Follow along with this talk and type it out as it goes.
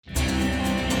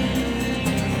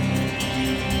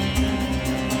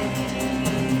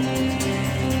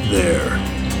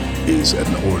is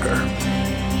an order,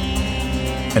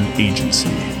 an agency,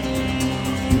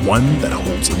 one that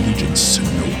holds allegiance to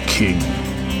no king,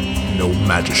 no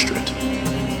magistrate,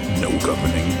 no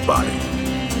governing body.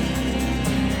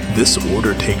 This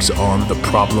order takes on the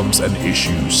problems and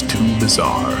issues too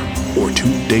bizarre or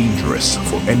too dangerous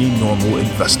for any normal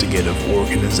investigative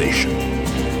organization.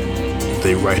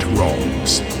 They right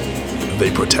wrongs.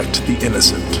 They protect the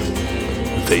innocent.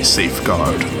 They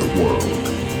safeguard the world.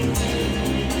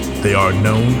 They are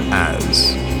known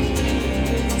as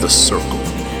the Circle.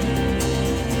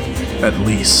 At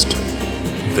least,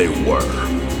 they were.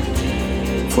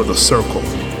 For the Circle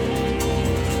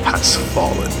has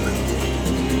fallen.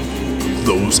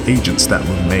 Those agents that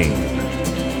remain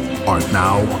are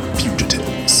now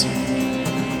fugitives.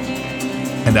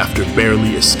 And after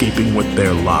barely escaping with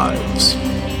their lives,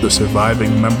 the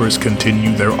surviving members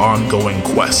continue their ongoing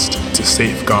quest to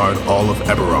safeguard all of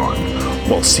Eberron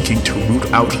while seeking to root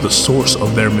out the source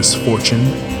of their misfortune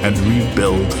and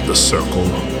rebuild the Circle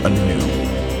anew.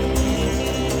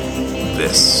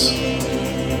 This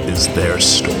is their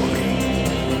story.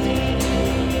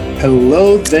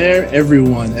 Hello there,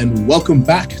 everyone, and welcome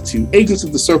back to Agents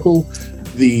of the Circle,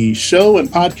 the show and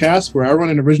podcast where I run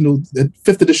an original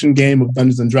 5th edition game of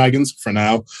Dungeons & Dragons, for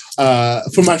now,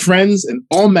 for my friends, and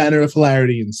all manner of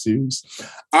hilarity ensues.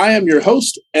 I am your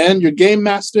host and your game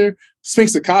master,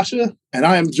 Sphinx Akasha, and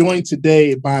I am joined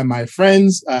today by my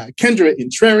friends, Kendra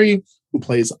Intreri, who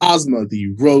plays Ozma,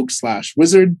 the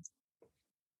rogue/wizard.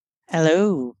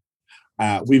 Hello.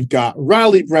 We've got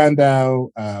Riley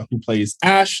Brandow, who plays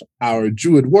Ash, our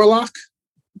druid warlock.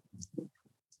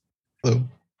 Hello.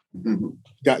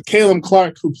 Got Caleb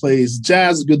Clark, who plays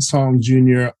Jazz Goodsong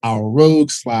Jr., our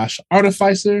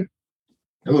rogue/artificer.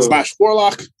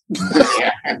 /warlock.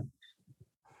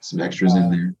 Some extras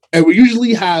in there. And we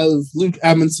usually have Luke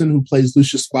Amundsen, who plays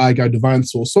Lucius Flag, our divine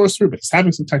soul sorcerer, but he's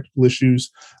having some technical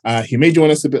issues. He may join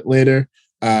us a bit later,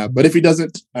 but if he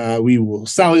doesn't, we will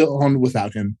sally on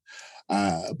without him.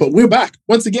 But we're back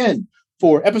once again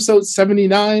for episode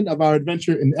 79 of our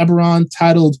adventure in Eberron,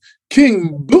 titled King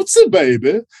Bootsy Baby.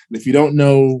 And if you don't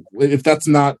know, if that's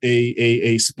not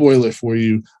a spoiler for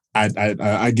you,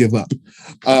 I give up.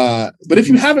 But if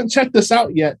you haven't checked this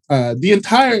out yet, the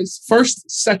entire first,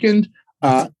 second,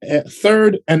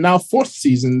 third, and now fourth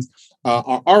seasons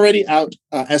are already out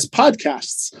as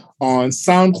podcasts on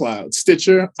SoundCloud,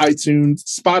 Stitcher, iTunes,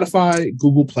 Spotify,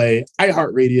 Google Play,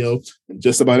 iHeartRadio, and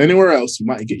just about anywhere else you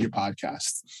might get your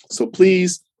podcasts. So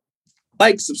please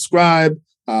like, subscribe,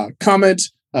 comment,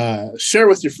 share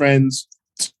with your friends,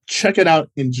 check it out,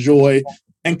 enjoy,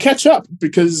 and catch up,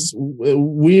 because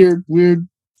we're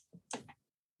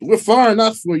far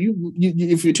enough where you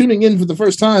if you're tuning in for the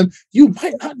first time, you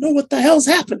might not know what the hell's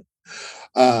happening.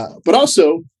 But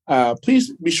also,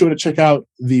 please be sure to check out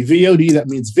the VOD, that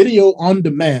means video on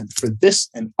demand, for this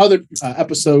and other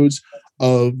episodes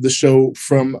of the show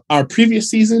from our previous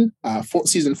season,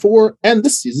 season 4, and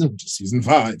this season, which is season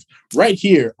 5, right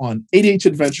here on ADH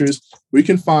Adventures, where you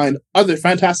can find other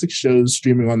fantastic shows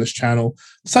streaming on this channel,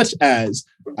 such as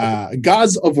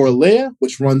Gods of Orlea,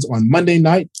 which runs on Monday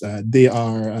night.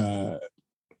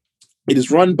 It is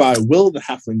run by Will the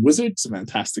Halfling Wizard. It's a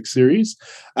fantastic series.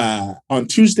 On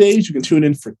Tuesdays, you can tune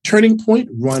in for Turning Point,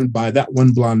 run by That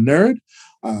One Blonde Nerd.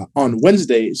 On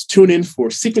Wednesdays, tune in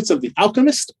for Secrets of the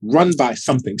Alchemist, run by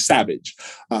Something Savage.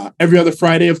 Every other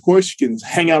Friday, of course, you can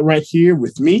hang out right here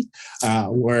with me,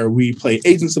 where we play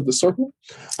Agents of the Circle.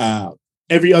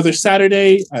 Every other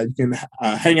Saturday, you can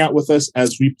hang out with us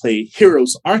as we play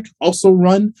Heroes Arc, also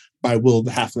run by Will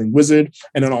the Halfling Wizard.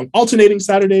 And then on alternating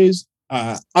Saturdays,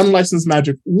 Unlicensed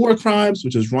Magic War Crimes,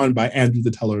 which is run by Andrew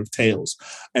the Teller of Tales.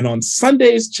 And on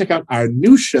Sundays, check out our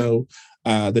new show,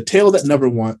 The Tale That Never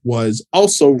Was,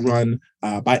 also run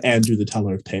by Andrew the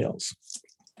Teller of Tales.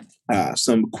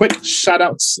 Some quick shout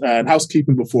outs and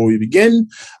housekeeping before we begin.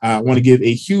 I want to give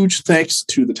a huge thanks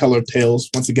to the Teller of Tales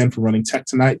once again for running tech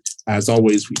tonight. As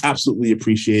always, we absolutely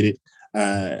appreciate it.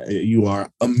 You are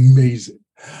amazing.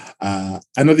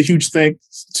 Another huge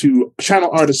thanks to channel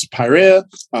artist Pyrea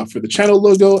for the channel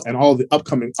logo and all the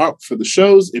upcoming art for the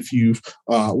shows. If you've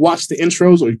watched the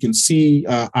intros, or you can see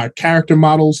our character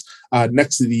models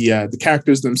next to the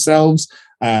characters themselves,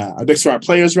 next to our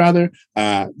players rather,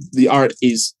 the art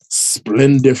is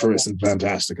splendiferous and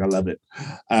fantastic. I love it.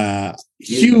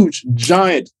 Huge,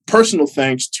 giant personal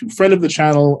thanks to friend of the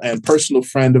channel and personal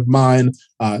friend of mine,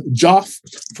 Joff,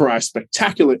 for our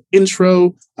spectacular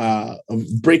intro,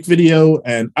 break video,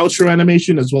 and outro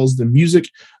animation, as well as the music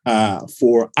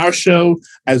for our show,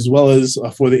 as well as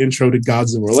for the intro to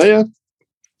Gods of Orlea.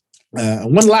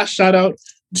 One last shout out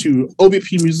to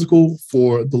OBP Musical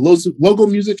for the logo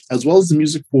music, as well as the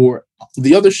music for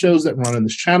the other shows that run on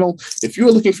this channel. If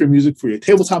you're looking for music for your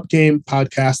tabletop game,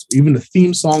 podcast, or even a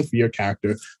theme song for your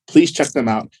character, please check them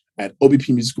out at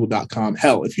obpmusical.com.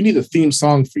 Hell, if you need a theme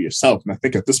song for yourself, and I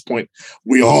think at this point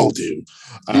we all do,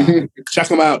 check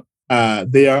them out.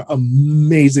 They are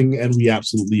amazing, and we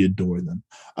absolutely adore them.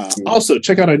 Also,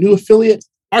 check out our new affiliate,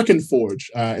 Arkenforge.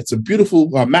 It's a beautiful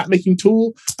map making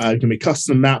tool. You can make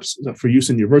custom maps for use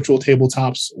in your virtual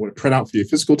tabletops or print out for your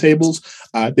physical tables.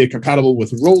 They're compatible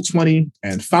with Roll20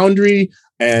 and Foundry,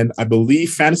 and I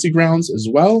believe Fantasy Grounds as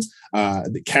well.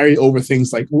 They carry over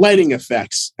things like lighting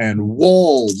effects and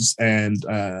walls and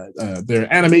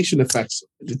their animation effects.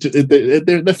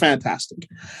 They're fantastic.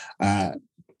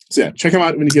 So yeah, check them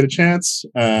out when you get a chance.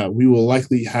 We will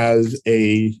likely have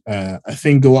a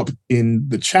thing go up in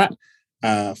the chat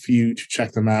for you to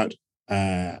check them out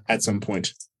at some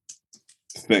point.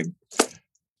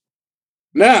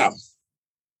 Now,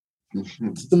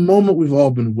 the moment we've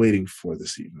all been waiting for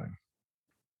this evening.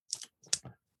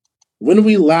 When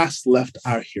we last left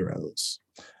our heroes,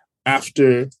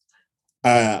 after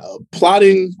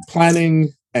plotting,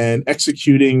 planning, and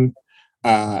executing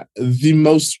the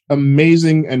most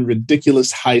amazing and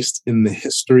ridiculous heist in the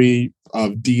history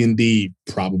of D&D,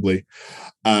 probably,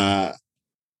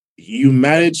 you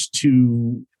managed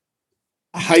to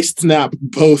heist snap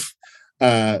both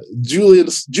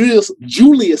Julius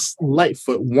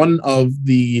Lightfoot, one of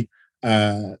the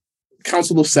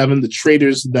Council of Seven, the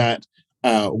traitors that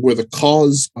were the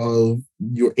cause of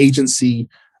your agency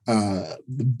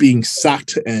being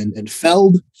sacked and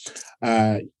felled.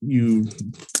 You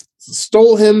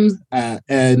stole him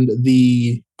and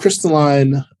the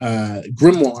crystalline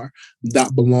grimoire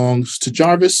that belongs to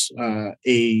Jarvis,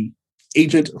 a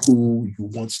agent who you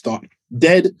once thought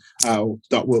dead,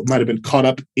 that might have been caught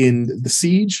up in the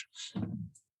siege,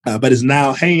 but is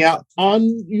now hanging out on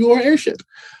your airship.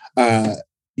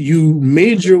 You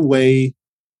made your way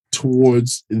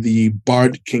towards the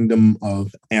Bard Kingdom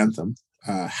of Anthem.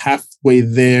 Halfway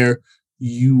there,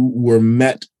 you were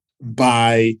met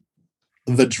by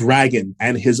the dragon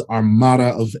and his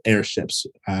armada of airships,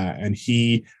 and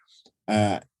he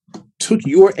took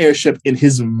your airship in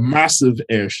his massive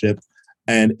airship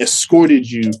and escorted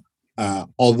you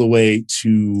all the way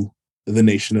to the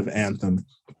nation of Anthem.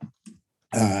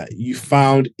 You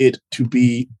found it to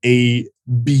be a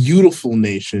beautiful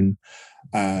nation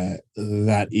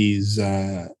that is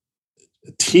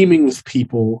teeming with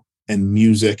people and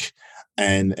music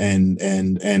and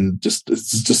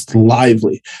just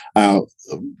lively.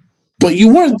 But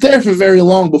you weren't there for very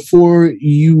long before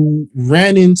you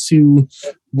ran into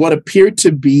what appeared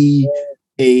to be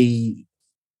a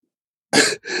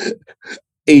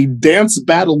dance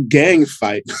battle gang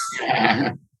fight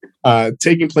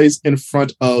taking place in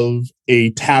front of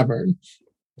a tavern.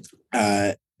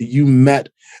 You met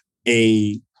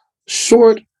a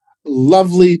short,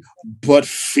 lovely, but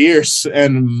fierce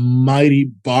and mighty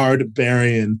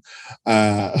barbarian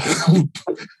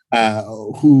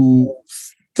who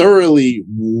thoroughly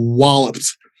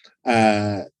walloped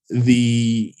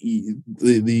the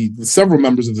several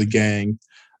members of the gang.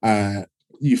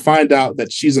 You find out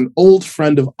that she's an old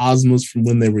friend of Ozma's from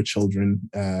when they were children,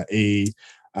 a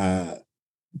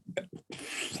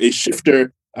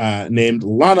shifter named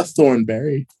Lana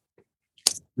Thornberry.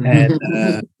 And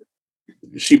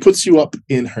she puts you up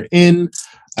in her inn.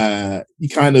 You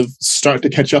kind of start to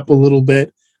catch up a little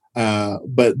bit,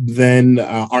 but then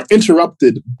are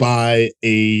interrupted by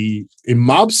a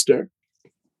mobster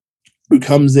who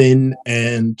comes in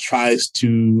and tries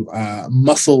to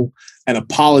muscle an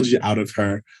apology out of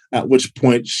her, at which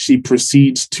point she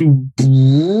proceeds to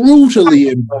brutally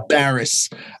embarrass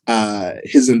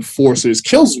his enforcers,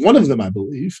 kills one of them, I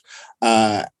believe,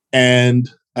 and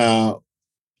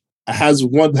has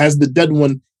the dead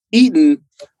one eaten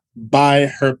by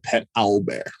her pet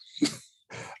owlbear.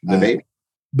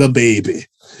 The baby.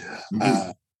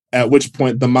 Mm-hmm. At which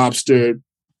point the mobster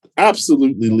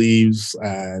absolutely leaves,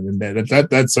 and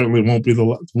that certainly won't be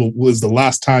the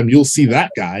last time you'll see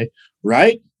that guy,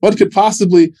 right? What could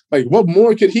possibly, what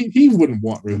more could he wouldn't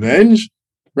want revenge,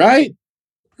 right?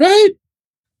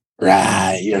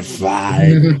 Right, you're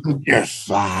fine. You're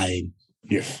fine.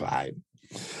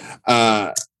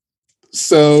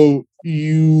 So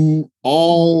you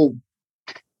all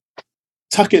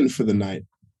tuck in for the night,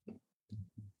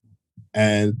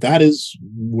 and that is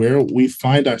where we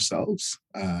find ourselves.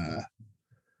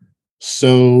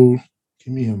 So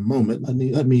give me a moment. Let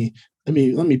me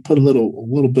put a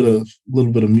little bit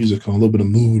of music on, a little bit of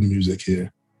mood music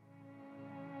here.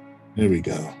 There we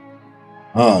go.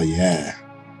 Oh yeah,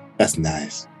 that's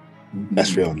nice.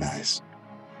 That's real nice.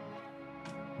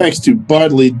 Thanks to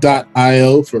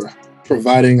Bardly.io for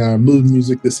providing our mood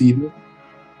music this evening.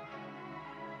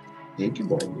 Thank you,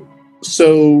 Bardly.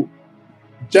 So,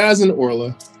 Jazz and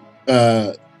Orla,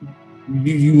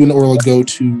 you and Orla go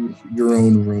to your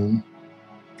own room.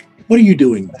 What are you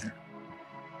doing there?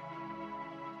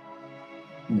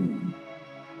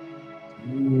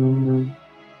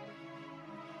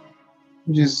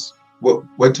 Just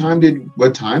what time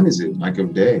is it, like,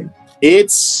 of day?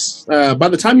 It's by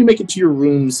the time you make it to your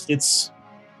rooms, it's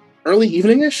early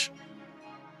evening-ish.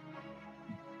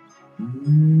 I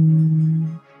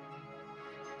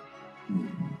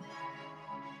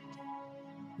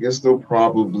guess they'll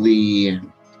probably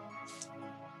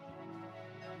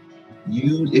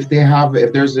use, if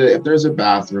there's a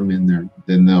bathroom in there,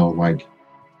 then they'll like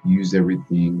use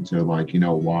everything to, like,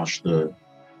 wash the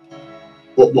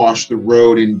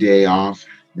road and day off,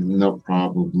 and then they'll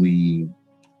probably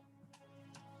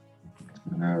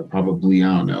I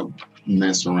don't know,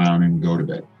 mess around and go to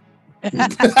bed.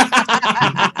 Just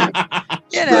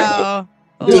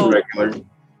regular.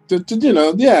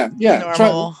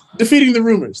 Normal. Defeating the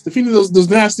rumors, defeating those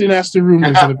nasty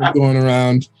rumors that have been going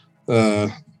around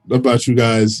about you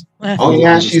guys. Oh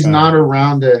yeah, she's not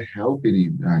around to help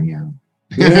anyone.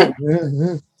 Yeah.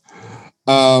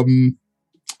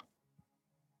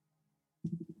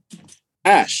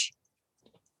 Ash,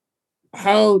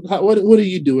 what are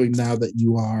you doing now that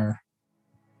you are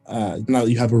now that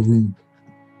you have a room?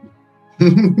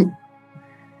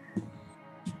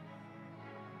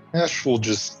 Ash will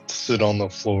just sit on the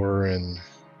floor and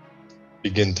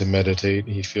begin to meditate.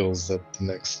 He feels that the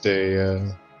next day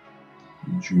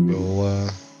will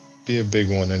be a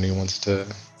big one, and he wants to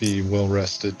be well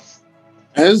rested.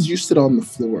 As you sit on the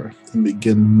floor and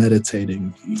begin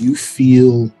meditating, you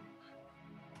feel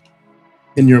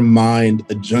in your mind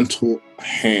a gentle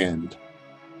hand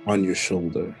on your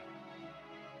shoulder.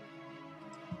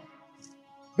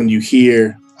 And you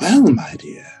hear, "Well, my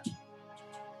dear,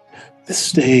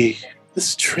 this day,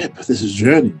 this trip, this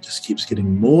journey just keeps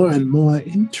getting more and more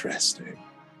interesting.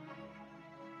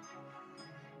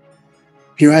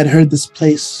 Here I'd heard this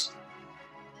place,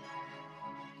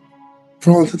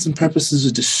 for all intents and purposes,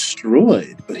 is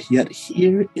destroyed, but yet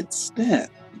here it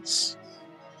stands.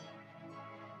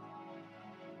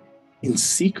 In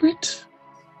secret?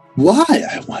 Why,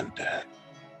 I wonder?"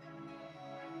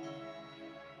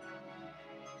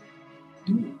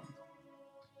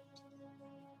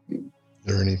 Is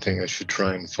there anything I should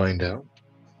try and find out?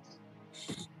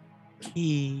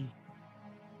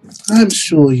 I'm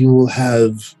sure you will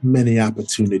have many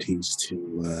opportunities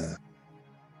to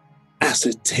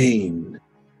ascertain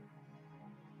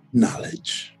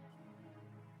knowledge.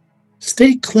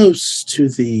 Stay close to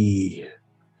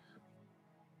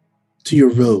your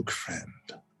rogue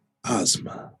friend,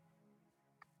 Ozma.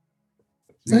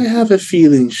 I have a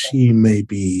feeling she may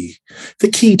be the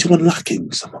key to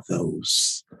unlocking some of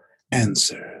those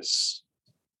answers.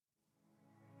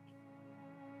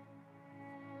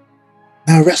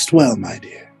 Now rest well, my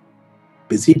dear.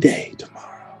 Busy day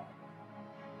tomorrow.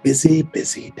 Busy,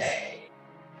 busy day.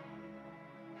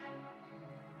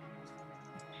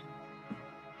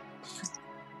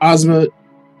 Ozma,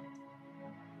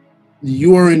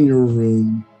 you are in your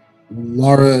room.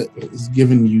 Laura is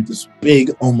giving you this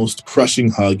big, almost crushing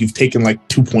hug. You've taken like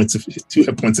 2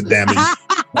 hit points of damage.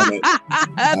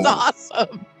 That's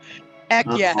awesome. Heck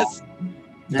yes.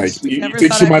 You Never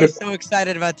think thought she I'd might be have? so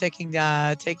excited about taking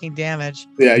damage.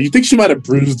 Yeah, you think she might have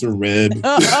bruised her rib?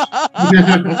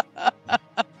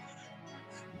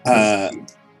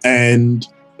 And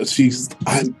she's,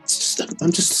 I'm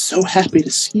just so happy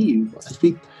to see you.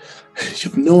 You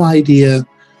have no idea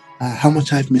how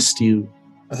much I've missed you.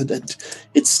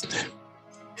 It's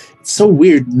so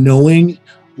weird knowing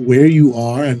where you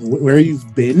are and where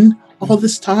you've been all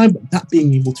this time, but not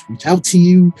being able to reach out to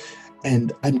you.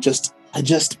 And we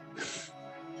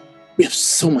have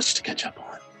so much to catch up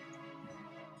on.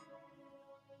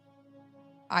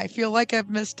 I feel like I've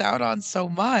missed out on so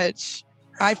much.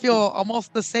 I feel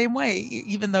almost the same way,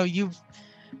 even though you've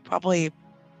probably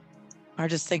are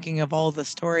just thinking of all the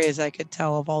stories I could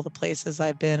tell of all the places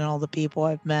I've been and all the people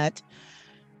I've met.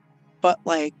 But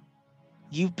like,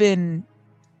 you've been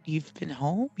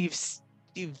home.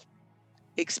 You've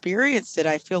experienced it.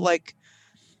 I feel like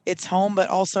it's home, but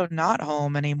also not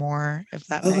home anymore, if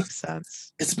that makes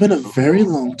sense. It's been a very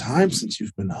long time since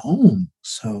you've been home,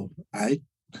 so I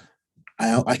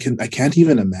can't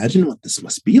even imagine what this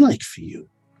must be like for you.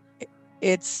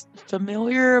 It's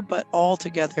familiar, but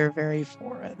altogether very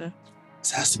foreign.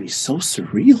 This has to be so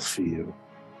surreal for you.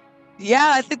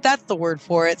 Yeah, I think that's the word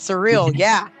for it. Surreal.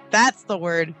 Yeah. That's the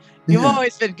word. You've Yeah.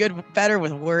 always been better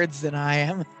with words than I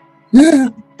am. Yeah.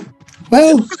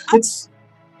 Well, it's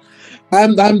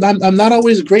I'm not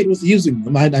always great with using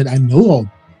them. I know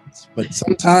all these, but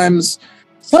sometimes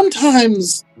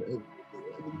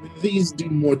these do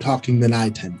more talking than I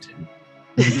tend to.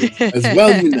 As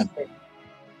well, you know.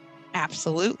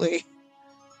 Absolutely.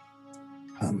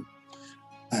 Um,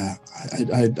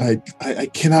 I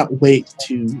cannot wait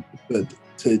to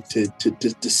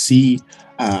see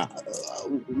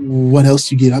what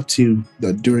else you get up to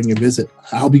during your visit.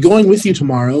 I'll be going with you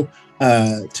tomorrow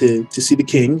to see the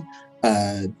king,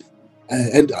 and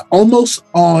almost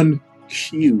on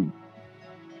cue,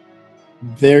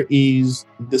 there is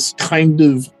this kind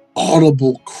of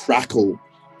audible crackle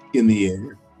in the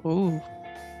air. Ooh.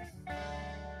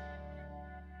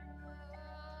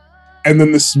 And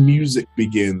then this music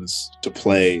begins to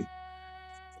play.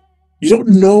 You don't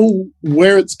know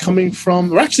where it's coming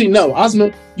from. Or actually, no,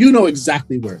 Ozma, you know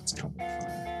exactly where it's coming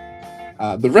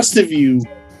from. The rest of you,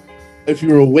 if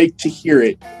you're awake to hear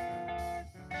it,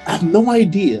 have no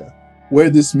idea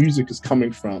where this music is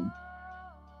coming from.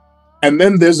 And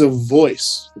then there's a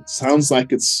voice that sounds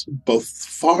like it's both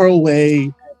far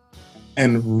away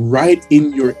and right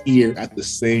in your ear at the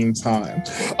same time.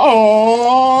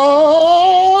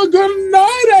 Oh, good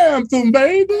night, Anthem,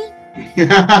 baby.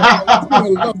 It's been a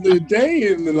lovely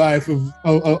day in the life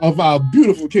of our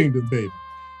beautiful kingdom, baby.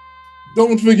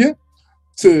 Don't forget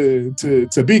to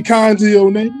be kind to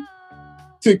your neighbor,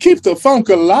 to keep the funk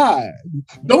alive.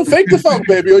 Don't fake the funk,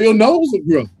 baby, or your nose will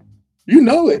grow. You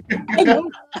know it. I know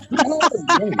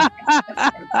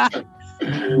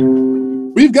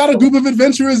it. We've got a group of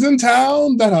adventurers in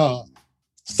town that are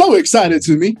so excited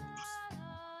to meet.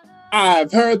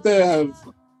 I've heard they have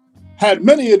had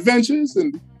many adventures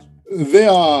and they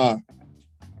are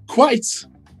quite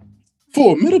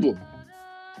formidable.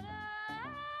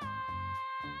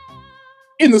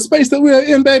 In the space that we're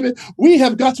in, baby, we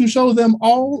have got to show them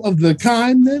all of the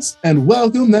kindness and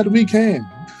welcome that we can.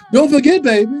 Don't forget,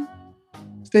 baby,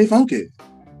 stay funky.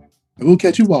 And we'll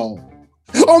catch you all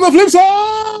on the flip side!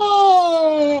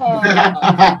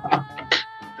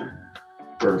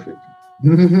 Perfect.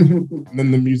 And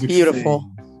then the music Beautiful.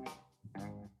 fades.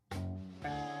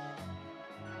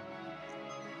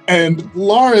 And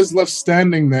Laura is left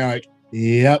standing there like,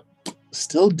 yep,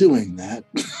 still doing that.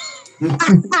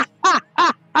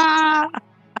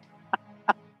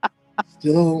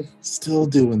 Still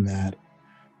doing that.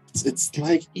 It's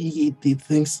like he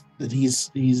thinks that he's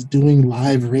doing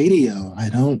live radio. I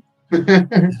don't.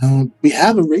 We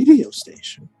have a radio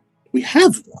station. We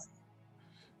have one,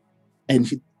 and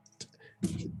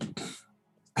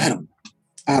I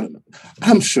don't know.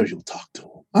 I'm sure you'll talk to him.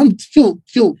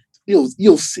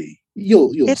 You'll see.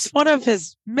 You'll. It's one of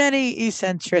his many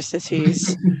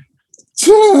eccentricities.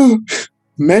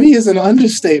 Many is an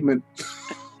understatement.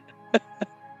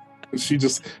 She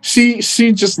just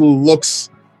looks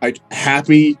like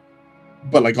happy,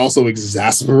 but like also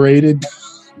exasperated.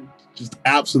 Just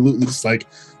absolutely just like,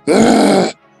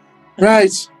 ugh.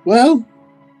 Right. Well,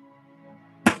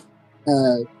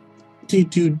 do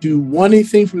you want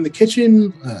anything from the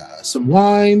kitchen? Some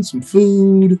wine, some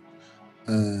food,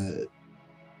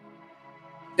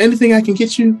 anything I can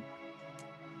get you?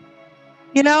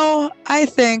 You know, I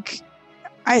think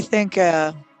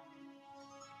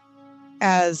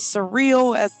as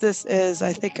surreal as this is,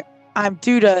 I think I'm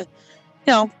due to,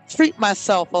 treat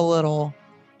myself a little.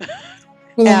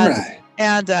 Well, And- all right.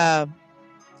 And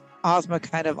Ozma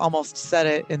kind of almost said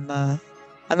it in the.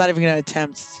 I'm not even going to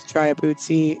attempt to try a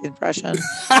Bootsy impression.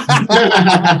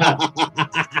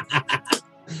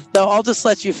 So I'll just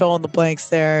let you fill in the blanks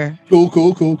there. Cool.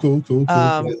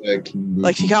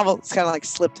 Like she kind of like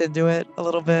slipped into it a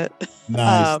little bit.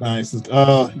 Nice.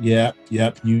 Oh, yep.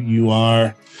 You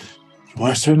are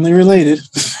certainly related.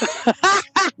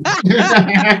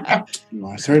 You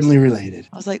are certainly related.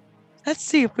 I was like, let's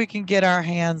see if we can get our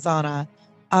hands on a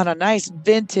nice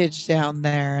vintage down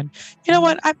there. And you know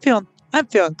what? I'm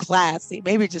feeling classy.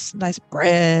 Maybe just some nice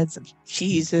breads and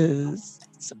cheeses,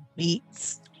 some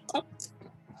meats.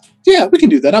 Yeah, we can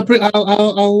do that.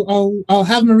 I'll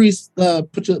have Maurice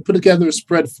put together a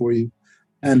spread for you,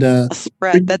 and A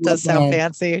spread. That does sound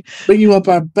fancy. bring you up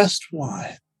our best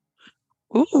wine.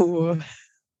 Ooh.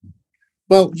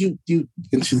 Well, you,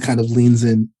 and she kind of leans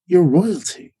in. You're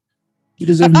royalty. You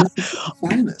deserve nothing but the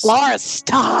finest. Laura,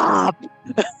 stop.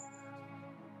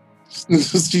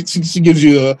 she gives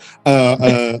you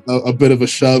a bit of a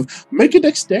shove. Make a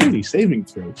dexterity saving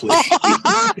throw, please.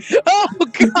 Oh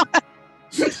God.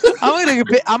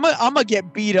 I'm gonna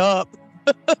get beat up.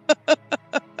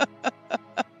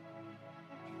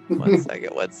 One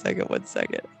second.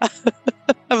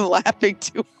 I'm laughing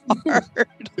too hard.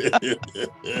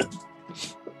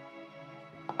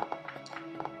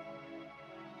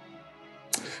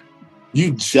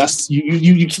 You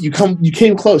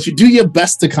came close. You do your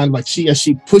best to kind of like as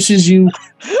she pushes you,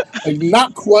 like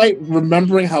not quite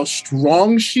remembering how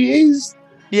strong she is.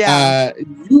 Yeah.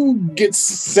 You get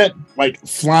sent like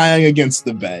flying against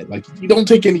the bed. Like you don't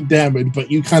take any damage, but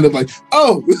you kind of like,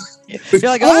 oh, You're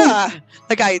like,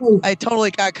 like I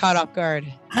totally got caught off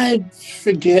guard. I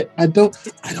forget. I don't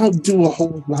do a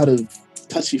whole lot of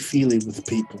touchy feely with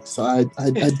people, so I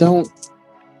don't.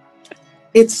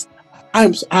 I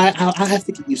have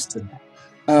to get used to that.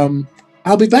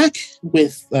 I'll be back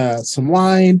with some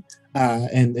wine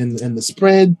and the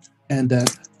spread, and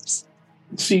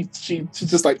she's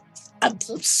just like, I'm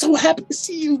so happy to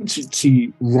see you.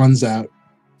 She runs out,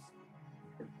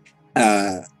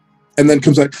 and then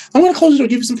comes like, I'm gonna close the door,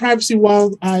 give you some privacy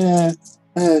while I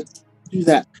do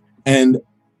that. And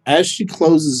as she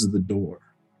closes the door,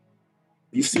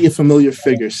 you see a familiar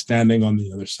figure standing on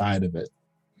the other side of it.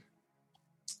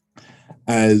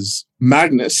 As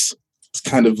Magnus is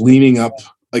kind of leaning up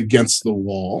against the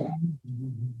wall.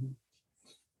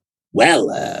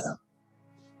 Well,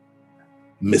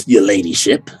 Miss Your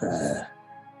Ladyship. How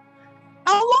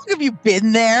long have you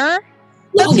been there?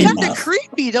 Long That's kind of enough.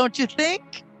 creepy, don't you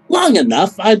think? Long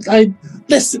enough. I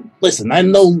listen. I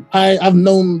know I've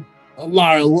known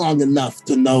Lara long enough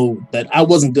to know that I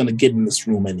wasn't gonna get in this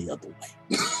room any other way.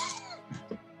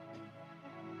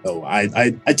 So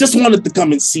I just wanted to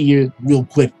come and see you real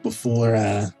quick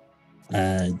before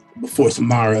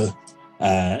tomorrow.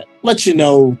 Let you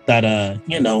know that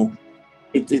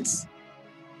it's.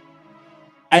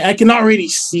 I can already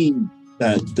see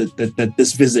that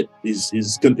this visit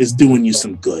is doing you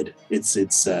some good. There's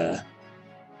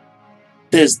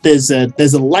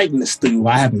a lightness to you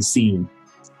I haven't seen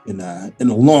in a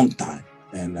long time,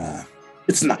 and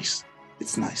it's nice.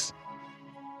 It's nice.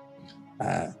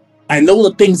 I know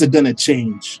that things are gonna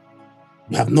change.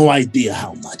 You have no idea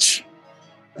how much,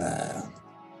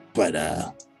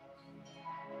 but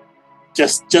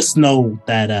just know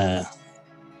that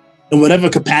in whatever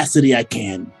capacity I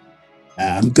can,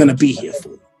 I'm gonna be here for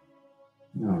you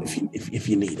if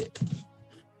you need it.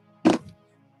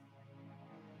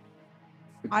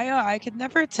 I could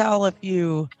never tell if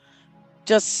you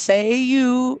just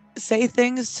say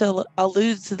things to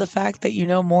allude to the fact that you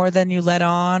know more than you let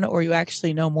on, or you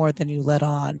actually know more than you let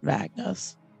on,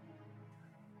 Magnus.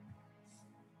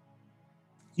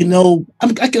 I'm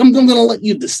gonna let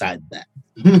you decide that.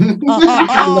 I'm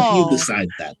gonna let you decide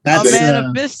that. That's a man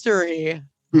of mystery.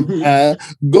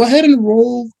 Go ahead and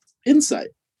roll insight.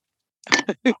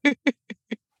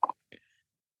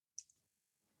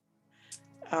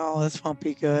 Oh, this won't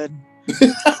be good.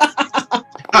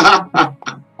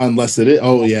 Unless it is.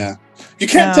 Oh yeah, you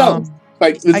can't tell.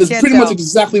 Like it's pretty much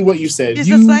exactly what you said. He's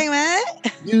just saying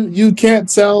that. You can't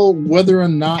tell whether or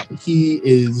not he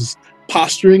is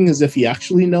posturing as if he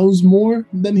actually knows more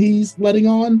than he's letting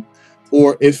on,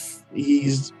 or if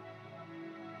he's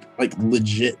like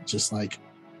legit, just like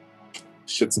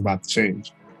shit's about to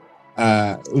change.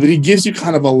 But he gives you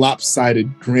kind of a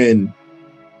lopsided grin,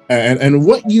 and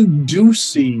what you do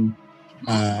see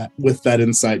with that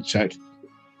insight check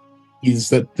is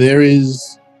that there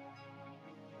is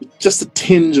just a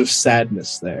tinge of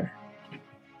sadness there.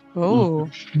 Oh.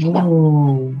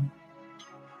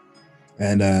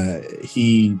 And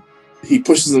he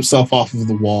pushes himself off of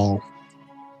the wall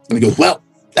and he goes, well,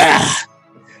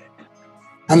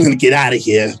 I'm gonna get out of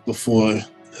here before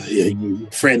your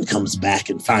friend comes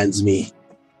back and finds me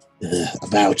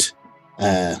about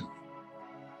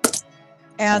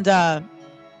and I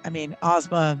mean,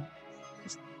 Ozma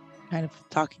is kind of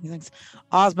talking things.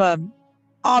 Ozma,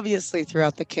 obviously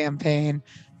throughout the campaign,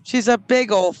 she's a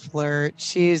big old flirt.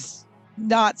 She's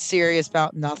not serious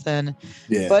about nothing.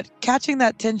 Yeah. But catching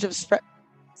that tinge of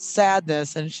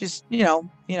sadness, and she's,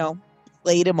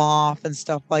 laid him off and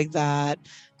stuff like that.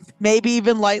 Maybe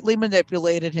even lightly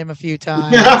manipulated him a few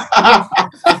times.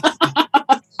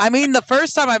 I mean, the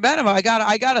first time I met him, I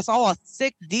got us all a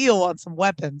sick deal on some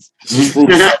weapons.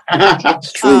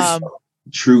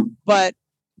 True. But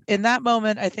in that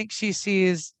moment, I think she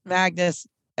sees Magnus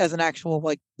as an actual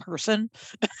person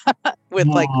with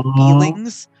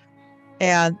feelings,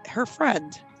 and her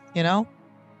friend,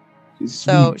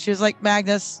 So she was like,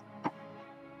 Magnus,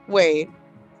 wait.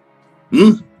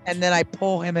 And then I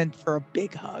pull him in for a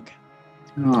big hug.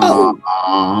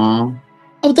 Oh,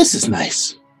 this is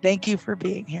nice. Thank you for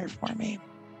being here for me.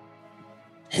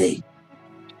 Hey,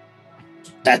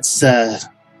 that's what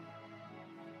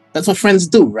friends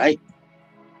do, right?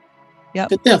 Yep.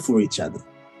 They're there for each other.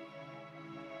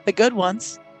 The good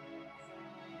ones.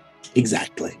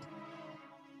 Exactly.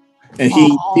 And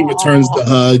he returns the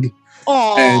hug,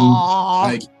 Aww.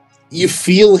 like you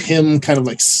feel him kind of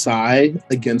like sigh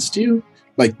against you.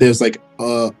 Like there's like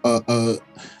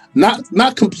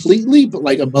not completely, but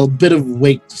like a bit of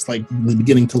weight just like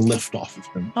beginning to lift off of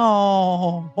him.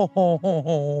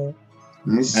 Oh.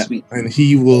 That's sweet. And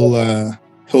he will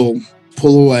he'll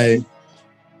pull away,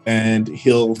 and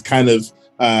he'll kind of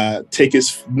take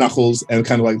his knuckles and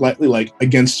kind of like lightly like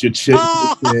against your chin.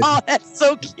 Oh, that's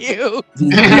so cute.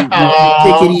 Take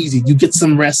it easy. You get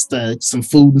some rest, some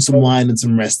food and some wine and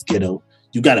some rest, kiddo.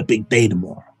 You got a big day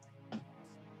tomorrow.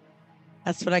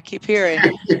 That's what I keep hearing.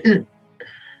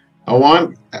 I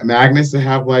want Magnus to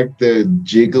have like the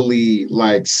jiggly,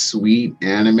 like sweet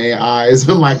anime eyes,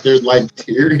 and like there's like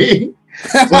teary.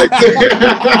 Like,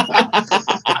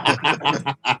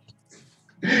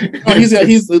 Oh, he's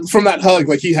from that hug.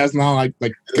 Like he has now like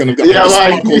kind of got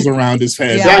sparkles around his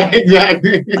head. Yeah.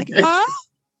 Exactly. Like,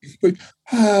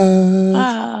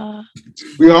 huh?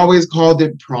 We always called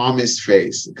it promise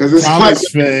face because it's Promise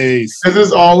like face. because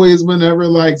it's always whenever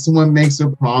like someone makes a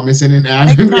promise in an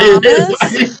anime.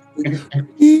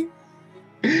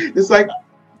 It's like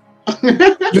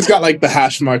He's got like the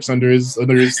hash marks under his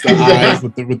Exactly. eyes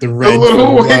with the red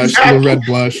little- blush, exactly. the red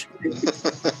blush.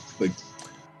 Like,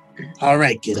 all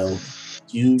right, kiddo,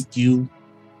 you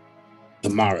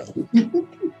tomorrow.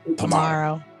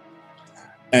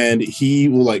 And he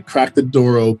will like crack the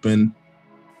door open,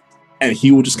 and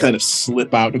he will just kind of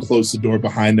slip out and close the door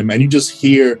behind him, and you just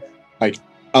hear like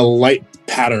a light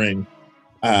pattering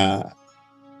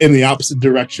in the opposite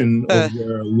direction of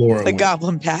where Laura The went.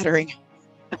 goblin pattering.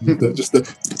 Just the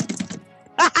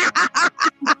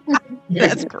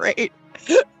That's great.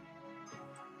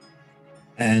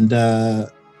 and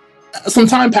some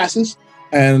time passes,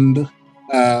 and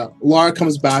Laura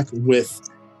comes back with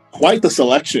quite the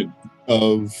selection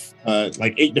of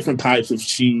like 8 different types of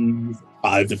cheese,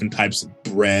 5 different types of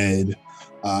bread,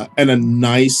 and a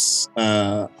nice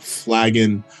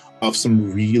flagon of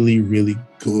some really, really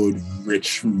good,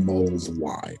 rich mulled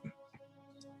wine.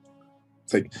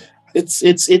 It's like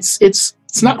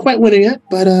it's not quite winter yet,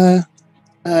 but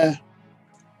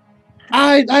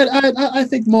I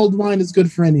think mulled wine is good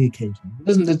for any occasion.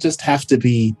 Doesn't it just have to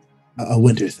be a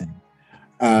winter thing?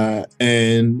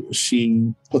 And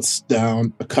she puts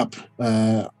down a cup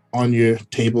on your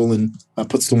table and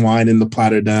puts the wine in the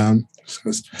platter down. She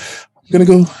goes, I'm gonna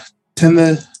go tend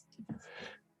the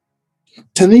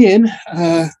inn.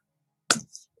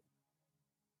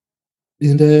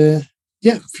 And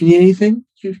yeah, if you need anything,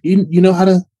 you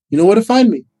know where to find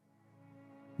me.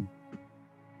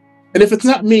 And if it's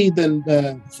not me, then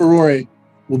Ferrore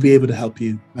will be able to help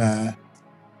you. I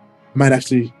might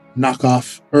actually knock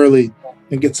off early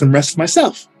and get some rest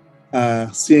myself,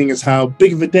 seeing as how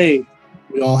big of a day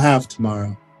we all have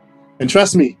tomorrow. And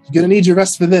trust me, you're gonna need your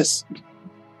rest for this.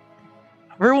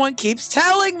 Everyone keeps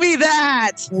telling me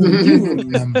that.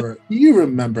 You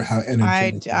remember how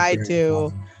energetic I Barry do.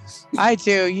 Fallen is. I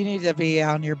do. You need to be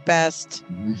on your best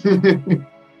game.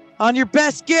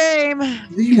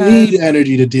 You 'cause- need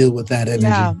energy to deal with that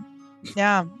energy.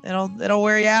 Yeah. It'll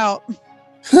wear you out.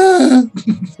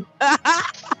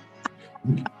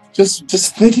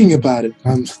 just thinking about it.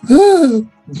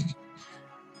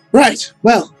 Right.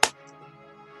 Well,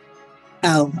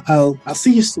 I'll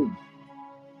see you soon.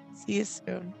 See you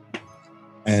soon. So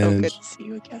And good to see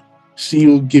you again. she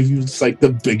will give you just like the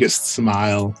biggest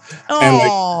smile. And, like,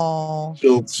 Oh,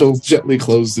 She'll gently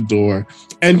close the door,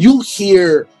 and you'll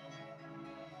hear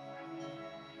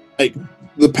like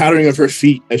the pattering of her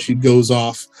feet as she goes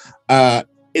off.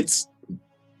 It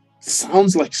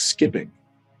sounds like skipping.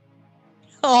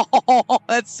 oh,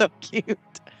 that's so cute.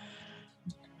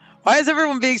 Why is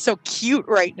everyone being so cute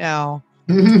right now?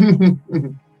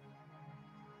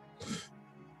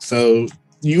 So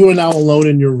you are now alone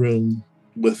in your room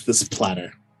with this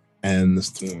platter and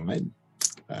this wine.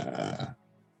 I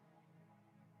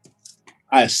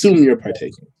assume you're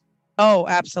partaking. Oh,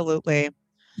 absolutely.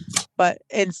 But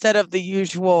instead of the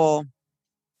usual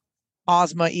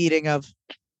Ozma eating of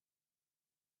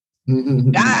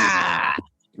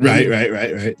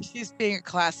Right. she's being a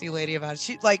classy lady about it.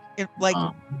 She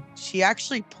she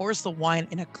actually pours the wine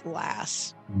in a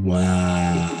glass.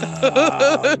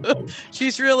 Wow.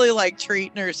 She's really like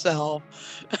treating herself.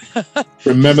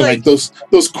 Remember, She's like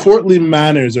those courtly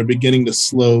manners are beginning to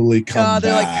slowly come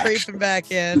they're like back. creeping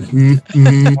back in.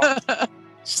 Mhm.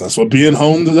 So that's what being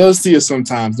home does to you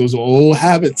sometimes. Those old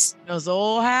habits. Those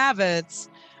old habits.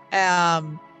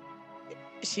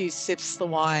 she sips the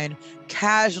wine,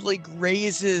 casually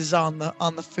grazes on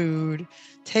the food,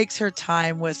 takes her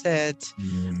time with it,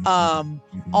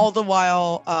 all the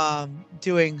while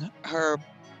doing her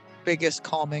biggest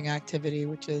calming activity,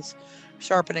 which is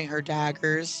sharpening her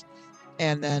daggers,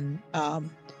 and then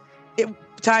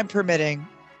time permitting,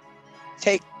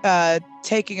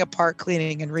 taking apart,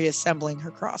 cleaning, and reassembling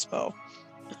her crossbow.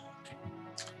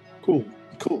 Cool.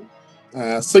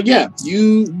 So yeah,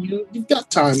 you've got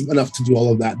time enough to do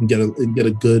all of that and get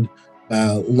a good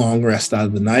long rest out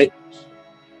of the night.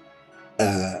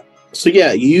 So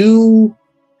yeah, you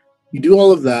do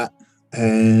all of that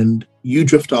and you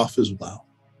drift off as well.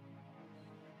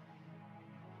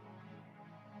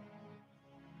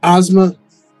 Ozma,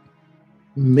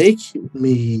 make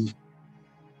me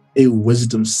a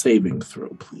wisdom saving throw,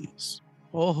 please.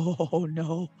 Oh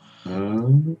no.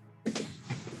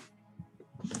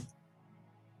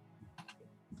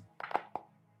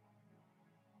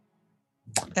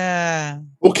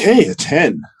 Okay, a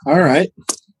 10. All right.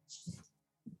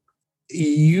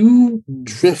 You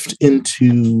drift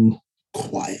into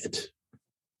quiet.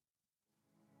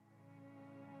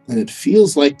 And it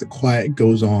feels like the quiet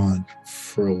goes on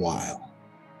for a while.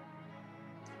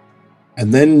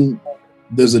 And then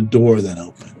there's a door that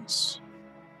opens.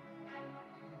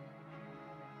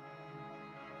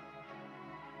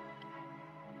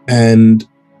 And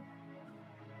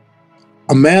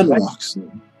a man walks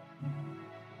in,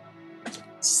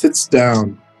 sits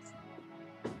down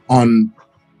on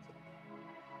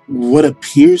what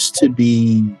appears to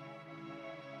be,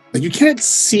 like, you can't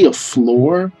see a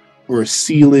floor or a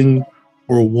ceiling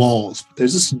or walls, but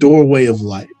there's this doorway of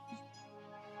light.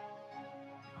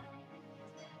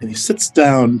 And he sits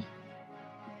down,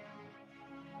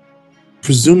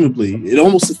 presumably, it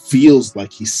almost feels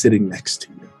like he's sitting next to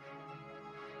you.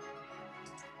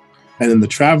 And in the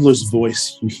traveler's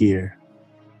voice, you hear,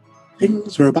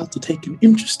 "Things are about to take an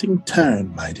interesting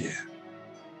turn, my dear.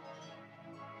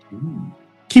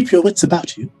 Keep your wits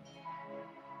about you.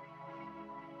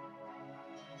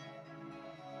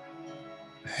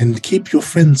 And keep your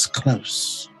friends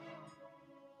close.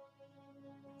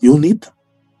 You'll need them."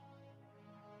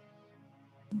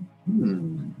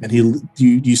 And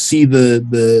you see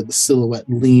the silhouette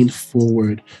lean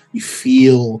forward. You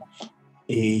feel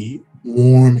a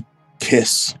warm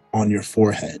kiss on your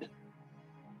forehead.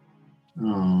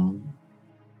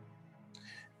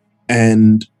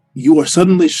 And you are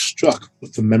suddenly struck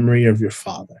with the memory of your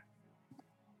father.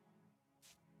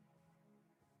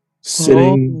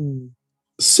 Sitting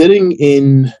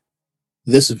in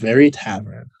this very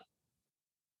tavern,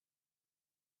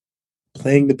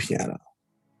 playing the piano.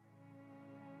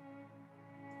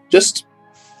 Just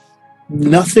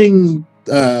nothing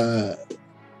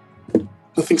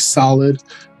solid,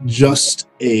 just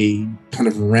a kind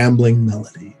of rambling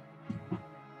melody.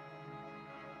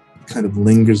 Kind of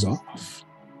lingers off.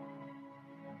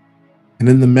 And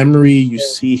in the memory, you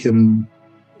see him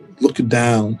look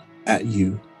down at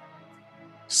you,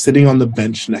 sitting on the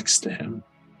bench next to him.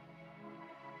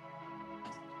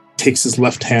 Takes his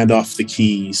left hand off the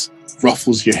keys,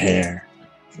 ruffles your hair,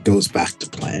 and goes back to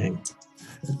playing.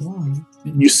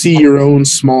 You see your own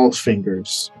small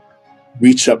fingers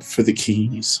reach up for the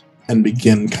keys and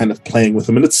begin kind of playing with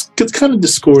them. And it's kind of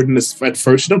discordant at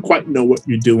first. You don't quite know what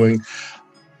you're doing,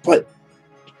 but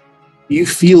you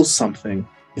feel something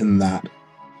in that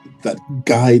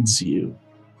guides you,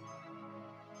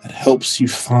 that helps you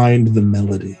find the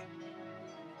melody.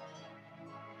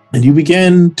 And you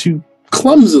begin to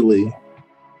clumsily,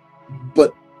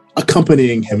 but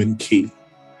accompanying him in key.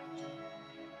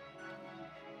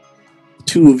 The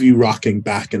two of you rocking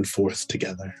back and forth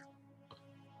together.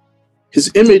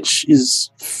 His image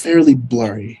is fairly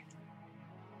blurry,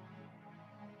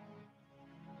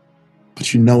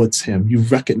 but you know it's him. You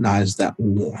recognize that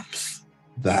warmth,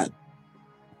 that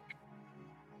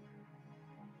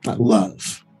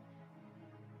love.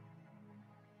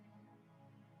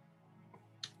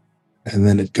 And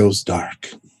then it goes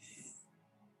dark.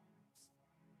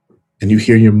 And you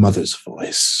hear your mother's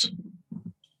voice.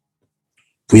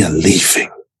 "We are leaving.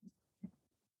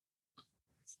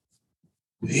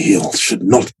 We all should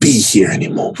not be here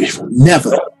anymore. We will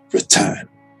never return."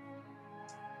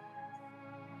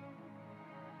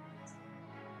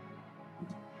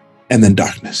 And then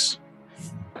darkness.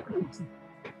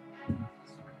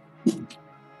 You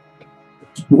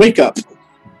wake up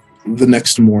the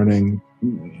next morning.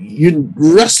 You're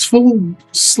restful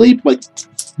sleep, like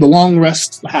the long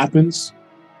rest happens.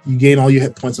 You gain all your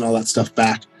hit points and all that stuff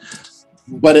back.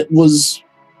 But it was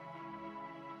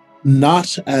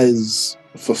not as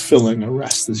fulfilling a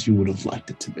rest as you would have liked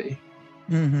it to be.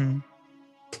 Mm-hmm.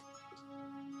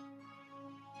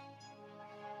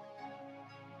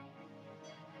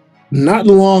 Not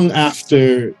long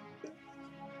after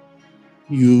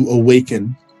you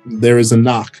awaken, there is a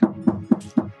knock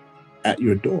at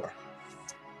your door.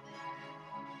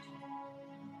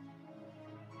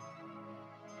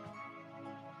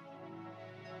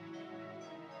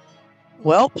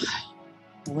 Well,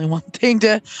 one thing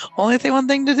to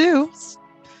do is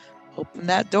open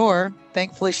that door.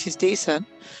 Thankfully, she's decent.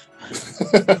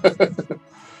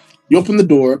 You open the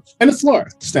door, and it's Laura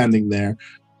standing there,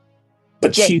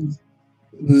 but Yay. she's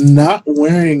not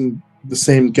wearing the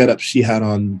same getup she had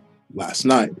on last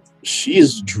night. She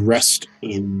is dressed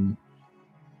in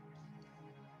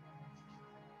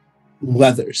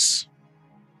leathers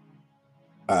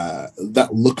that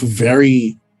look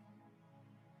very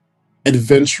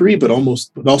adventure-y, but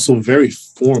also very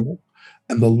formal.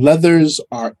 And the leathers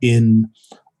are in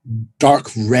dark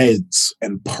reds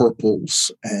and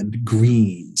purples and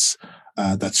greens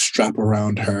that strap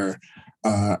around her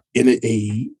in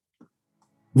a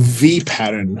V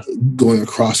pattern going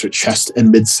across her chest and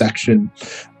midsection.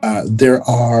 There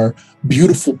are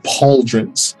beautiful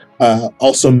pauldrons,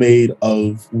 also made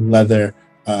of leather,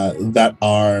 that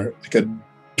are like a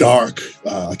dark,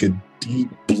 like a deep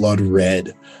blood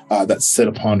red, that sit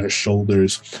upon her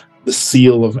shoulders. The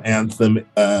seal of Anthem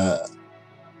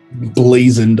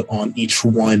blazoned on each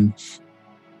one,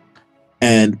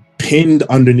 and pinned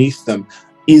underneath them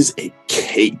is a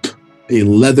cape, a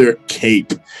leather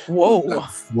cape. Whoa.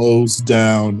 That flows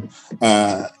down.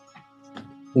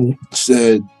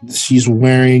 She's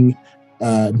wearing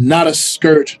not a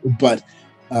skirt, but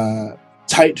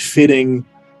tight-fitting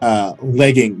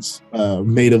leggings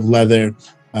made of leather,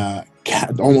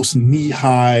 almost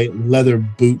knee-high leather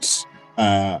boots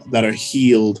that are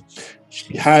heeled.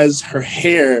 She has her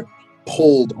hair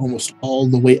pulled almost all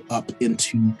the way up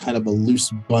into kind of a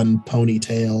loose bun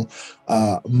ponytail.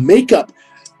 Makeup.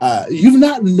 You've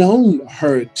not known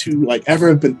her to like ever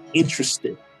have been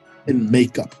interested in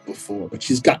makeup before, but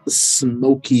she's got the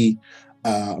smoky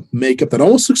makeup that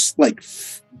almost looks like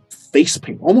face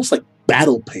paint, almost like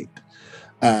battle paint,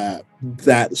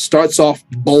 that starts off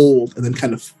bold and then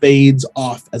kind of fades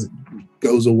off as it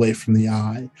goes away from the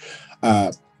eye.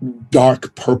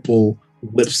 Dark purple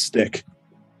lipstick.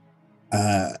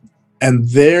 And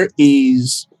there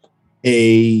is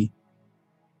a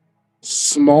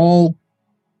small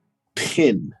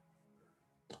pin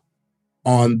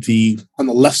on the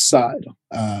left side,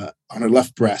 on her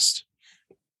left breast,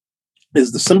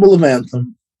 is the symbol of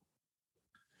Anthem.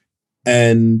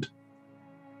 And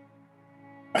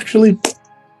actually,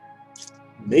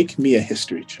 make me a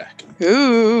history check.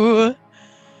 Ooh.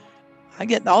 I'm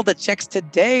getting all the checks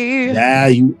today. Yeah,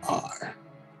 you are.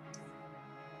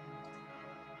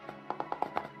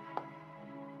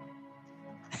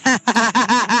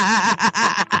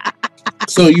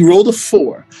 So you rolled a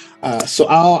 4. So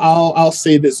I'll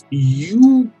say this: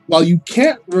 while you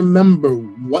can't remember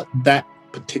what that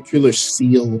particular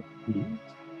seal means,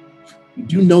 you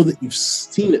do know that you've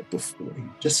seen it before.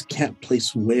 You just can't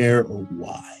place where or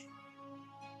why.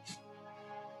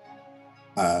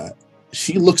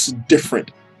 She looks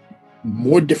different,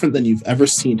 more different than you've ever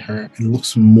seen her, and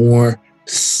looks more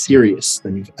serious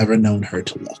than you've ever known her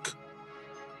to look.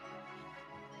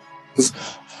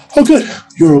 Oh, good,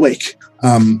 you're awake.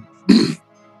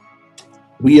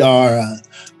 We are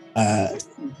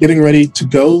getting ready to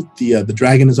go. The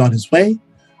dragon is on his way.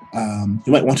 You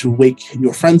might want to wake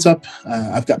your friends up.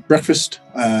 I've got breakfast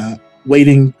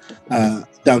waiting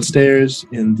downstairs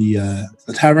in the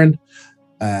tavern.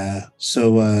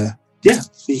 Yeah,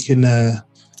 we can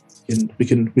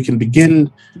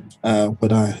begin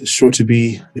what is sure to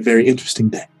be a very interesting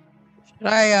day.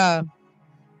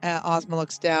 Ozma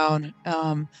looks down.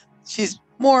 She's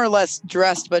more or less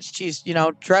dressed, but she's,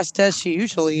 dressed as she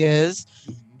usually is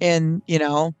in,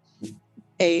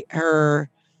 her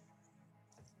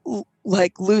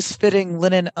like loose-fitting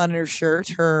linen undershirt,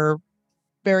 her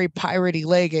very piratey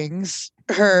leggings,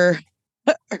 her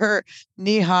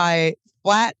knee-high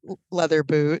flat leather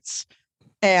boots,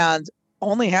 and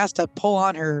only has to pull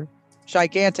on her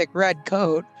gigantic red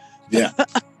coat. Yeah.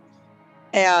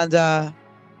 And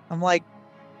I'm like,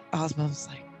 Ozma's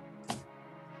like,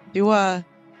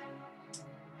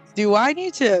 do I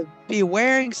need to be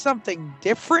wearing something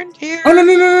different here? Oh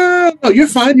no! You're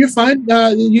fine. You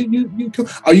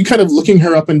are you kind of looking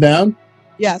her up and down?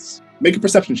 Yes. Make a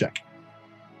perception check.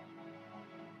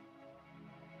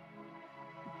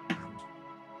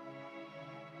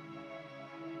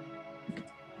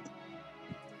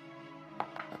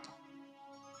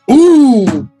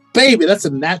 Ooh, baby, that's a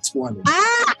nat 20.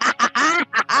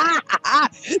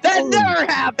 That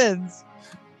never happens.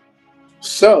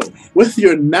 So, with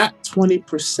your nat 20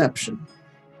 perception,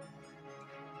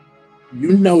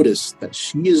 you notice that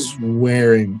she is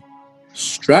wearing,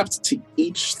 strapped to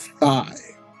each thigh,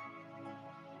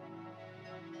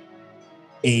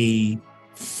 a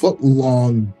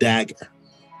foot-long dagger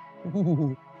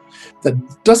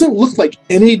that doesn't look like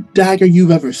any dagger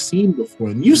you've ever seen before.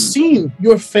 And you've seen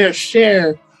your fair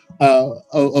share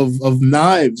of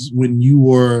knives when you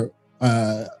were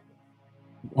on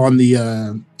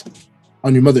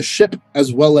your mother's ship,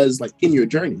 as well as like in your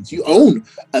journeys. You own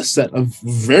a set of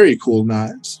very cool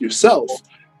knives yourself.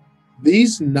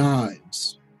 These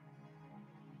knives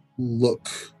look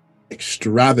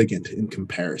extravagant in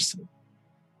comparison.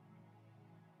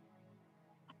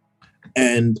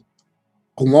 And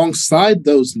alongside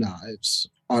those knives,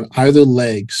 on either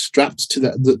leg, strapped to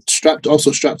the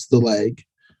leg,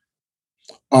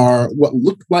 are what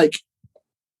look like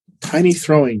tiny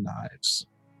throwing knives.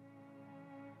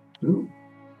 Ooh,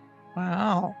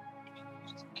 Wow.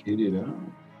 get it out.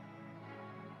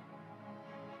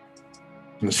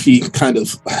 And she kind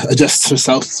of adjusts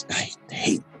herself. I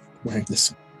hate wearing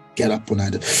this get up when I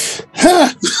do.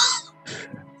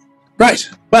 Right.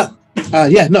 Well,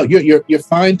 yeah. No, you're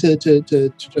fine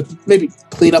to maybe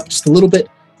clean up just a little bit.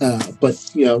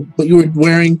 But what you were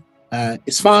wearing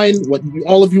is fine. What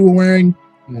all of you were wearing,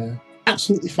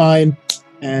 absolutely fine.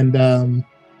 And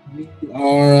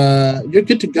you're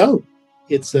good to go.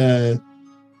 It's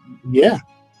yeah.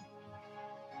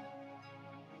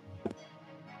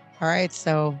 All right,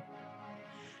 so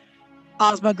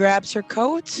Ozma grabs her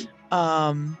coat,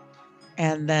 and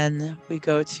then we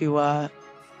go to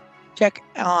check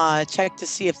to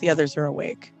see if the others are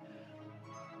awake.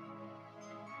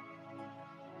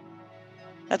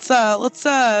 Let's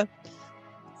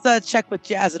check with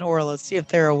Jazz and Orla, see if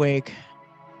they're awake.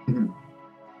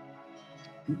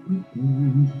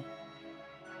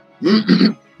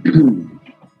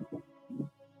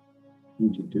 What'd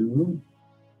you do?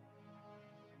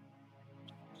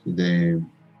 Did they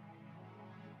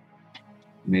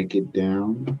make it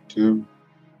down to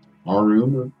our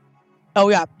room? Oh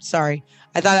yeah, sorry.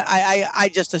 I thought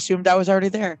I just assumed I was already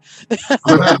there.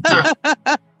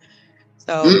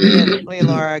 So me and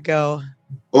Laura go.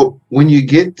 Oh, when you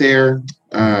get there,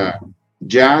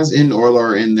 Jazz and Orla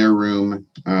are in their room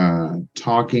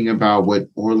talking about what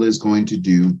Orla is going to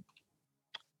do.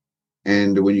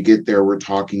 And when you get there, we're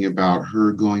talking about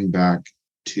her going back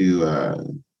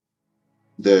to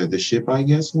the ship, I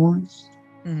guess, Lawrence.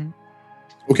 Mm-hmm.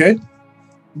 Okay.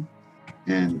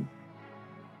 And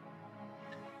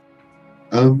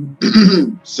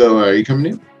so are you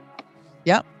coming in?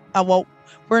 Yep. Well,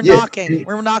 we're Yeah. knocking.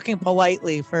 We're knocking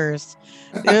politely first.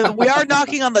 We are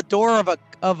knocking on the door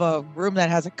of a room that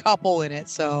has a couple in it,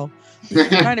 so we're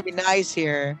trying to be nice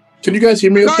here. Can you guys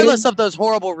hear me? Regardless Okay. of those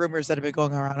horrible rumors that have been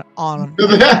going around on.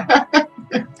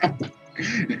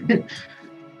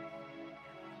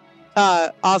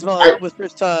 Ozma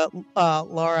whispers to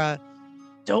Laura,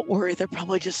 "Don't worry, they're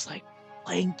probably just like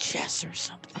playing chess or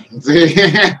something."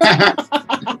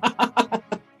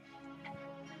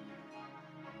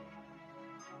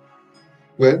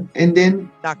 Well, and then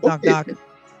Knock, knock, knock.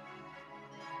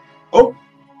 Oh,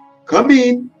 come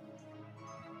in.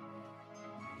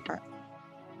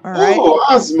 All right. Oh,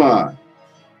 Ozma.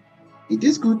 It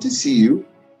is good to see you.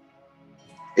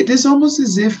 It is almost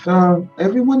as if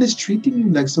everyone is treating you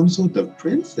like some sort of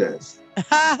princess.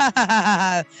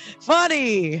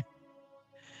 Funny.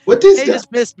 What is They that?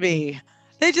 just missed me.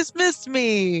 They just missed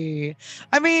me.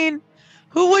 I mean,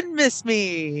 who wouldn't miss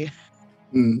me?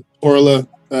 Orla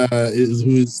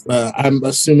who's I'm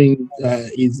assuming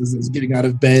is getting out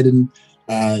of bed and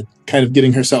kind of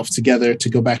getting herself together to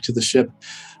go back to the ship.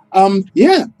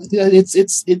 Yeah,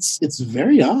 it's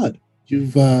very odd.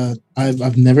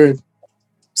 I've never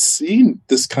seen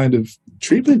this kind of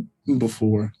treatment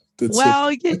before.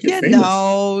 Well,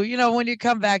 you know, when you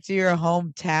come back to your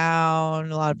hometown,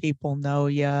 a lot of people know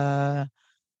your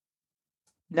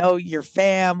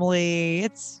family.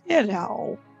 It's,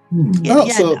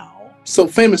 So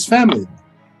famous family.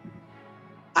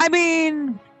 I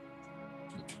mean,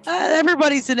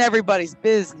 everybody's in everybody's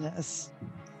business.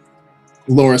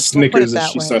 Laura snickers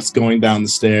as she starts going down the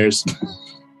stairs.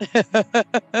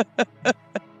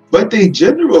 But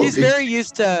she's very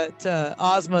used to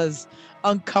Ozma's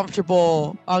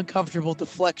uncomfortable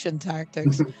deflection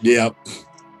tactics. Yep.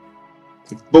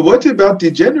 But what about the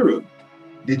general,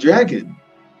 the dragon?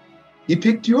 He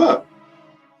picked you up.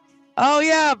 Oh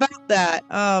yeah, about that.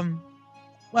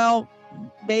 Well,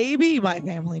 maybe my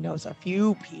family knows a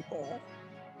few people.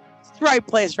 It's the right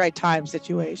place, right time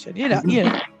situation. You know.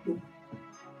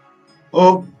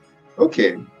 Oh,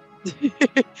 okay.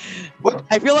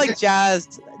 I feel like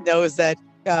Jazz knows that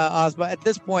Ozma at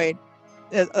this point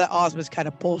Ozma's kind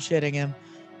of bullshitting him.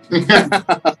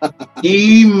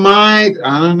 He might.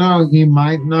 I don't know. He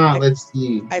might not. Let's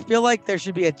see. I feel like there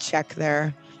should be a check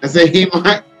there. I say he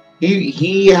might.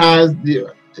 He has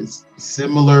the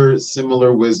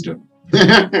similar wisdom.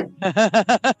 I'm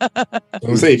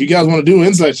saying, if you guys want to do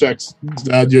insight checks,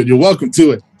 you're welcome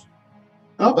to it.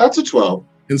 Oh, that's a 12.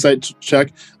 Insight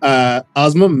check.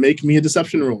 Ozma, make me a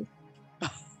deception roll.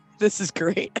 This is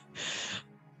great.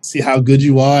 See how good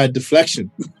you are at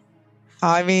deflection.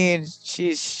 I mean,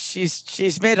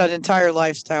 she's made an entire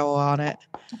lifestyle on it.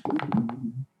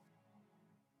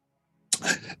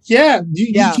 Yeah,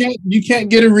 you can't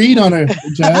get a read on her,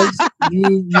 Jazz.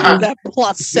 That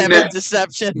 +7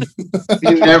 deception.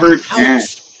 He never can.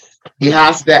 He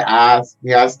has to ask.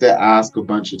 He has to ask a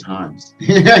bunch of times.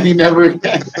 He never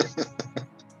can.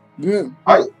 Yeah.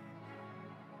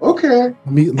 Okay.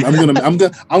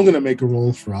 I'm gonna make a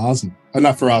roll for Ozma.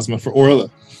 Not for Ozma, for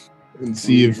Orla, and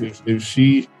see if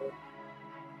she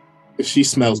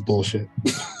smells bullshit.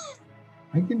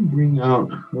 I can bring out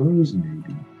hers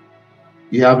maybe.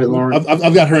 You have it, Lauren?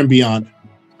 I've got her and Beyond.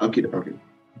 Okay.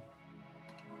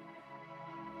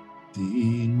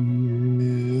 The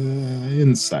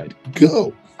inside.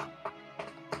 Go.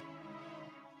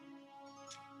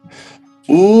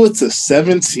 Ooh, it's a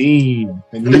 17.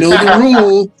 And you know the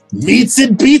rule. Meets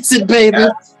it, beats it, baby.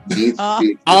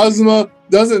 Ozma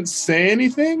doesn't say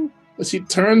anything, but she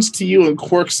turns to you and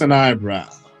quirks an eyebrow.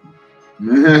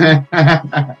 And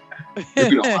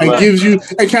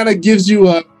kind of gives you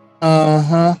a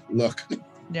look.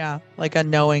 Yeah, like a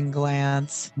knowing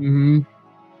glance. Mm-hmm.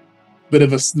 Bit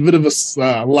of a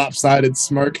lopsided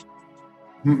smirk.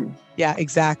 Yeah,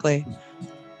 exactly.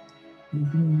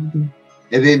 And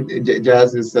then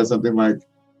Jasmine says something like,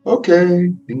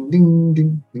 "Okay, ding ding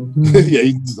ding ding."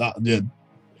 Yeah,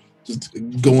 just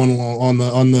going along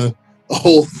on the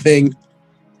whole thing,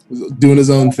 doing his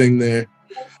own thing there.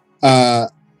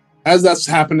 As that's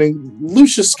happening,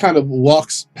 Lucius kind of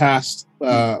walks past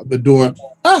the door.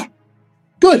 Ah,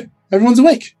 good. Everyone's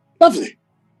awake. Lovely.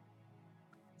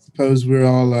 Suppose we're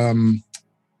all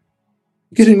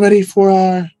getting ready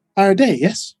for our day,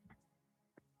 yes?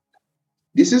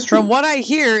 This is From what I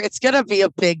hear, it's gonna be a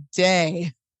big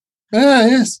day. Ah,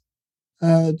 yes.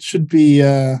 It should be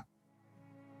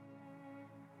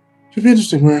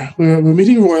interesting. We're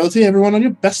meeting royalty. Everyone on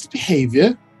your best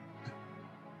behavior.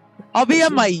 I'll be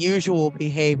on my usual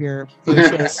behavior,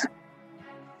 Lucius.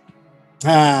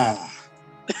 Well.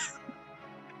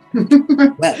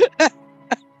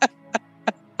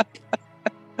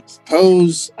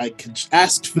 Suppose I could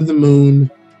ask for the moon,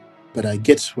 but I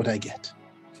get what I get.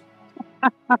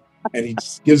 And he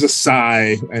just gives a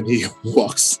sigh and he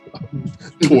walks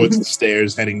towards the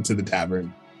stairs heading to the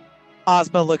tavern.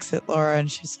 Ozma looks at Laura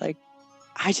and she's like,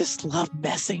 I just love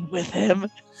messing with him.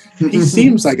 He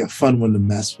seems like a fun one to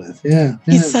mess with. Yeah.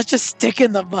 He's such a stick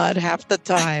in the mud half the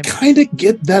time. Kind of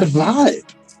get that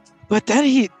vibe. But then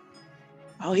he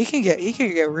can get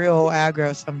real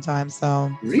aggro sometimes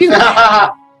though. Really?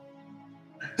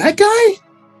 That guy?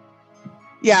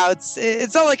 Yeah,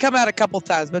 it's only come out a couple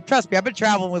times, but trust me, I've been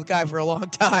traveling with Guy for a long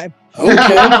time.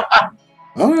 Okay.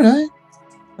 All right.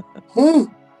 Huh.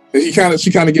 And she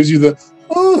kind of gives you the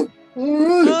all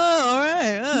right.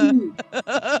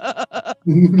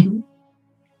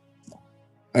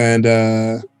 And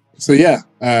so yeah,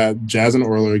 Jazz and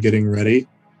Orla are getting ready.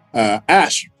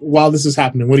 Ash, while this is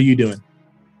happening, what are you doing?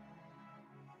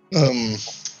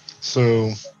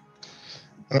 So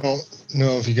I don't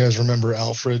know if you guys remember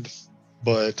Alfred,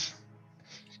 but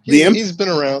he's been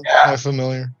around. I'm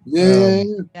familiar. Yeah.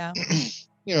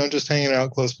 Just hanging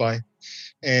out close by.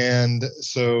 And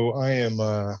so I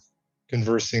am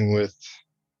conversing with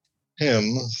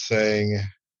him, saying,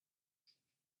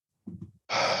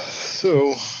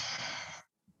 so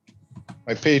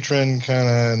my patron, kind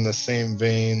of in the same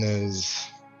vein as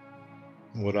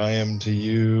what I am to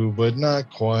you, but not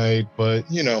quite, but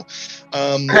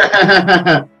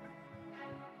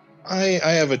I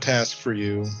have a task for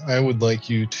you. I would like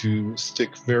you to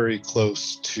stick very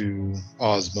close to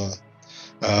Ozma.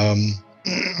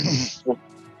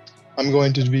 I'm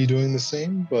going to be doing the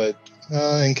same, but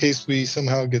in case we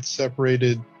somehow get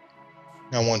separated,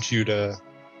 I want you to,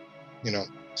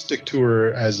 stick to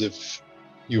her as if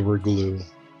you were glue.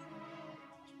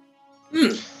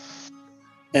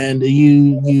 And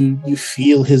you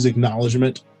feel his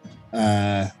acknowledgement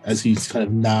as he kind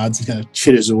of nods and kind of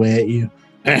chitters away at you.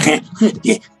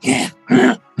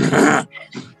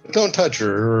 Don't touch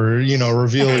her or,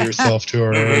 reveal yourself to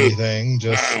her or anything.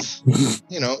 Just,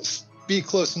 be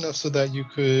close enough so that you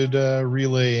could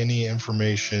relay any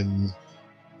information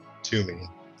to me.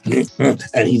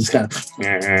 and he's kind of,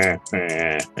 and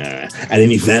then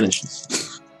he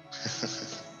vanishes.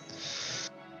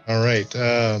 All right.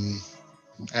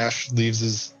 Ash leaves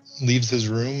his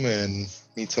room and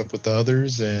meets up with the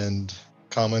others and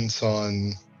comments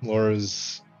on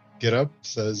Laura's get up.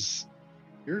 Says,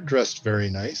 "You're dressed very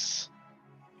nice."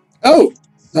 Oh,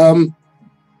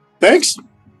 thanks.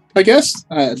 I guess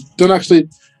I don't actually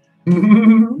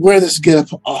wear this get up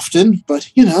often, but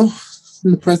in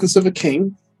the presence of a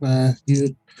king,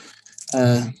 it's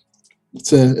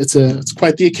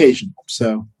quite the occasion.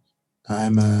 So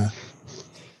I'm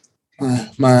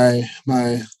my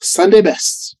Sunday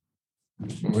best,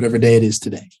 or whatever day it is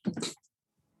today.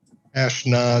 Ash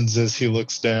nods as he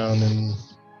looks down and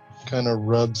kind of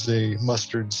rubs a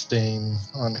mustard stain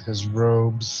on his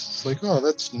robes. It's like, oh,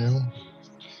 that's new.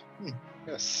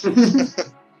 Yes.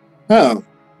 Oh,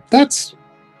 that's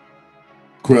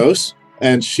gross.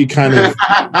 And she kind of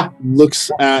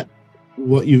looks at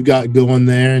what you've got going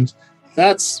there, and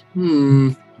that's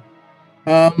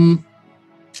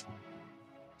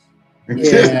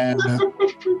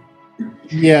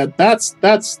yeah,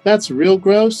 that's real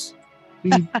gross.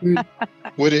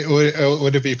 Would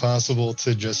it be possible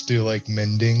to just do like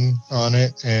mending on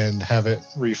it and have it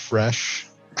refresh?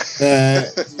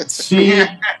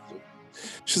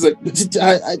 She's like,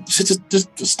 I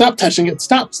just stop touching it.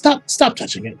 Stop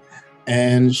touching it.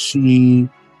 And she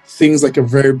sings like a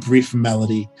very brief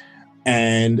melody,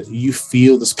 and you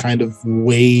feel this kind of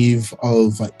wave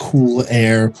of like cool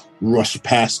air rush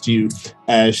past you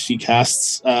as she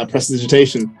casts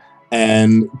prestidigitation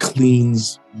and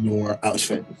cleans your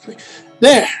outfit.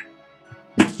 There,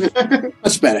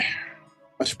 much better.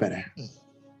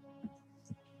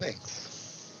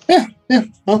 Thanks. Yeah.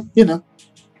 Well,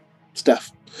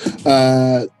 stuff.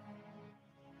 A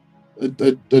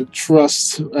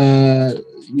trust.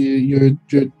 Your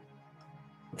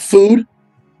food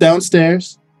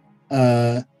downstairs.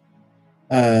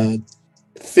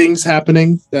 Things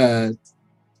happening.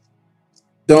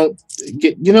 Don't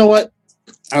get. You know what?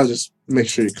 I'll just make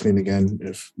sure you clean again.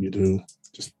 If you do,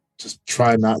 just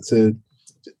try not to.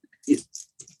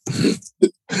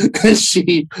 And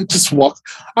she just walks.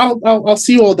 I'll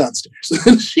see you all downstairs.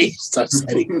 And she starts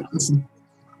heading downstairs.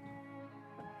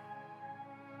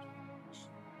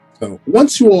 So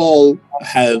once you all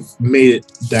have made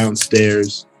it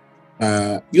downstairs,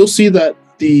 you'll see that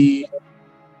the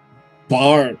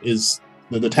tavern is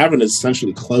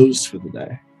essentially closed for the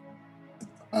day.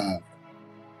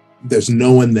 There's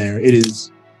no one there. It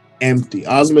is empty.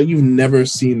 Ozma, you've never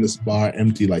seen this bar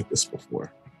empty like this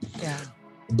before. Yeah.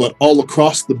 But all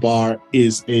across the bar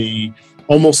is a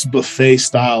almost buffet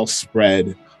style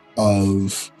spread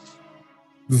of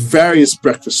various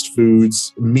breakfast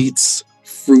foods, meats,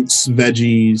 fruits,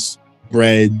 veggies,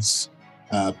 breads,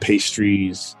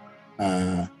 pastries.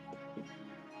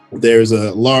 There's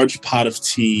a large pot of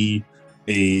tea,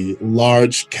 a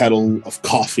large kettle of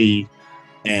coffee,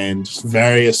 and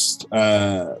various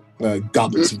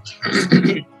goblets of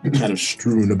kind of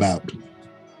strewn about.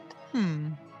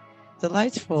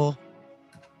 Delightful.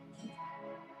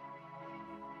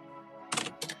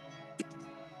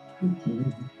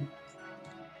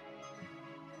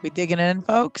 We digging in,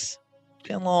 folks?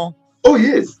 Getting a little. Oh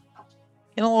yes.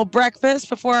 Getting a little breakfast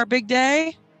before our big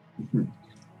day.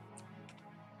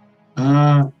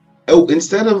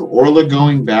 Instead of Orla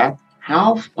going back,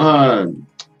 how?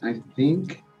 I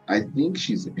think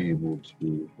she's able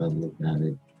to. If I look at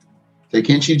it, so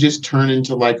can't she just turn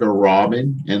into like a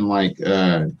robin and like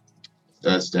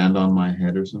stand on my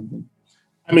head or something?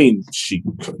 I mean, she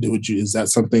could do it. Is that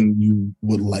something you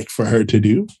would like for her to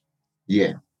do?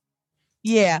 Yeah.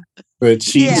 Yeah. But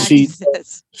she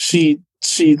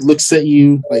looks at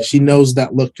you like she knows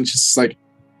that look, and she's like,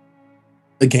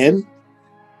 again?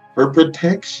 For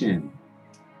protection.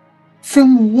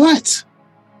 From what?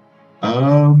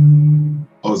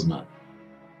 Ozma.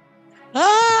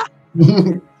 Ah!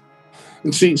 And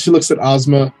she looks at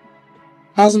Ozma.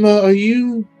 Ozma, are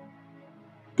you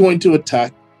going to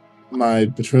attack my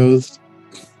betrothed?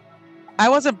 I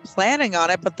wasn't planning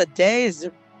on it, but the day is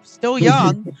still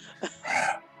young.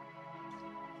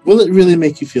 Will it really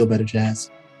make you feel better,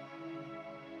 Jazz?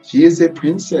 She is a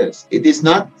princess. It is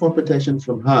not for protection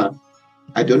from her.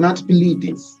 I do not believe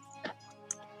this.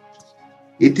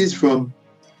 It is from,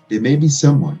 there may be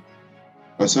someone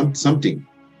or something.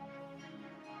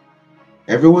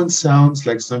 Everyone sounds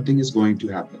like something is going to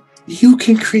happen. You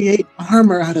can create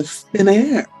armor out of thin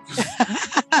air.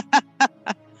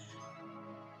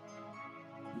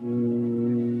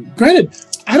 Granted,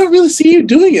 I don't really see you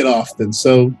doing it often,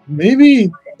 so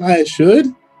maybe I should.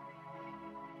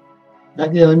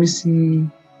 Yeah, let me see.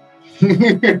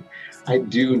 I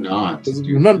do not.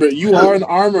 Remember, you are an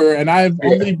armorer, and I've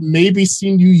only maybe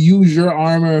seen you use your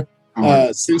armor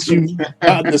since you've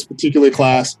gotten this particular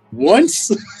class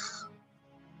once.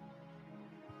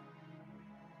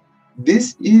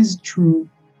 This is true.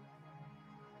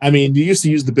 I mean, you used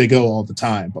to use the Big O all the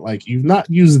time, but like you've not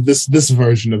used this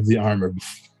version of the armor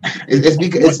before. It's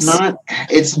because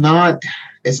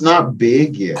it's not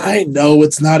big yet. I know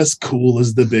it's not as cool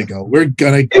as the Big O. We're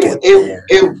gonna get there.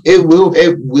 It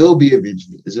will be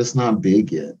eventually. It's just not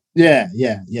big yet. Yeah.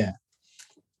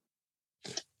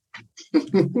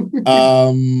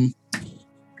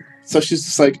 So she's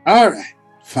just like, all right,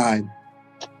 fine.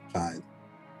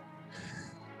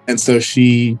 And so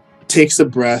she takes a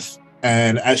breath,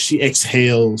 and as she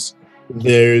exhales,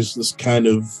 there's this kind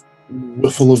of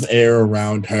whiffle of air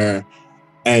around her,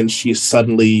 and she's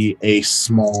suddenly a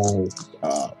small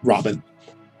robin,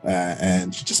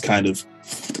 and she just kind of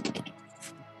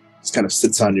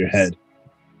sits on your head.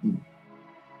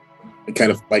 And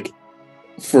kind of like,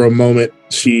 for a moment,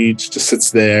 she just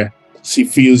sits there. She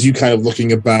feels you kind of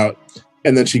looking about,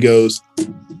 and then she goes,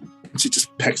 she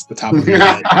just pecks the top of your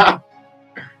head.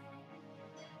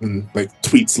 And like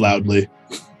tweets loudly.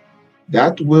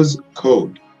 That was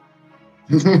code.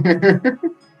 And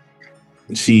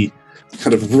she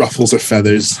kind of ruffles her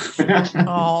feathers.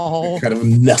 Oh. Kind of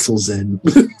nestles in.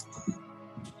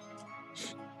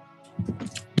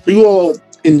 You all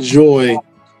enjoy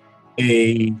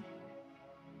a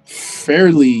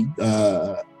fairly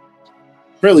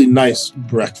nice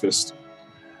breakfast.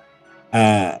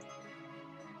 And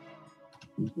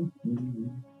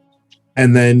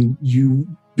then you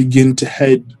begin to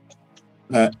head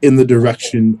in the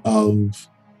direction of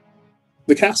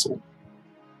the castle.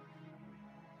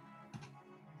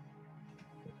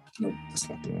 Nope, that's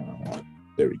not the one I want.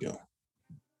 There we go.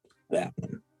 That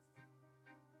one.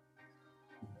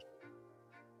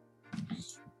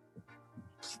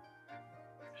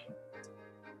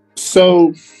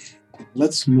 So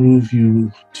let's move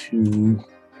you to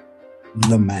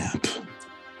the map.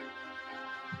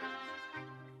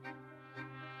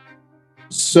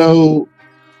 So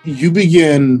you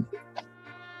begin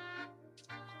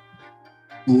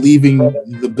leaving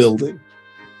the building.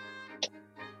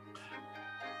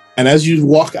 And as you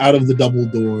walk out of the double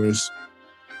doors,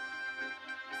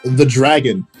 the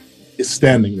dragon is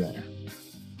standing there.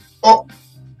 Oh!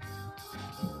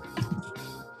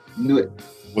 Knew it.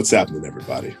 What's happening,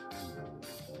 everybody?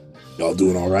 Y'all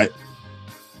doing all right?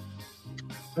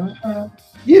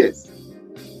 Yes.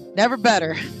 Never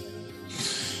better.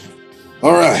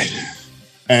 All right.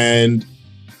 And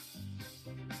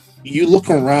you look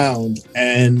around,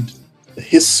 and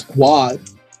his squad,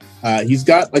 he's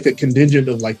got like a contingent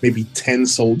of like maybe 10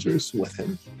 soldiers with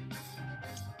him.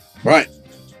 Right.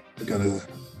 We're going to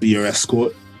be your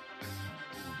escort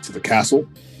to the castle.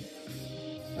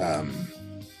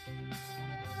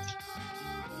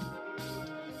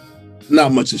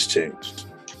 Not much has changed.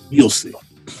 You'll see.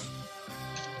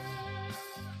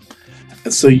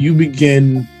 And so you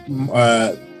begin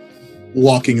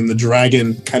walking, and the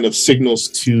dragon kind of signals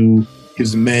to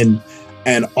his men,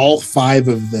 and all 5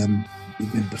 of them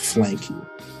begin to flank you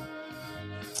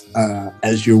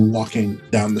as you're walking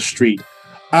down the street.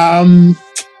 I'm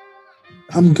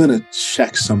gonna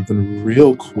check something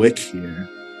real quick here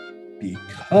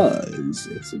because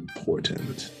it's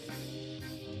important.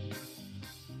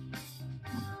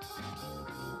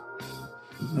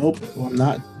 Nope, well, I'm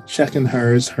not checking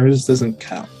hers. Hers doesn't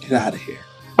count. Get out of here.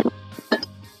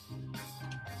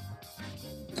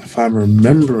 If I'm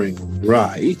remembering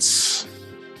right,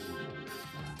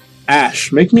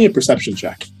 Ash, make me a perception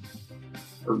check.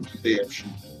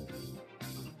 Perception.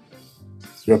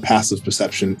 Your passive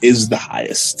perception is the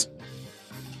highest.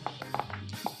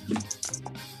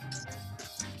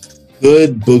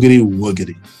 Good boogity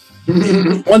woogity.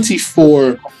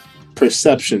 24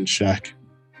 perception check.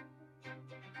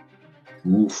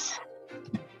 Oof.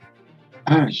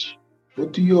 Ash,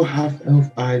 what do your half-elf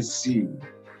eyes see?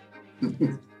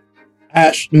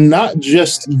 Ash, not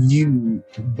just you,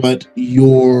 but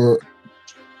Mad.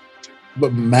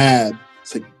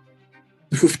 It's like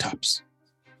rooftops.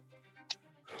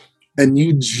 And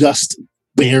you just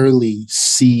barely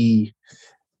see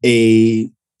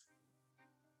a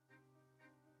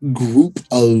group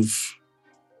of,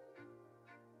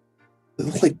 they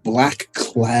look like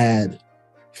black-clad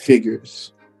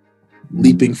figures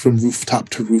leaping from rooftop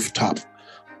to rooftop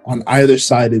on either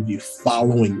side of you,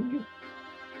 following you.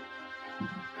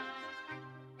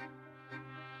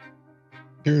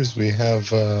 Here's we have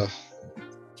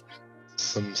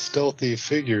some stealthy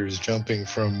figures jumping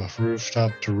from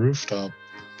rooftop to rooftop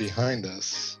behind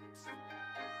us.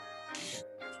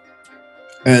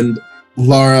 And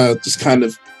Lara just kind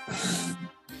of,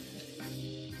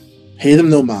 pay them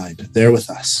no mind. They're with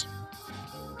us.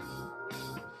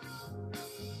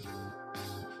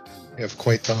 You have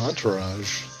quite the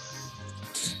entourage.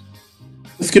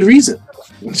 With good reason.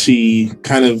 She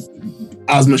kind of,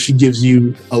 Ozma, she gives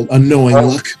you a knowing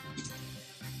look.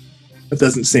 But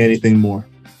doesn't say anything more.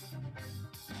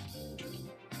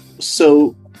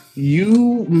 So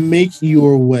you make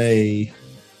your way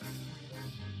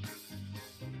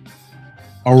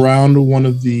around one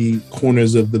of the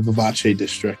corners of the Vivace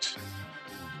district,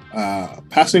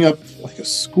 passing up like a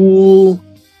school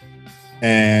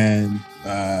and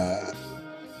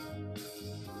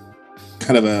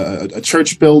kind of a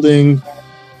church building.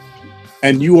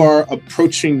 And you are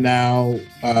approaching now,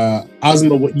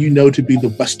 Ozma, what you know to be the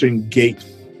western gate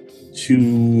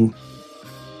to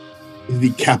the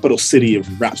capital city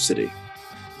of Rhapsody.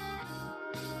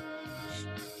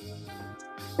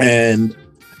 And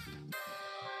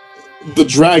the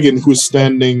dragon who's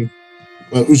standing,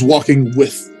 who's walking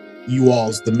with you all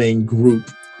as the main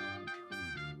group,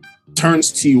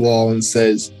 turns to you all and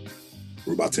says,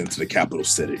 we're about to enter the capital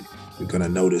city. You're going to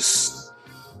notice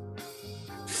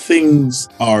things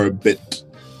are a bit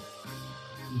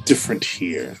different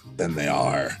here than they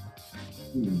are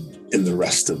in the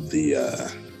rest of the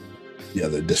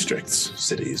other districts,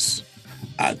 cities.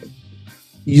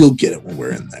 You'll get it when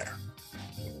we're in there.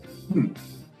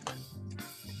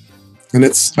 And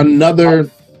it's another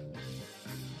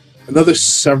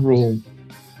several.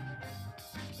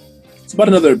 It's about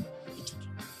another,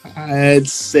 I'd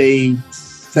say,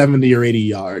 70 or 80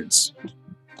 yards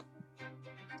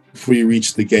before you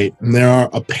reach the gate. And there are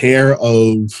a pair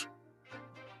of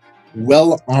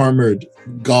well-armored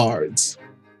guards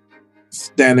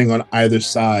standing on either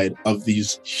side of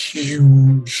these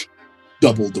huge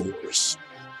double doors.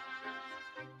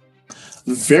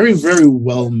 Very, very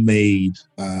well-made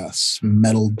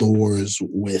metal doors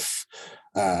with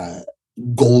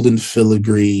golden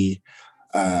filigree,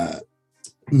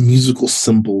 musical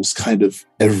symbols kind of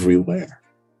everywhere.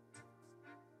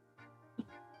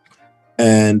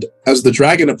 And as the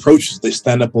dragon approaches, they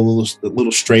stand up a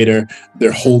little straighter.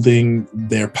 They're holding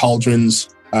their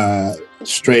pauldrons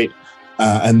straight,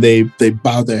 and they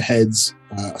bow their heads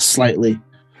slightly.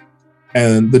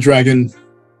 And the dragon,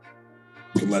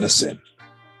 let us in.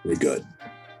 We're good.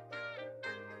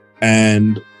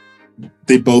 And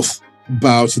they both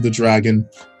bow to the dragon,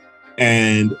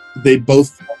 and they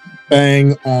both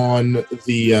bang on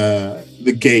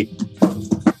the gate.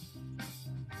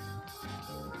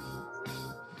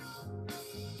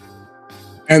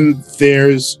 And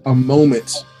there's a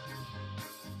moment,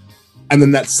 and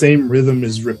then that same rhythm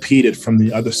is repeated from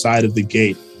the other side of the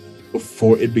gate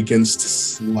before it begins to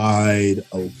slide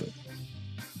open.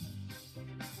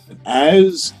 And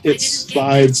as it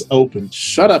slides open,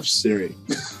 shut up, Siri.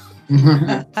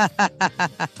 The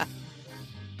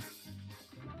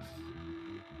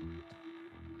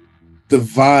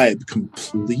vibe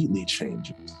completely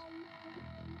changes.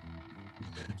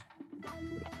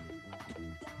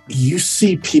 You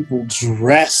see people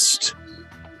dressed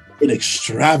in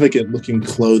extravagant looking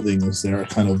clothing as they're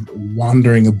kind of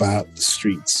wandering about the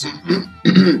streets.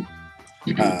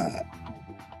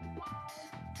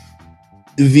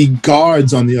 The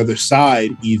guards on the other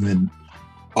side even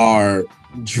are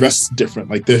dressed different.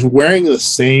 Like they're wearing the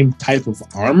same type of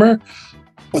armor,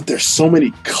 but there's so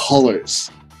many colors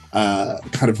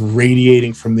kind of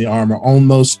radiating from the armor,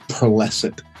 almost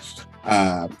pearlescent.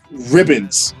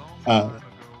 Ribbons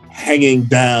hanging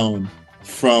down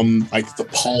from like the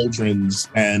pauldrons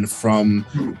and from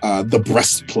the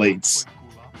breastplates.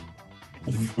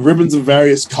 Ribbons of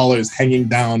various colors hanging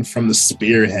down from the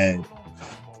spearhead.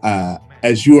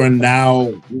 As you are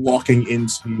now walking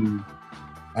into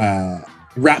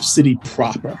Rhapsody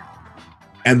proper,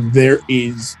 and there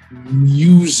is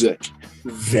music,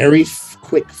 very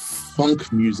quick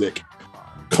funk music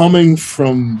coming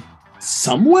from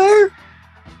somewhere.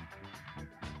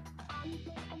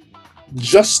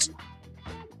 Just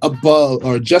above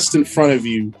or just in front of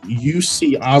you, you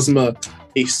see, Ozma,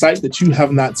 a sight that you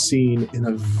have not seen in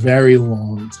a very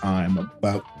long time,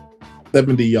 about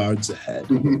 70 yards ahead.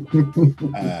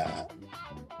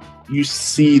 You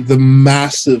see the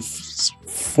massive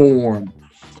form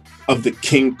of the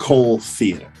King Cole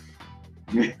Theater.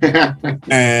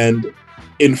 And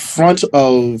in front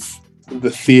of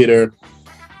the theater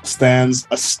stands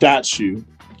a statue,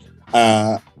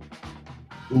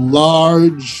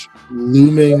 large,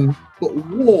 looming, but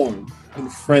warm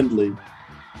and friendly,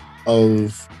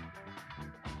 of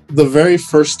the very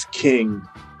first king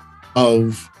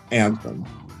of Anthem,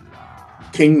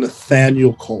 King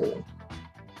Nathaniel Cole.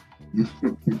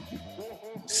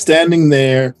 Standing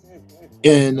there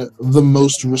in the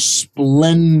most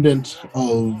resplendent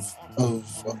of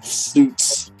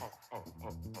suits,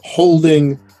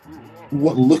 holding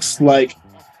what looks like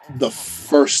the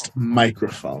first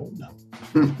microphone,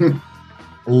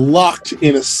 locked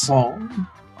in a song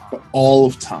for all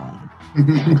of time.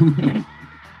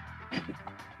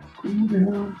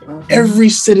 Every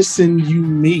citizen you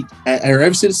meet, or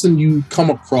every citizen you come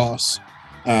across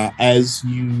as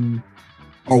you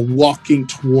are walking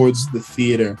towards the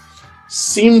theater,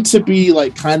 seem to be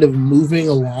like kind of moving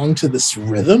along to this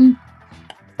rhythm.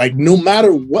 Like no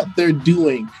matter what they're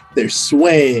doing, they're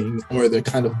swaying or they're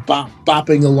kind of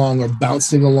bopping along or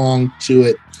bouncing along to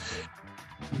it.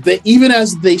 Even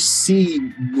as they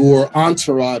see your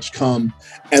entourage come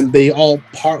and they all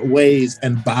part ways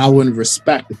and bow in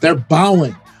respect, they're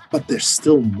bowing, but they're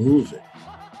still moving.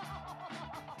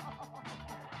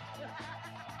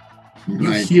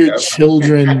 You hear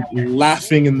children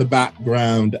laughing in the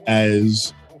background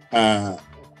as they're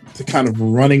kind of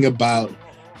running about.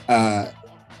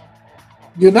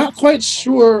 You're not quite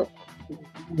sure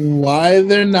why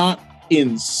they're not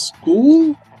in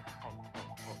school.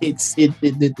 It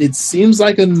seems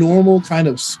like a normal kind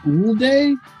of school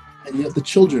day, and yet the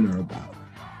children are about.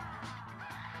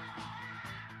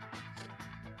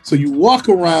 So you walk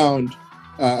around,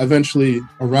 eventually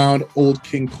around Old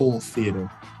King Cole Theater,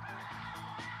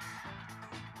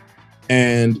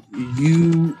 and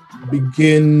you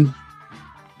begin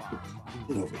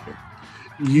over here.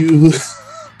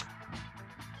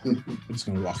 I'm just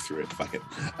gonna walk through it. Fuck it.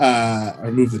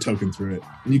 Or move the token through it.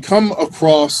 And you come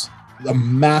across a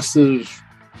massive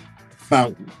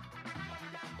fountain,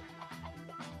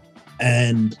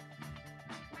 and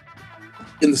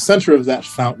in the center of that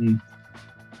fountain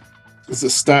is a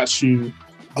statue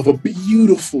of a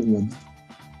beautiful woman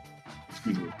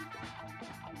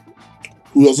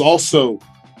who is also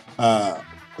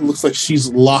looks like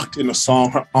she's locked in a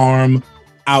song, her arm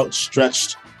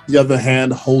outstretched, the other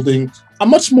hand holding a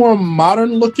much more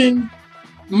modern looking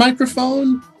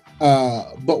microphone,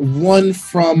 but one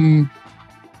from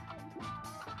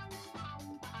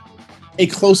a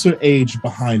closer age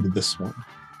behind this one.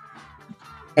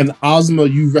 And Ozma,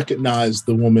 you recognize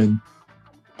the woman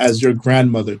as your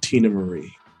grandmother, Tina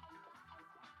Marie.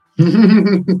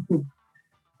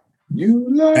 You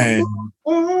like and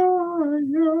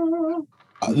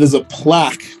there's a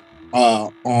plaque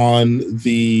on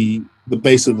the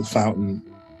base of the fountain.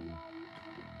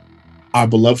 Our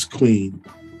beloved queen.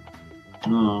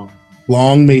 Oh.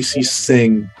 Long may she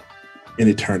sing in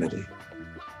eternity.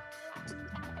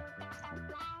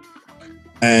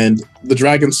 And the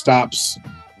dragon stops,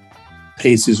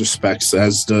 pays his respects,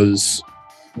 as does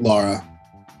Laura.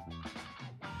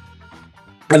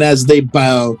 And as they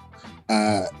bow,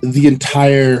 the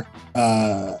entire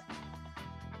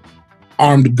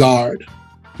armed guard,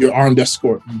 your armed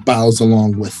escort, bows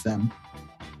along with them.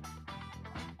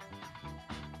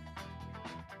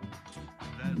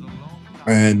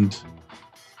 And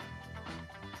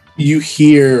you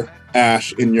hear,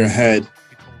 Ash, in your head,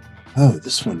 oh,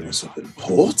 this one is of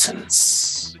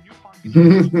importance.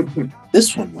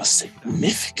 This one was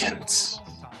significant.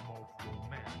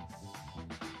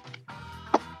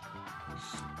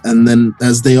 And then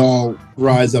as they all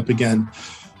rise up again,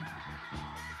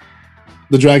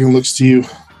 the dragon looks to you.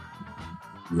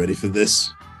 Ready for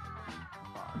this?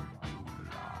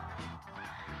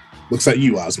 Looks at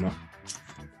you, Ozma.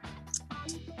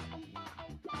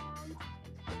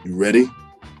 You ready?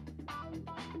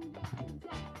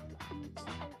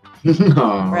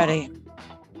 Ready.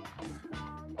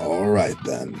 All right,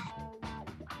 then.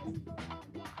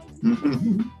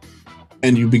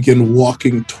 And you begin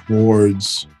walking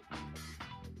towards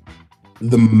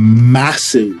the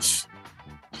massive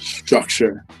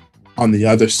structure on the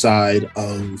other side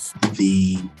of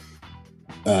the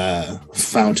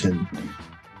fountain.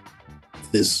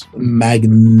 This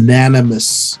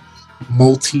magnanimous,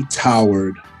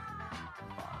 multi-towered,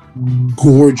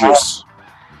 gorgeous.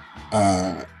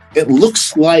 It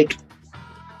looks like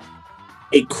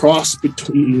a cross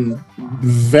between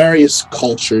various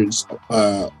cultures,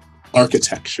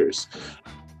 architectures,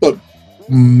 but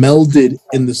melded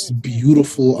in this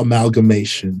beautiful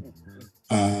amalgamation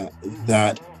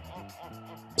that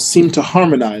seem to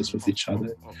harmonize with each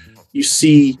other. You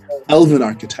see elven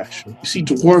architecture, you see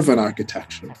dwarven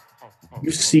architecture,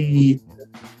 you see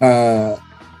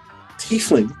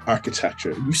tiefling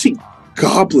architecture, you see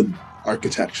goblin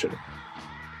architecture.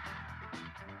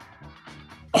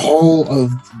 All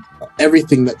of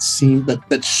everything that seemed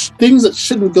things that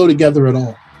shouldn't go together at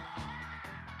all,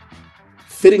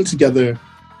 fitting together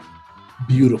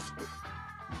beautifully.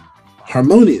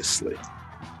 harmoniously.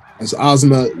 As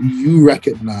Ozma, you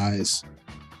recognize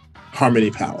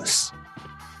Harmony Palace.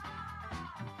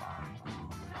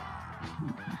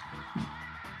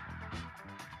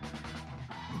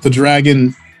 The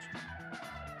dragon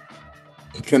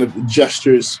kind of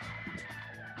gestures,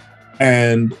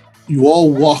 and you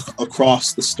all walk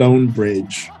across the stone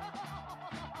bridge.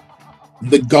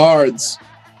 The guards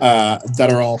that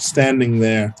are all standing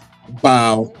there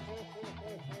bow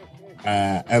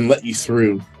and let you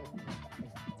through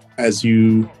as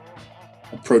you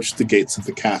approach the gates of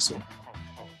the castle.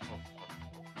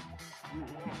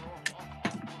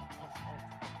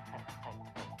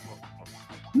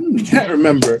 I can't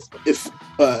remember if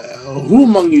who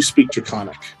among you speak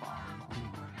Draconic.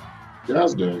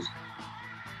 Jazz does.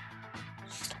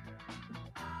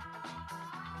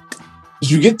 As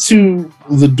you get to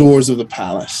the doors of the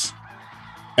palace,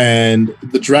 and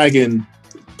the dragon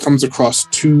comes across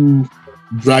two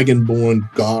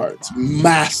dragonborn guards,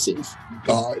 massive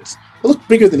guards. They look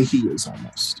bigger than he is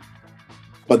almost.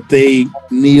 But they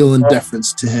kneel in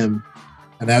deference to him,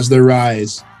 and as they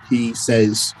rise, he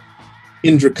says,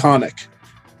 in Draconic,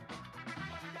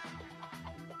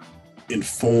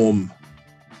 inform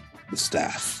the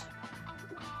staff.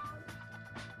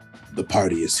 The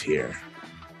party is here.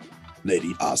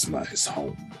 Lady Ozma is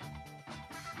home.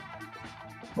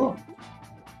 Oh.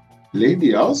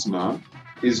 Lady Ozma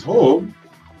is home.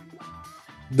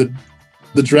 The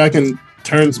dragon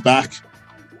turns back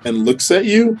and looks at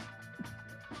you,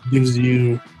 gives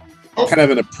you kind of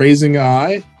an appraising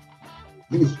eye.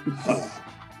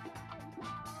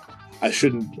 I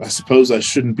suppose I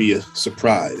shouldn't be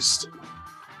surprised,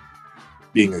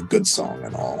 being a good song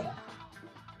and all.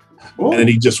 Oh. And then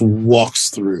he just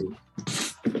walks through.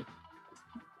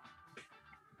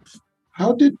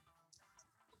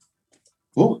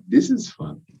 Oh, this is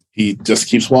fun. He just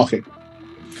keeps walking.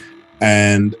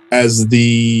 And as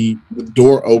the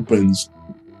door opens,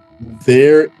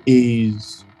 there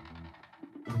is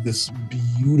this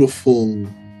beautiful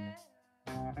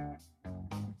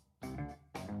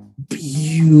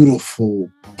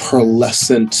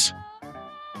pearlescent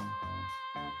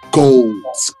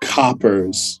golds,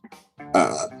 coppers,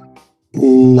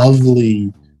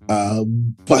 lovely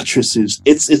buttresses.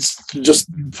 It's just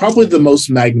probably the most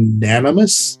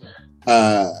magnanimous,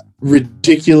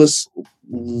 ridiculous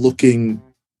looking,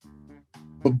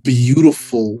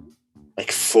 beautiful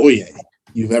foyer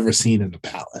you've ever seen in a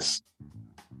palace.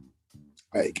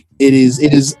 It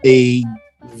is a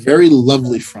very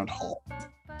lovely front hall.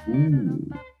 Ooh.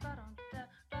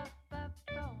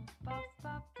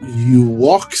 You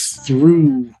walk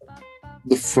through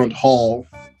the front hall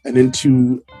and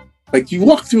into, you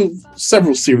walk through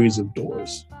several series of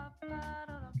doors.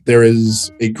 There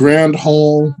is a grand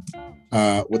hall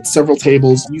with several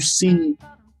tables. You see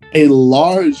a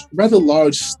rather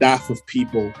large staff of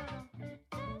people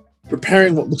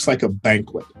preparing what looks like a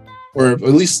banquet, or at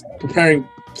least preparing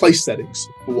place settings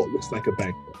for what looks like a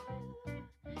banquet.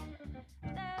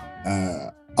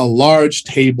 A large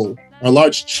table, or a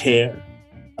large chair,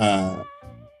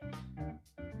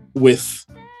 with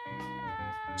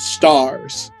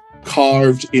stars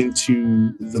carved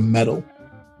into the metal,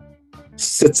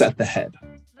 sits at the head.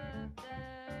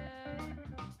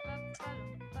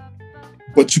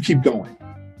 But you keep going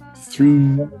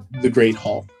through the Great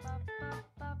Hall.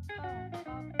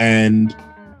 And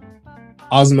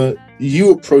Ozma,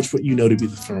 you approach what you know to be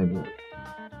the throne room.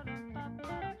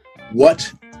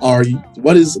 What are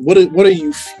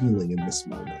you feeling in this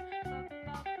moment?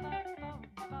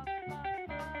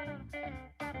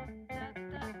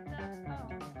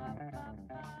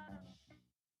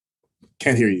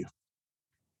 Can't hear you.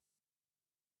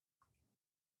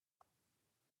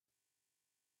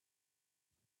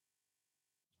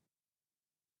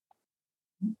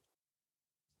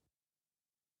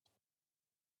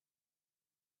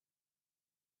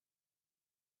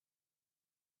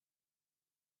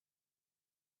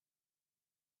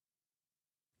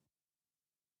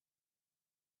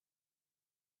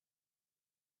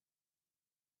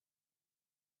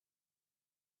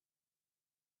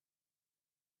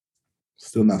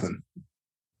 Still nothing.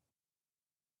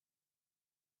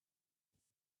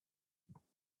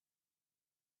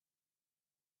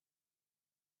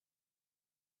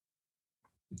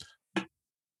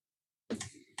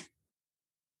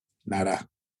 Nada.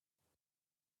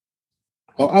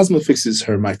 Well, Ozma fixes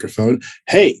her microphone.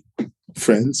 Hey,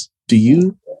 friends, do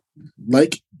you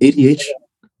like ADH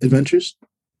adventures?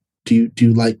 Do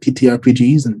you like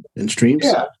TTRPGs and streams?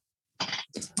 Yeah.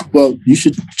 Well, you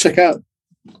should check out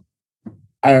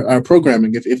our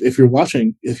programming. If you're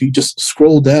watching, if you just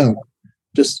scroll down,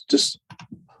 just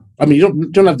I mean, you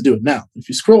don't have to do it now. If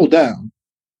you scroll down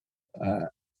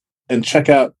and check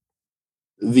out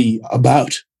the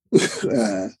about,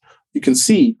 you can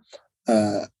see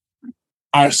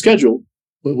our schedule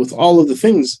with all of the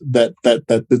things that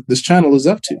this channel is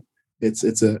up to.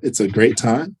 It's a great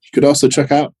time. You could also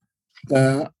check out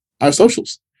our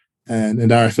socials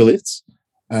and our affiliates.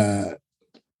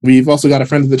 We've also got a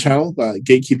friend of the channel,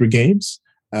 Gatekeeper Games.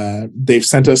 They've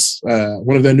sent us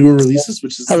one of their newer releases,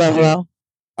 which is Hello.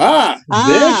 There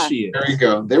she is.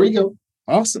 There we go.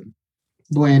 Awesome.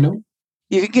 Bueno.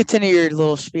 You can continue your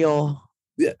little spiel.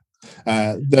 Yeah.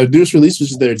 Their newest release,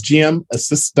 which is their GM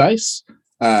Assist Dice.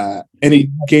 Any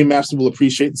game master will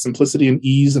appreciate the simplicity and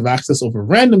ease of access over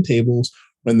random tables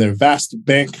when their vast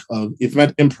bank of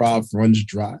event improv runs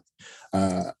dry.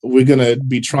 We're going to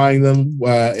be trying them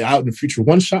out in future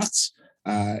one-shots.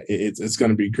 It's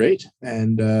going to be great.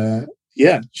 And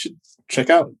you should check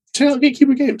out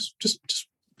Gatekeeper Games. Just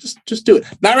do it.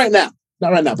 Not right now,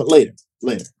 but later.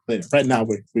 Right now,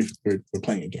 we're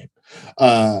playing a game.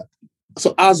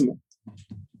 So Ozma,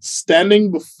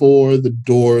 standing before the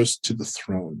doors to the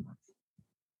throne,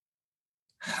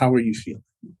 how are you feeling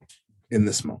in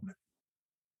this moment?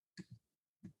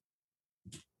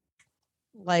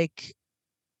 Like,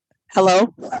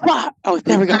 hello? Oh,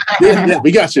 there we go. Yeah,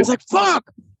 we got you. It's like,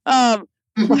 fuck.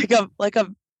 Like a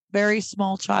very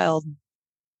small child.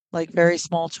 Like very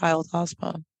small child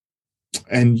Ozma.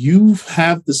 And you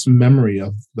have this memory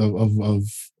of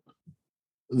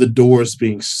the doors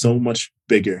being so much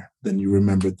bigger than you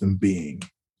remembered them being.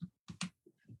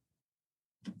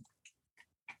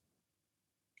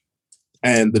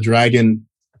 And the dragon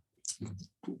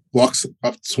walks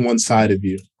up to one side of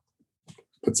you,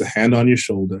 puts a hand on your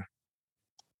shoulder.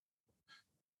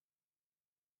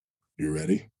 You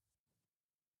ready?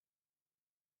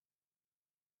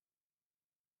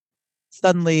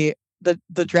 Suddenly,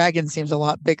 the dragon seems a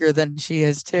lot bigger than she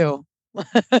is too.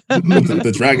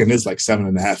 The dragon is like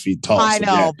 7.5 feet tall. I so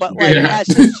know, yeah. but like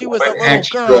she was a little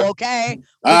girl, okay?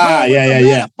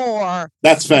 Yeah. Metaphor.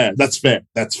 That's fair. I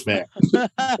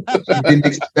didn't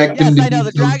expect him Yes, to I know be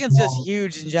the so dragon's just small.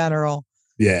 huge in general,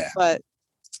 Yeah. but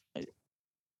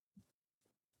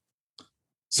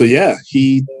So yeah,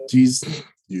 he's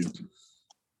you.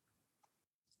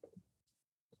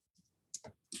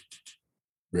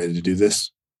 Ready to do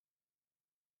this?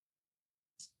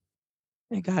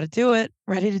 I gotta do it.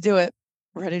 Ready to do it.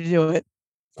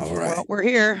 All right. Well, we're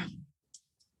here.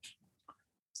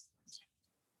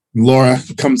 Laura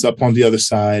comes up on the other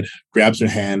side, grabs her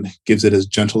hand, gives it as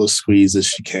gentle a squeeze as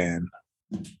she can,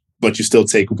 but you still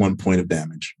take 1 point of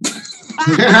damage.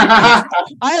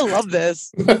 I love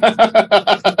this.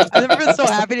 I've never been so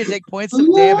happy to take points of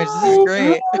damage. This is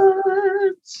great.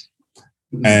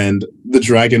 And the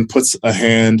dragon puts a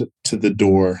hand to the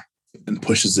door and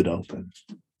pushes it open.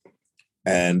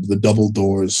 And the double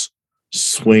doors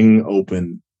swing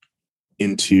open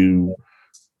into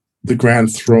the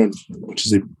grand throne, which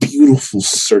is a beautiful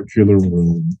circular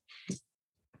room.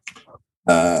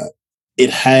 It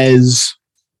has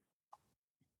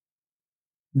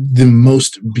the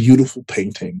most beautiful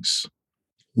paintings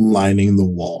lining the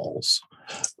walls.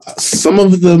 Some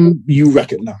of them you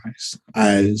recognize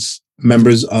as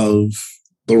members of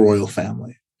the royal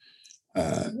family.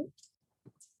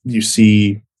 You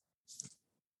see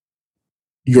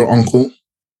your uncle,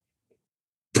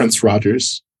 Prince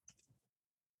Rogers.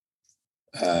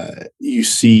 You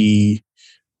see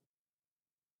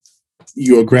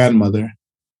your grandmother,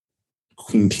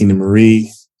 Queen Tina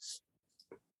Marie.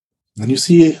 And you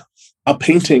see a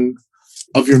painting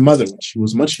of your mother when she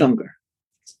was much younger,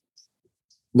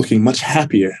 looking much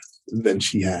happier than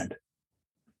she had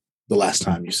the last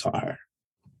time you saw her.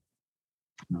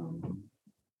 And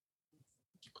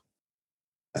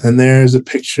then there's a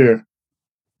picture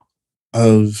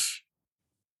of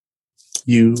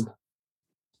you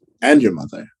and your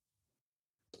mother.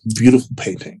 Beautiful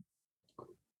painting.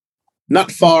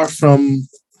 Not far from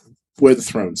where the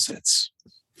throne sits.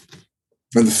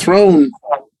 And the throne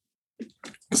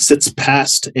sits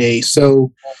past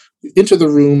so you enter the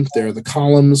room, there are the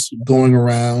columns going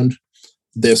around.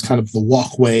 There's kind of the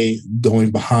walkway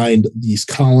going behind these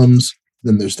columns.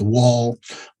 Then there's the wall.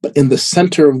 But in the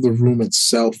center of the room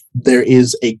itself, there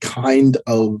is a kind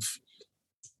of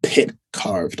pit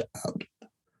carved out.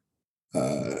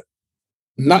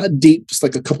 Not deep, just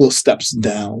like a couple of steps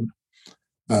down.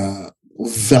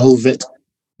 Velvet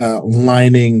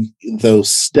lining those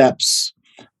steps.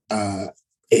 A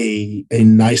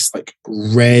nice like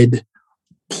red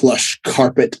plush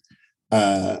carpet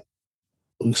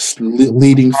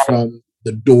leading from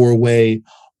the doorway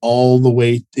all the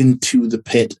way into the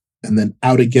pit and then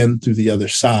out again through the other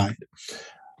side.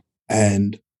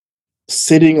 And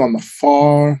sitting on the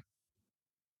far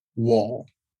wall,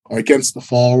 or against the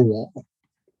far wall,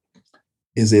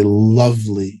 is a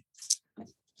lovely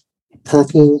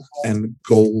purple and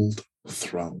gold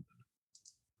throne.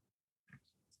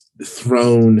 The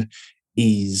throne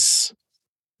is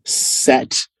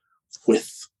set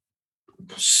with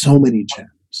so many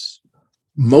gems,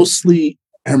 mostly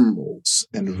emeralds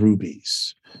and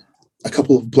rubies, a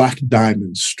couple of black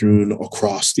diamonds strewn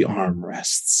across the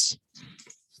armrests.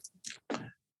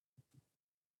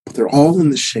 But they're all in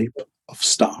the shape of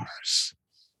stars,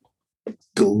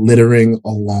 glittering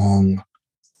along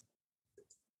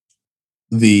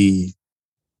the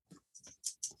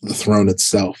throne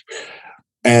itself.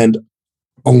 And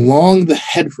along the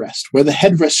headrest, where the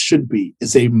headrest should be,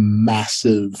 is a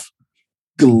massive,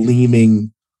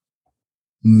 gleaming,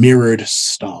 mirrored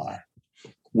star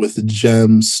with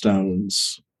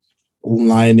gemstones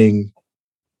lining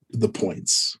the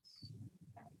points.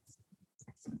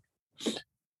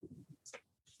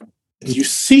 And you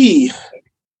see,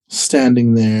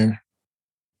 standing there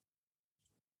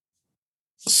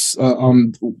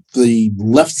on the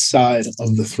left side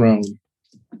of the throne,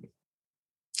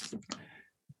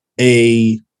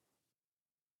 is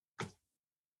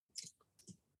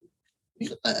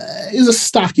a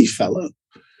stocky fellow,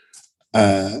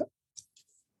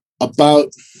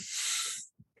 about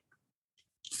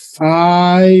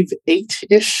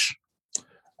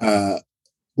 5'8"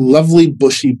 lovely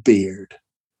bushy beard.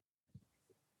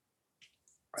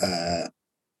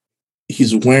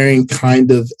 He's wearing kind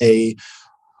of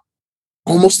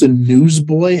almost a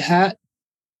newsboy hat,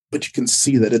 but you can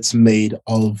see that it's made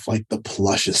of like the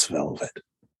plushest velvet.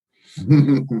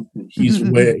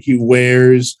 He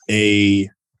wears a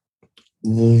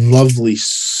lovely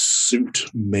suit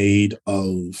made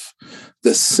of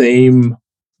the same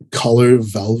color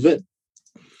velvet,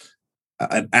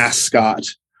 an ascot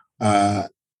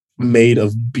made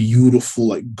of beautiful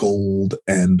like gold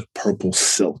and purple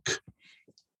silk.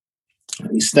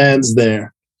 And he stands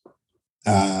there,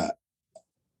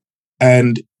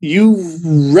 and you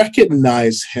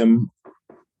recognize him,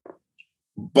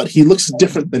 but he looks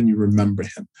different than you remember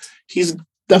him. He's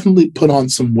definitely put on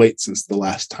some weight since the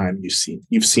last time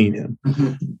you've seen him.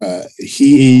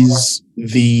 He is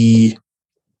the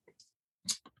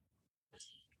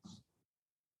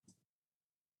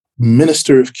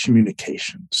Minister of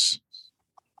Communications.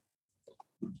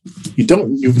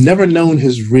 You've never known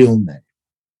his real name.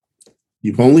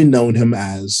 You've only known him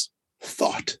as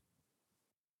Thought.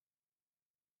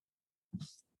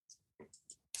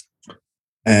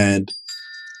 And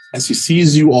as he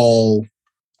sees you all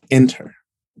enter,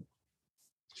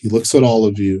 he looks at all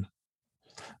of you.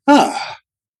 Well,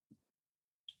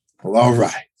 all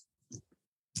right.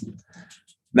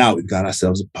 Now we've got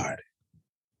ourselves a party.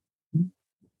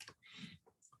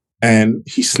 And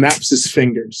he snaps his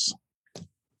fingers.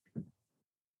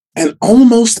 And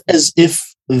almost as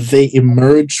if they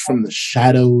emerge from the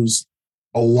shadows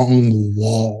along the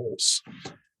walls,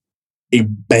 a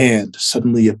band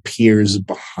suddenly appears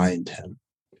behind him.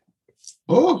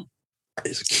 Oh,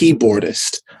 He's a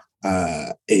keyboardist,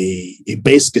 a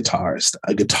bass guitarist,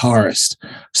 a guitarist,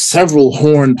 several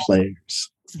horn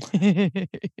players,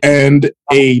 and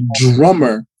a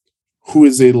drummer who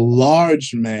is a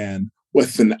large man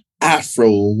with an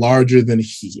afro larger than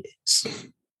he is.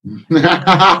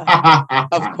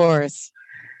 Of course.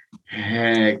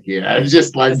 Heck yeah. It's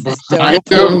just like This is behind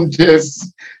him,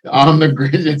 just on the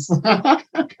grid. It's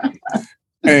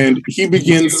And he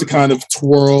begins to kind of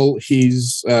twirl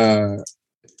his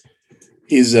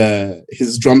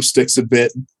drumsticks a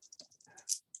bit.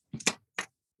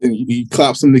 And he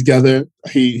claps them together.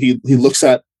 He looks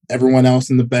at everyone else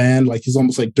in the band like he's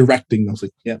almost like directing. I was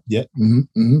like, yeah.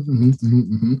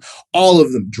 All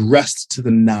of them dressed to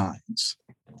the nines.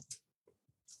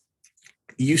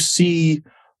 You see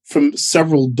from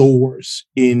several doors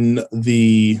in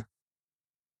the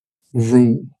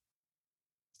room,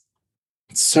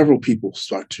 several people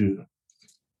start to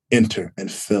enter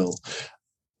and fill.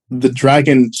 The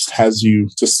dragon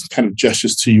just kind of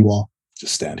gestures to you all.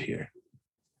 Just stand here.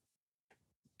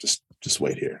 Just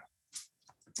wait here.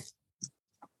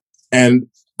 And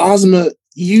Ozma,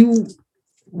 you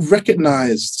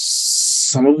recognize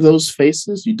some of those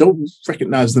faces. You don't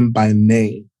recognize them by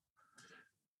name.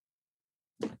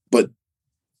 But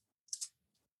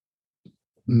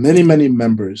many, many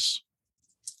members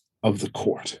of the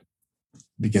court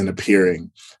begin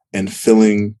appearing and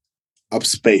filling up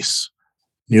space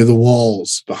near the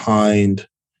walls behind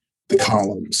the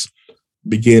columns,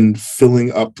 begin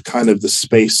filling up kind of the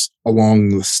space along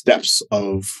the steps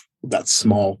of that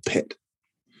small pit.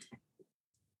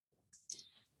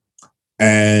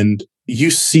 And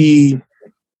you see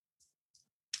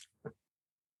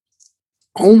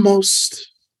almost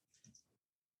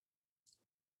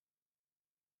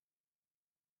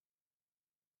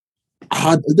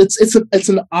odd. It's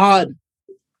an odd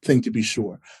thing, to be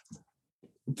sure.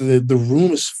 The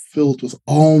room is filled with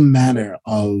all manner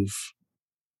of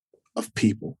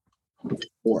people,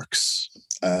 orcs,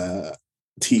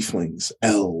 tieflings,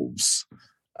 elves.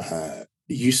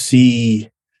 You see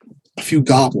a few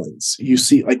goblins. You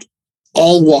see like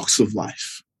all walks of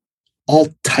life, all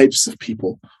types of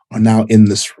people are now in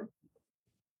this room.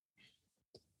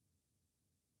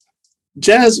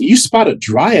 Jazz, you spot a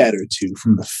dryad or two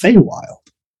from the Feywild.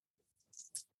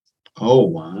 Oh,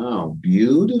 wow.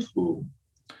 Beautiful.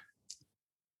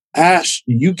 Ash,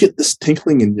 you get this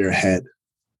tinkling in your head.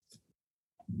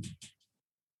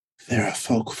 There are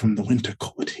folk from the Winter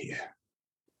Court here.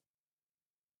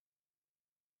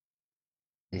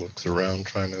 Looks around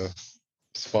trying to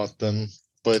spot them,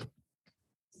 but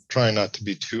trying not to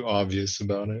be too obvious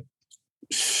about it.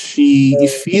 You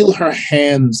feel her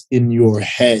hands in your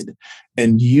head,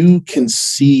 and you can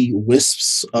see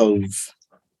wisps of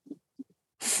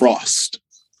frost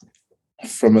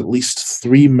from at least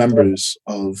 3 members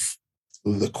of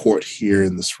the court here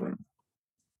in this room.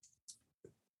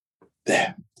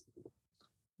 There.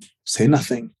 Say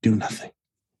nothing, do nothing.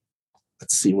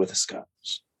 Let's see where this goes.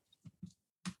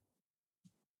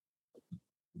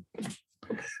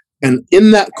 And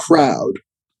in that crowd,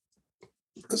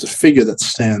 there's a figure that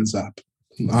stands up.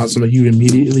 Ozma, you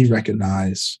immediately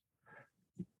recognize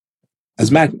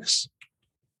as Magnus.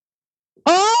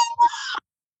 Oh!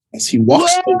 As he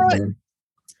walks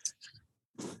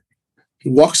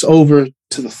over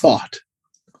to the Thought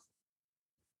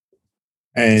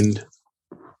and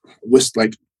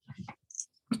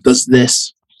does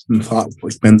this, and the Thought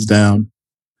bends down,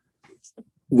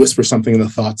 whispers something in the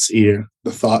Thought's ear.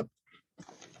 The Thought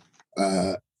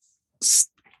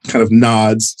kind of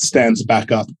nods, stands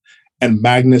back up, and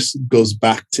Magnus goes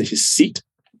back to his seat,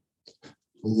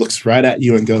 looks right at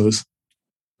you and goes,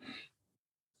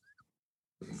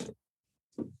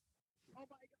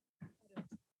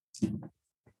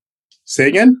 say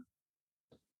again?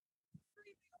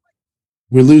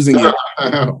 We're losing you.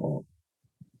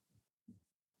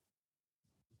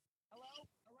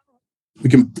 We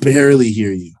can barely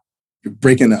hear you. You're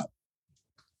breaking up.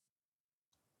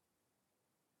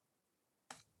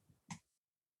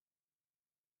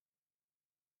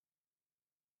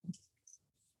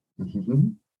 Mm-hmm.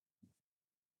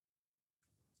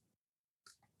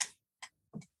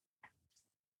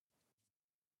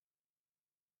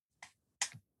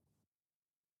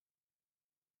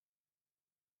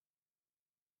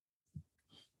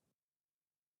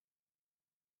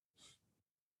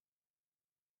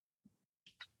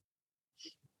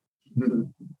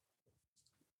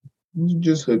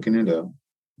 Just hooking it up.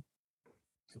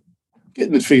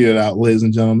 Getting it figured out, ladies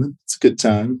and gentlemen. It's a good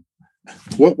time.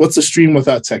 What's a stream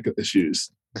without tech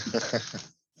issues?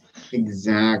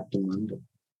 Exactly.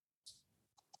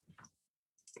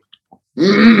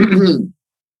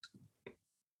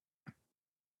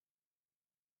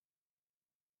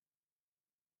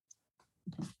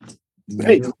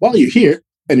 Hey, while you're here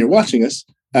and you're watching us,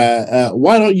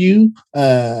 why don't you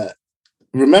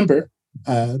remember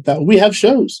that we have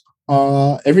shows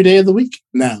every day of the week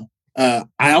now.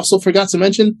 I also forgot to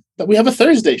mention that we have a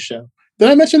Thursday show. Did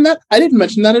I mention that? I didn't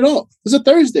mention that at all. There's a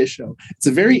Thursday show. It's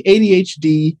a very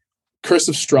ADHD Curse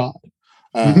of Strahd.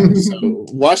 So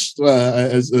watch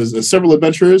as several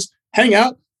adventurers hang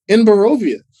out in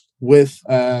Barovia with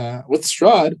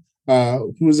Strahd,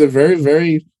 who is a very,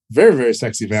 very, very, very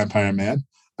sexy vampire man.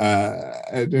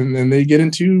 And they get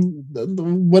into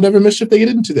whatever mischief they get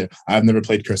into there. I've never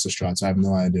played Curse of Strahd, so I have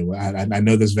no idea. I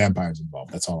know there's vampires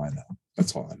involved. That's all I know.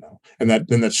 And that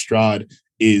Strahd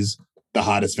is the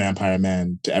hottest vampire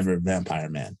man to ever vampire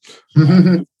man.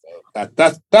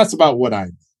 That's about what I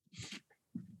know.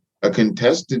 A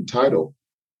contested title.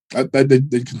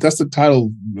 The contested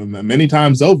title many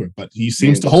times over, but he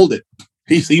seems to hold it.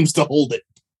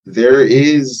 There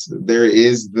is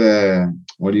the,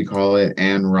 what do you call it?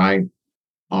 Anne Wright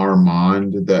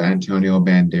Armand, the Antonio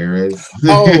Banderas.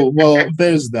 Oh, well,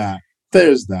 there's that.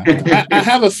 I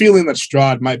have a feeling that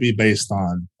Strahd might be based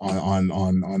on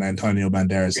Antonio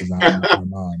Banderas'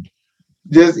 Armand.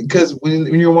 Just because when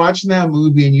you're watching that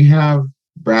movie and you have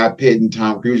Brad Pitt and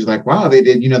Tom Cruise, you're like, wow, they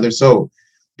did, they're so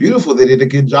beautiful. They did a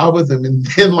good job with them. And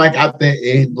then at the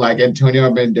end,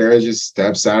 Antonio Banderas just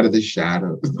steps out of the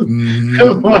shadows.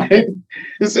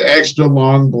 This extra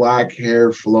long black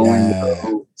hair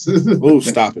flowing. Oh,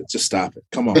 stop it. Just stop it.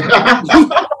 Come on.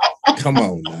 Come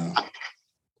on now.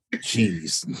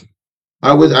 Jeez.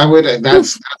 I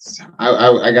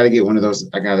gotta get one of those.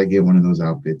 I gotta get one of those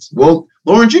outfits. Well,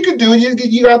 Lawrence, you could do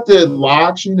it. You got the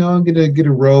locks, get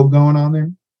a robe going on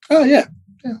there. Oh yeah.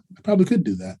 Yeah. I probably could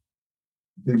do that.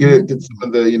 Get some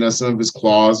of the, some of his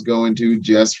claws going too,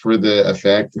 just for the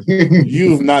effect.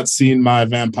 You've not seen my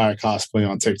vampire cosplay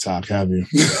on TikTok, have you?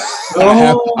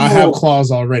 I have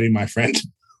claws already, my friend.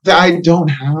 I don't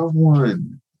have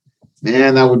one.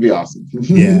 Man, that would be awesome.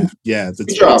 Yeah,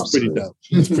 it's pretty dope.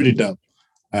 It's pretty dope.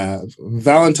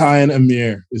 Valentine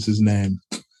Amir is his name.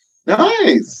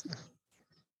 Nice.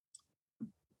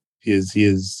 He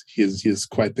is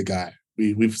quite the guy.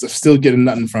 We've still getting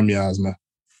nothing from you, Ozma.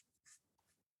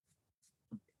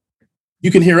 You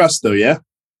can hear us though, yeah?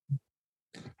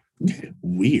 Okay,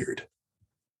 weird.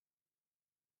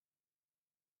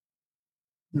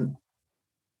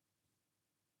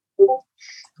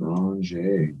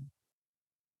 Strange.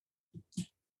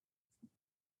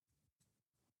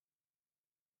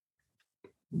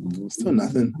 Still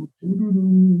nothing.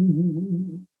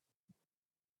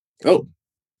 Oh,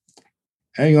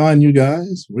 hang on, you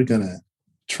guys. We're gonna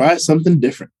try something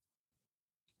different.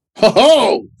 Ho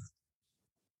ho!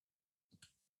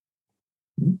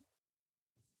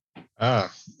 I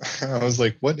was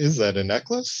like, what is that? A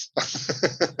necklace?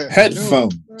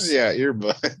 Headphones. Yeah,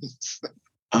 earbuds.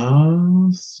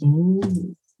 So.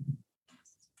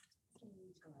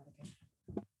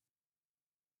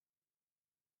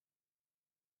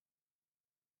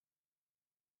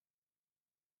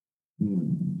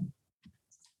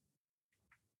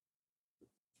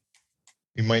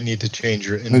 You might need to change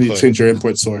your input. I need to change your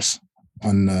input source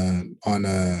on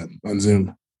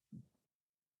Zoom.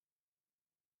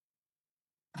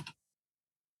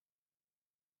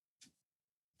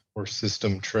 Or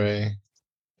system tray.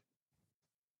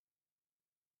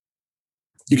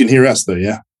 You can hear us though,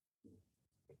 yeah?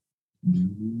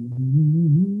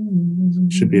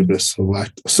 Should be able to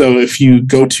select. So if you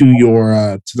go to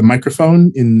your to the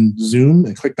microphone in Zoom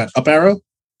and click that up arrow,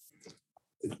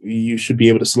 you should be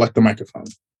able to select the microphone.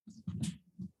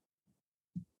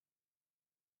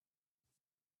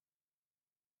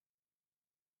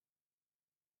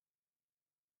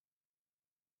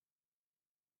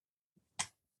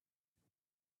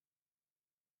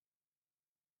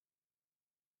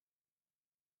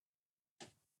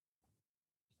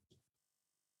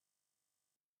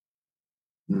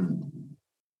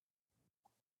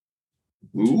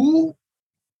 Ooh.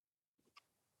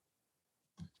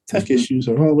 Tech issues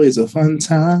are always a fun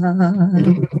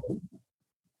time.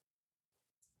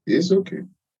 It's okay.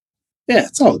 Yeah,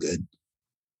 it's all good.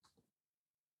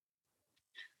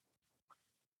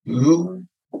 Ooh.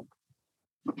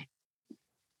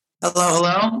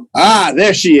 Hello. Ah,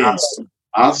 there she is.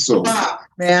 Awesome.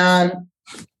 Man,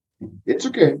 It's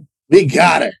okay. We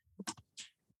got her.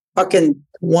 fucking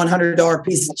 $100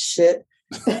 piece of shit.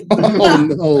 Oh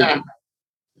no.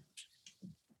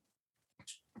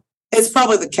 It's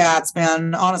probably the cats,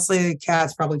 man. Honestly, the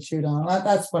cats probably chewed on it.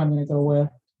 That's what I'm gonna go with.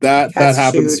 That Cats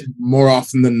happens chewed. more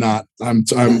often than not.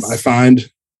 Yes. I find.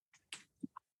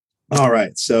 All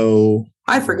right, so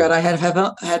I forgot I had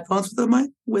headphones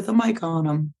with a mic on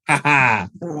them. haha.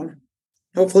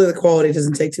 Hopefully the quality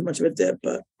doesn't take too much of a dip,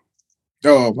 but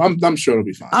Oh, I'm sure it'll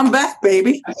be fine. I'm back,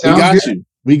 baby.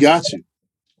 We got you.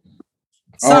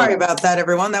 Sorry about that,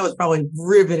 everyone. That was probably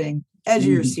riveting. Edge of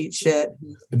your seat shit.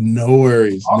 No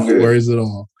worries. All No good. worries at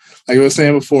all. Like I was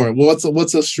saying before, what's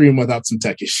a stream without some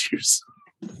tech issues?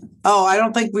 Oh, I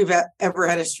don't think we've ever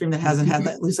had a stream that hasn't had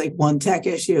at least like one tech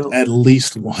issue. At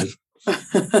least one.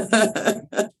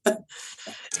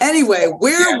 Anyway,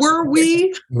 where were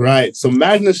we? Right. So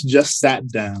Magnus just sat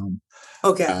down,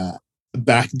 Okay.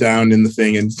 back down in the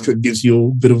thing, and gives you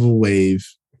a bit of a wave.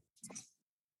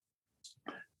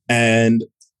 And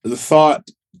the thought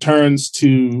turns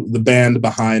to the band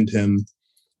behind him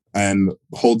and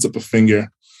holds up a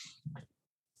finger.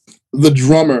 The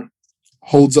drummer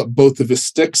holds up both of his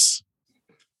sticks.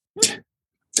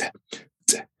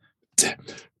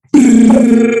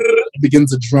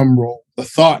 Begins a drum roll. The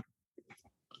thought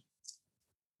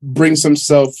brings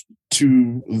himself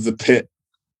to the pit,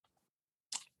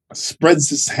 spreads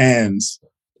his hands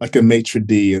like a maitre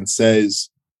d' and says,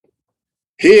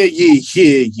 hear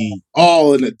ye,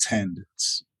 all in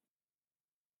attendance.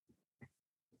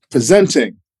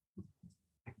 Presenting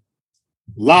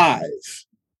live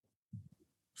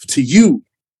to you,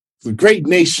 the great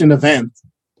nation of Anth,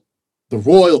 the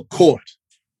royal court,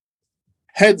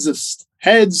 heads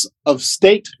of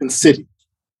state and city.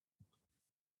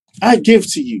 I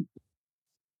give to you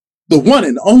the one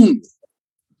and only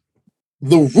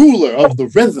the ruler of the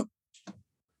rhythm,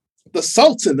 the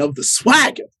sultan of the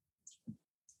swagger,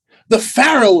 the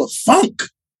pharaoh of funk,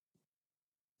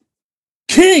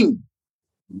 King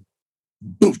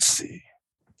Bootsy.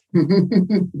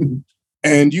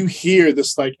 And you hear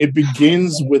this, like, it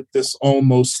begins with this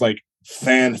almost like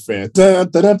fanfare. The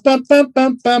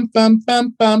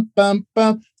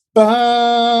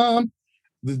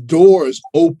doors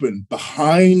open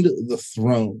behind the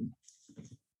throne,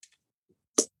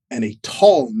 and a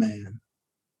tall man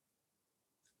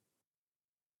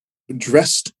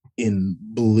dressed in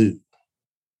blue,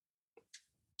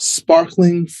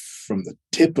 sparkling from the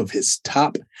tip of his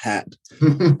top hat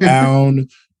down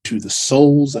to the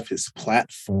soles of his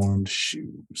platformed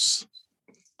shoes.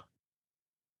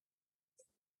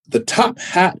 The top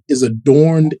hat is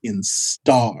adorned in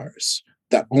stars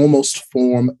that almost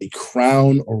form a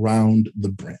crown around the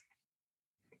brim.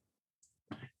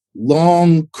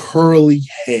 Long, curly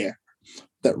hair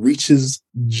that reaches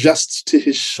just to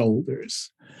his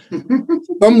shoulders.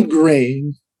 Some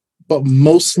graying, but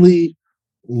mostly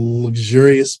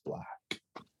luxurious black.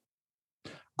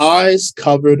 Eyes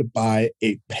covered by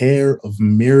a pair of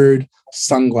mirrored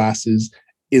sunglasses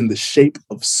in the shape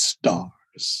of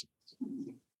stars.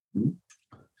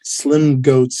 Slim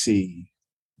goatee.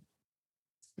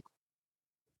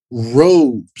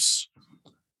 Robes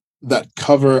that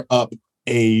cover up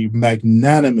a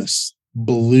magnanimous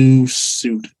blue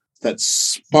suit that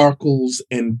sparkles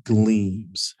and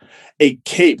gleams. A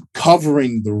cape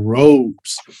covering the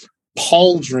robes.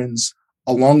 Pauldrons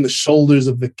along the shoulders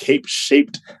of the cape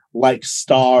shaped like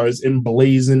stars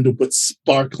emblazoned with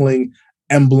sparkling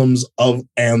emblems of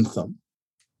Anthem.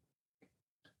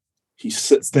 He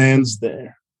stands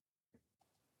there,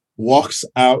 walks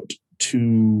out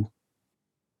to,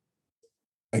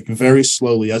 like, very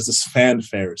slowly as this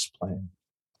fanfare is playing.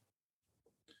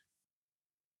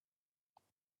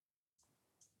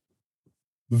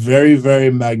 Very,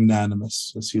 very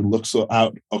magnanimous as he looks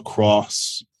out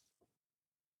across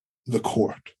the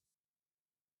court.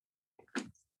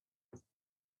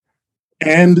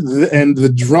 And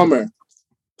the drummer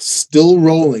still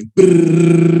rolling.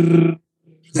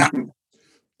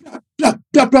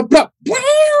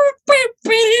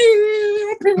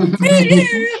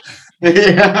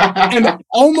 And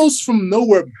almost from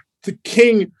nowhere, the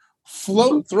king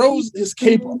throws his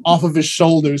cape off of his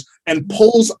shoulders and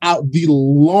pulls out the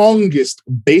longest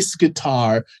bass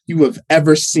guitar you have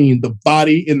ever seen, the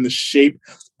body in the shape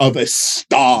of a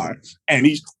star. And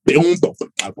he's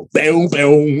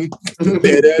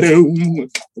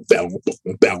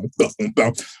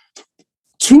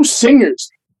two singers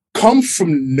come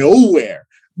from nowhere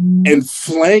and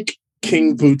flank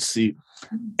King Bootsy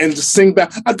and just sing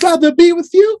back, I'd rather be with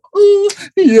you. Ooh,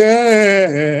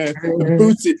 yeah.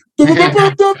 Bootsy.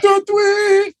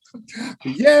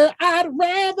 Yeah, I'd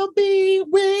rather be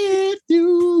with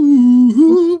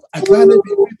you. I'd rather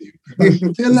be with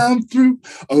you till I'm through.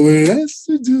 Oh, yes,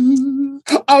 to do.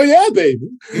 Oh, yeah, baby.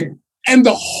 And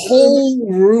the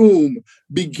whole room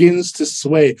begins to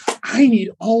sway. I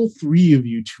need all three of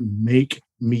you to make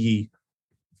me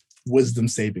wisdom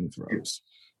saving throws.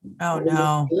 Oh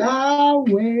no.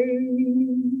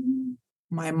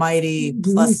 My mighty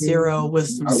 +0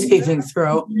 wisdom saving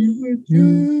throw.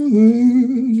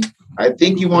 I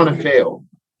think you want to fail.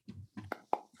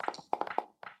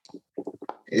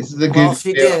 This is a good Well,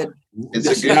 she fail. did. It's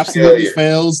a She good absolutely failure.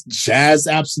 fails. Jazz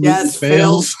absolutely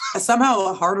fails.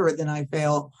 Somehow harder than I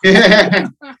fail.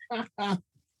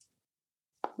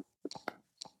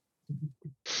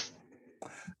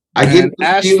 I And get the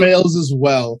Ash feeling- fails as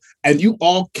well. And you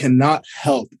all cannot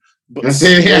help but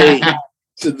sway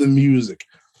to the music.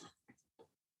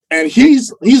 And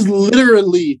he's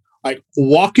literally like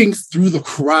walking through the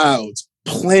crowds,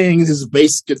 playing his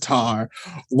bass guitar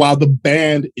while the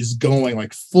band is going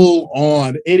like full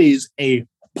on. It is a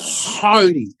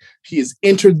party. He has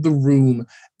entered the room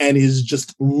and is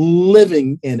just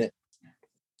living in it.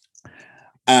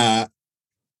 And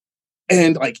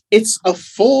like it's a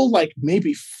full like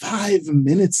maybe 5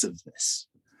 minutes of this.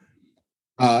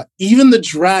 Even the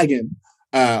dragon,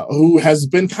 who has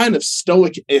been kind of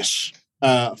stoic-ish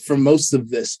for most of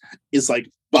this, is like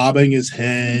bobbing his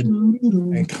head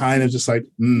and kind of just like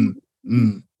and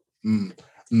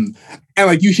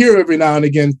like you hear every now and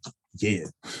again, yeah,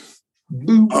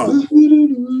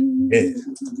 yeah,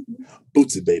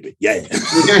 Bootsy baby, yeah.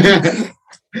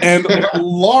 And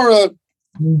Laura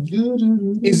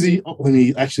is the. Let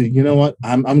me actually. You know what?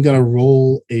 I'm gonna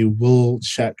roll a will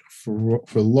check for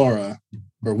Laura,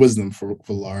 or wisdom for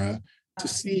Laura, to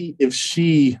see if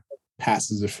she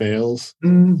passes or fails.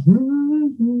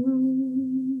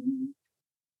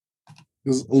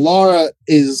 Because Laura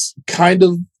is kind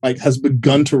of like has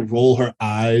begun to roll her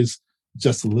eyes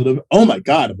just a little bit. Oh my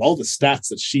God, of all the stats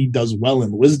that she does well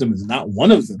in wisdom is not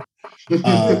one of them.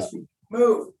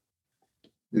 Move.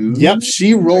 Yep,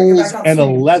 she rolls an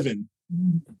 11.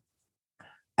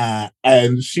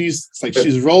 And she's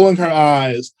rolling her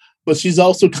eyes, but she's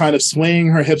also kind of swaying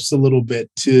her hips a little bit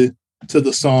to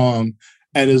the song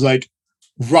and is like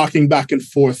rocking back and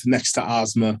forth next to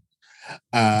Ozma.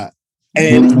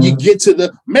 And you get to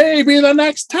the maybe the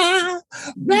next time,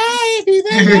 maybe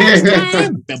the next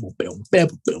time.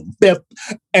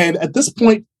 And at this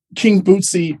point, King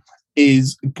Bootsy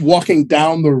is walking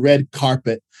down the red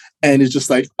carpet and is just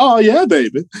like, oh yeah,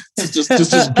 baby. Just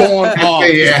going off.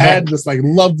 He had this like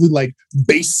lovely like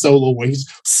bass solo where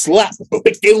he's slap.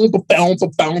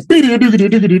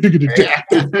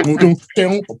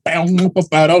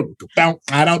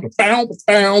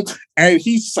 And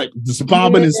he's like just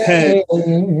bobbing his head.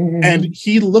 And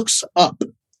he looks up.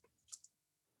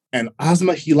 And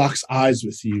Ozma, he locks eyes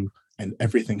with you and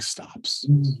everything stops.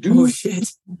 Oh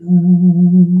shit.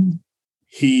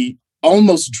 He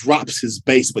almost drops his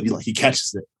bass, but he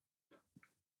catches it.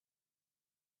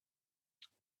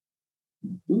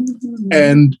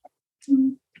 And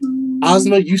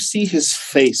Ozma, you see his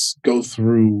face go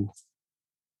through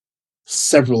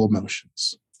several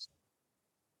emotions.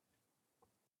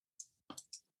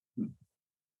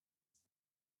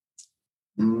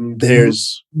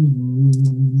 There's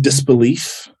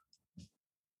disbelief.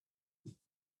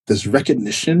 There's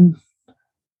recognition.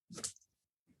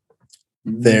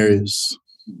 There's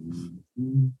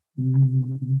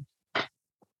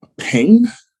pain.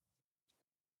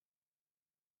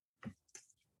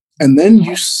 And then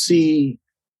you see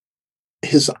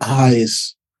his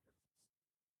eyes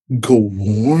go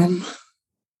warm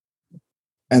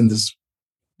and this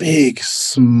big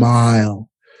smile,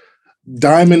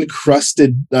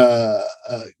 diamond-crusted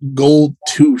gold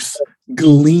tooth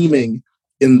gleaming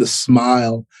in the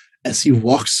smile as he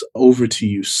walks over to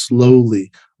you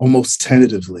slowly, almost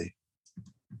tentatively.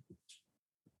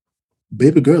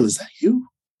 Baby girl, is that you?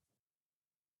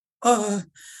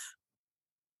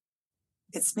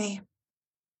 It's me.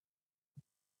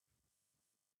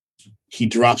 He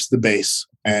drops the bass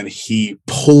and he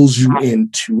pulls you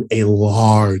into a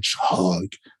large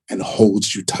hug and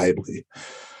holds you tightly.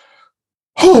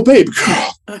 Oh, baby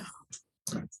girl.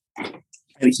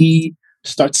 And he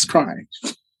starts crying.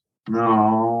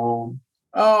 No.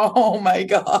 Oh my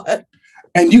God.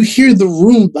 And you hear the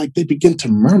room, like they begin to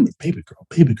murmur, baby girl,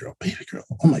 baby girl, baby girl.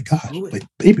 Oh my God, like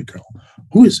baby girl.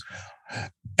 Who is?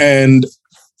 And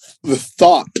the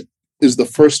thought is the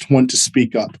first one to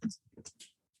speak up.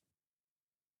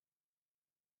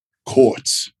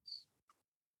 Courts,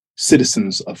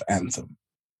 citizens of Anthem,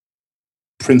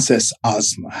 Princess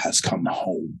Ozma has come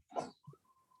home.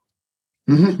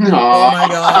 Oh my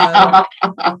God.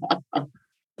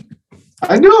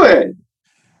 I knew it.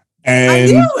 And I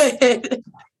knew it.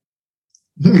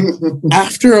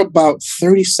 After about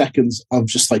 30 seconds of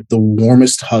just like the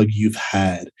warmest hug you've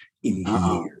had in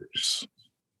years,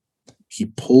 he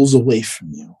pulls away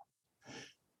from you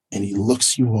and he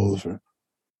looks you over.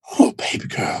 Oh, baby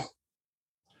girl,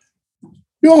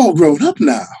 you're all grown up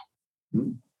now.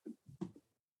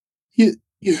 You,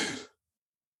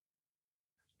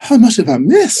 how much have I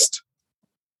missed?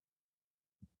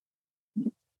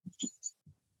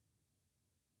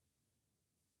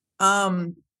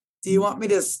 Do you want me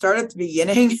to start at the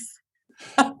beginning?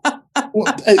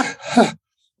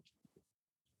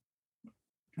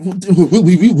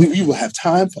 We will have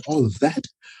time for all of that.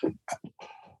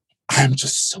 I'm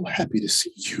just so happy to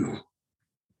see you.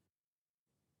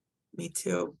 Me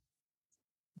too,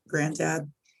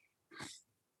 Granddad.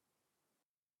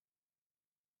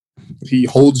 He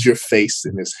holds your face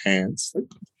in his hands. Like,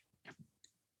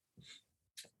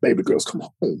 baby girls, come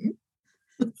home.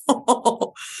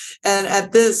 And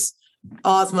at this,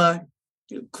 Ozma,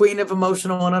 queen of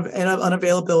emotional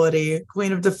unavailability,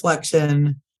 queen of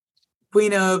deflection,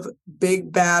 queen of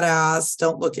big badass,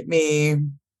 don't look at me,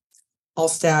 I'll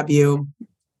stab you,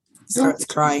 starts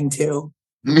crying too.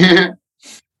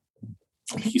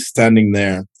 He's standing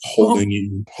there holding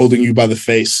you by the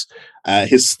face,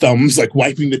 his thumbs like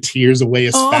wiping the tears away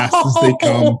as fast as they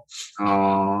come.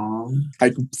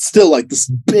 Like still like this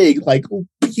big, like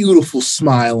beautiful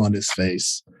smile on his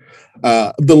face.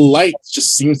 The light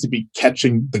just seems to be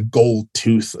catching the gold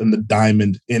tooth and the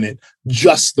diamond in it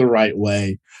just the right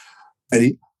way.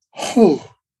 And there's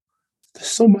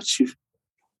so much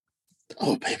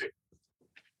baby.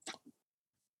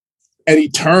 And he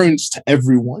turns to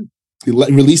everyone. He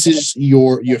releases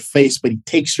your face, but he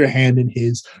takes your hand in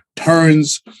his,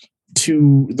 turns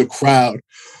to the crowd,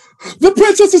 "The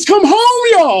princess has come home,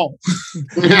 y'all!"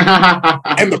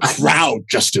 And the crowd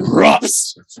just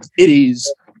erupts. It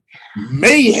is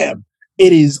mayhem.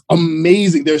 It is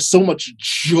amazing. There's so much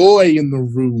joy in the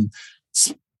room.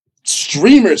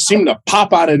 Streamers seem to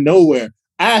pop out of nowhere.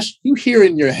 Ash, you hear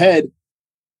in your head,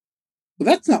 well,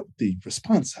 that's not the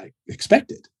response I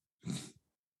expected.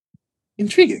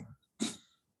 Intriguing.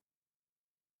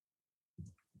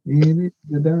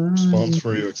 Response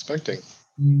were you expecting?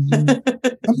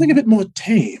 Something a bit more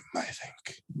tame, I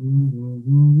think.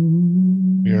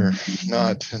 You're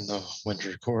not in the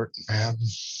Winter Court, man.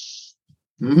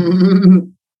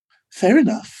 Fair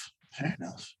enough. Fair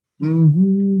enough.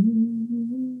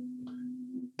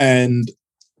 And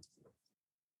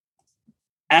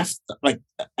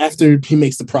after he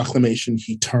makes the proclamation,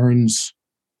 he turns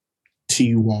to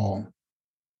you all,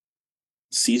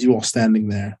 sees you all standing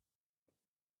there.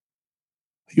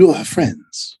 You all have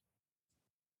friends.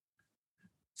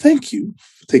 Thank you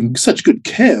for taking such good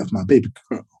care of my baby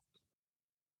girl.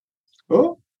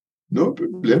 Oh, no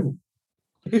problem.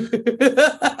 She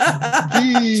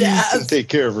can take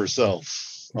care of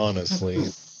herself, honestly.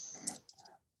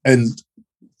 And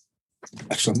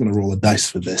actually, I'm going to roll a dice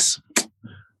for this.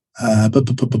 Oh,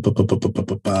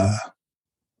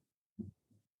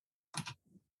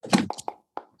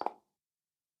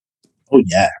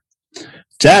 yeah.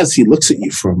 Jazz, he looks at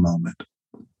you for a moment.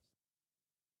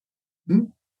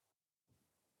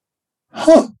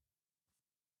 Huh.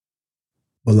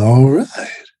 Well, all right.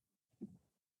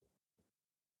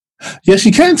 Yes,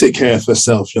 she can take care of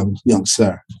herself, young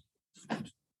sir.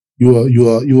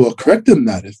 You are correct in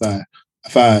that. If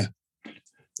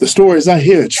the stories I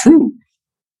hear are true,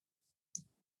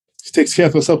 she takes care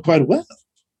of herself quite well.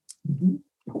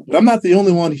 But I'm not the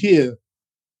only one here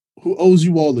who owes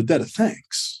you all a debt of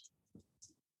thanks.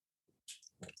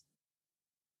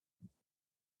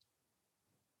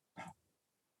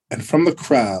 And from the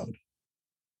crowd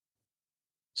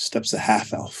steps a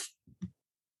half-elf.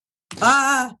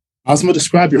 Ozma,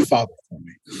 describe your father for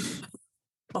me.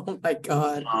 Oh my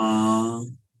God.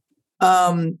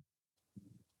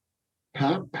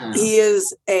 He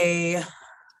is a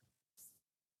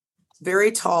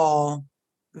very tall,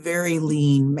 very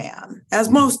lean man, as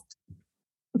most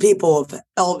people of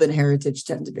elven heritage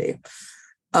tend to be.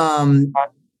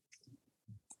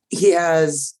 He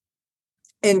has,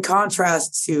 in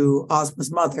contrast to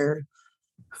Ozma's mother,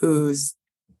 whose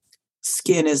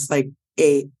skin is like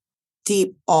a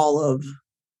deep olive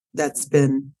that's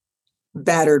been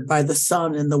battered by the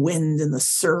sun and the wind and the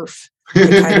surf.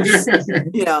 It kind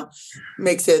of,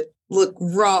 makes it look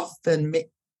rough and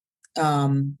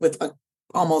with a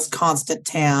almost constant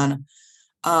tan.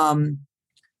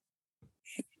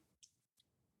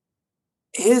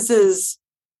 His is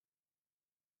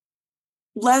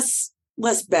less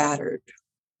battered,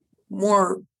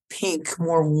 more pink,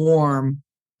 more warm.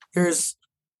 There's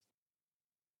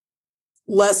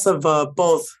less of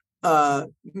both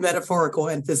metaphorical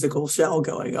and physical shell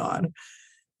going on.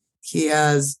 He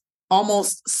has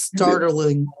almost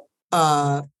startling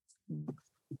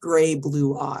gray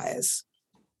blue eyes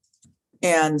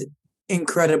and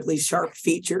incredibly sharp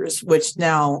features, which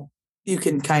now you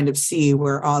can kind of see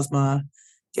where Ozma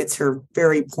gets her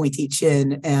very pointy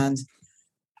chin and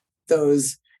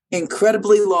those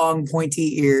incredibly long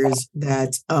pointy ears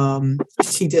that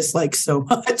she dislikes so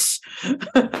much.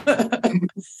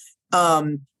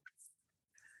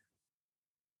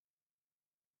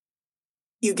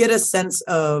 You get a sense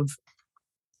of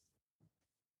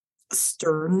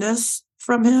sternness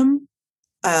from him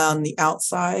on the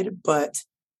outside, but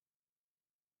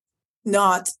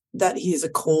not that he's a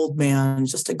cold man,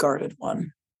 just a guarded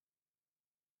one.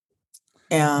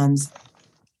 And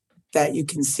that you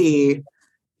can see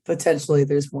potentially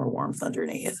there's more warmth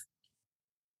underneath.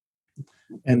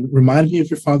 And remind me of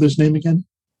your father's name again.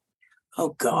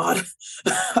 Oh God,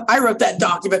 I wrote that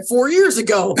document 4 years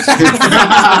ago.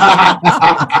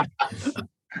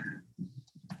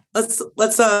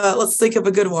 Let's think of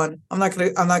a good one. I'm not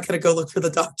gonna go look for the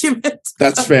document.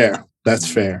 That's fair. That's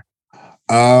fair.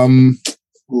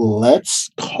 Let's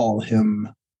call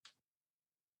him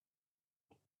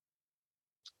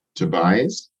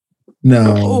Tobias.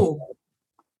 No.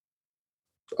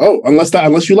 Oh,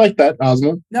 unless you like that,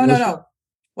 Ozma. No.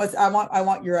 I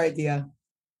want your idea.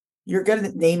 You're good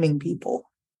at naming people.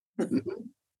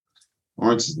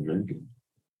 Orange is very good.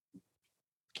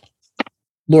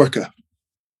 Lorca.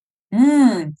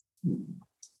 I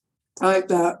like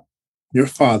that. Your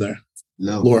father,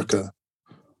 Lorca,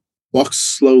 walks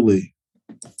slowly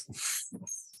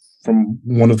from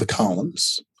one of the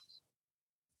columns.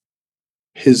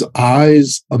 His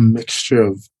eyes a mixture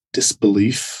of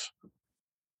disbelief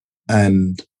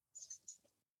and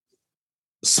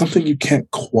something you can't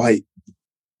quite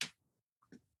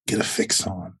get a fix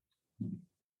on.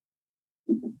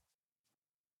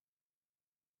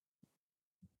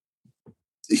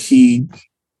 He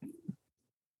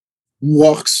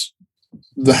walks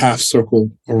the half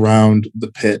circle around the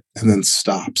pit and then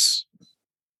stops.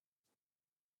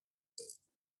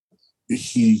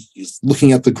 He's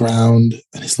looking at the ground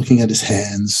and he's looking at his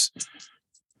hands,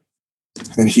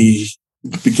 and he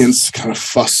begins to kind of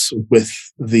fuss with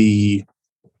the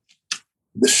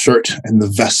shirt and the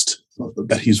vest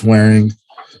that he's wearing.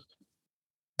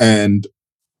 And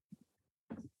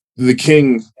the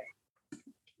king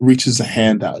reaches a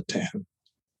hand out to him.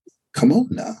 Come on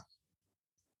now.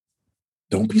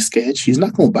 Don't be scared. She's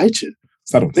not going to bite you.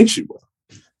 So I don't think she will.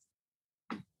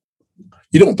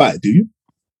 You don't bite, do you?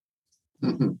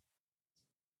 Mm-hmm.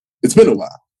 It's been a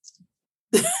while.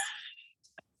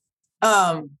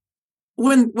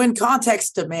 When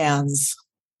context demands,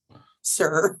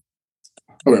 sir.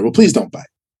 All right, well, please don't bite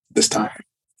this time.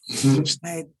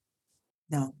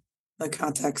 No, the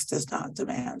context does not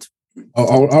demand.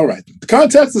 Oh, all right. The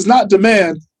context does not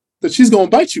demand that she's going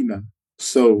to bite you now.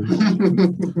 So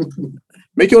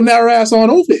make your narrow ass on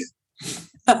over here.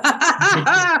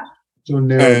 So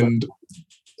narrow. And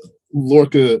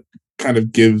Lorca kind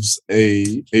of gives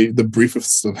the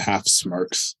briefest of half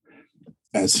smirks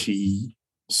as he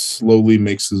slowly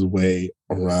makes his way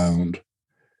around.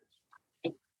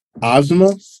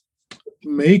 Ozma,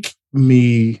 make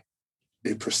me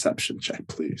a perception check,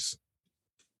 please.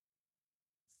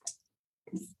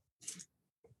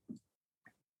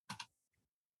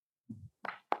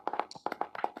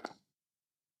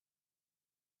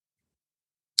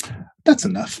 That's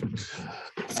enough.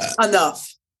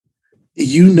 Enough.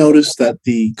 You notice that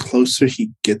the closer he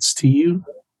gets to you,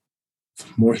 the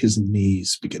more his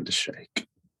knees begin to shake.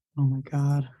 Oh my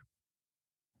God.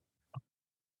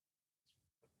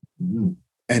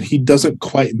 And he doesn't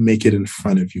quite make it in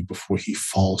front of you before he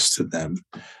falls to them,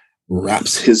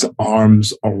 wraps his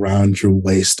arms around your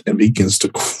waist, and begins to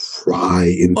cry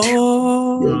into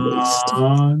your waist.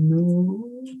 Oh no.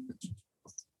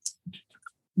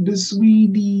 The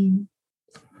sweetie.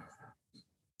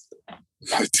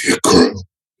 My dear girl,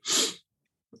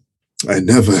 I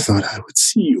never thought I would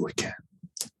see you again.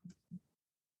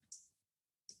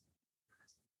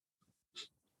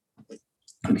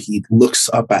 And he looks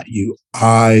up at you,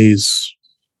 eyes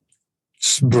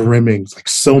brimming like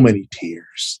so many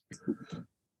tears.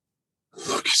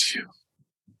 Look at you.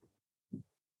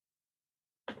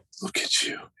 Look at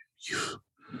you.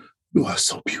 You are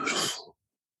so beautiful.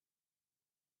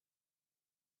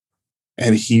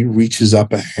 And he reaches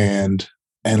up a hand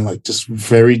and like just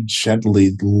very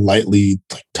gently, lightly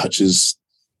like touches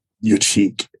your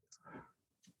cheek.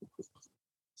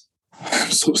 I'm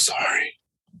so sorry.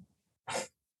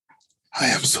 I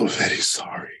am so very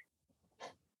sorry.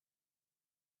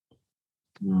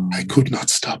 I could not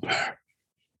stop her.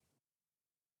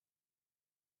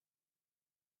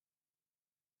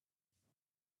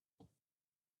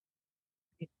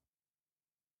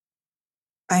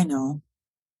 I know.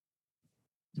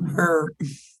 Her,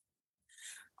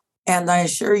 and I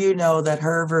assure you know that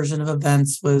her version of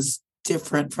events was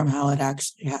different from how it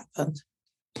actually happened.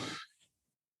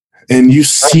 And you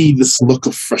see this look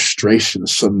of frustration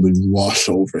suddenly wash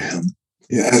over him.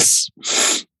 Yes,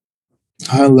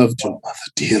 I loved your mother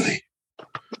dearly,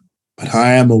 but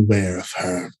I am aware of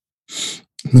her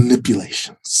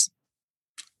manipulations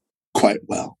quite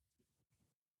well.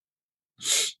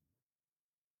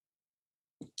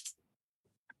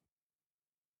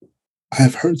 I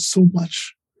have heard so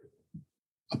much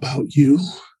about you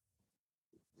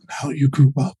and how you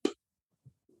grew up.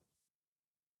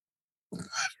 I've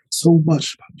heard so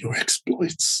much about your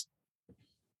exploits,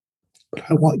 but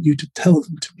I want you to tell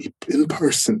them to me in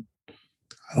person.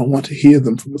 I don't want to hear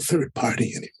them from a third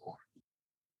party anymore.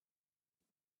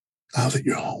 Now that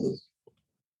you're home.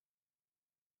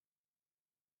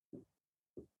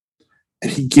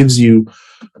 And he gives you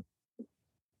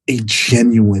a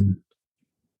genuine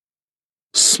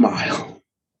smile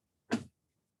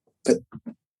that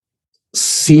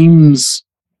seems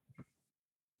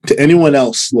to anyone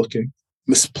else looking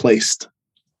misplaced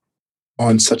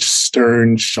on such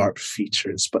stern, sharp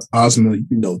features. But Ozma, you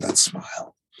know that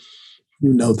smile.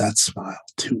 You know that smile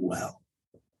too well.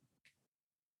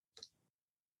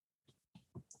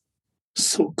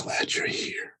 So glad you're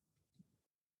here.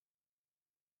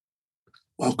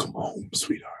 Welcome home,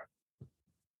 sweetheart.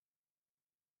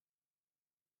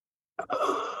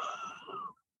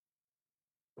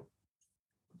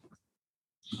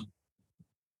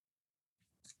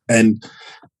 And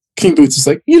King Boots is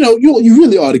like, you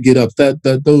really ought to get up.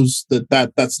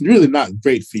 That's really not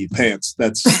great for your pants.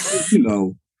 That's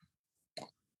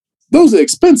those are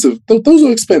expensive. Those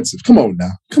are expensive. Come on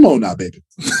now, baby.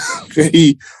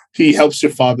 He helps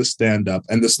your father stand up,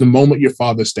 and this the moment your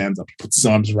father stands up, he puts his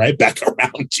arms right back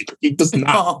around you. He does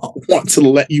not want to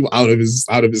let you out of his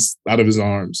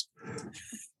arms.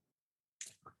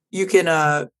 You can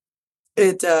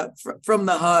from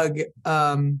the hug,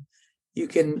 you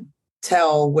can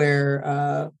tell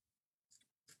where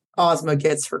Ozma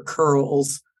gets her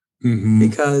curls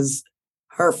because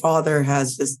her father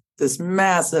has this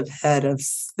massive head of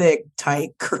thick,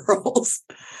 tight curls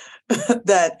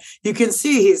that you can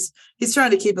see he's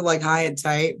trying to keep it like high and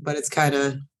tight, but it's kind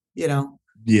of, you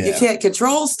Yeah. can't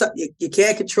control stuff. You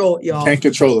can't control it, y'all. Can't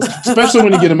control it, especially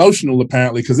when you get emotional.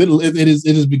 Apparently, because it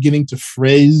is beginning to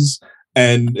frizz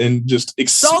and just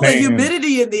expand. All the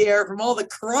humidity in the air from all the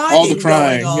crying,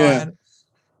 going on. Yeah.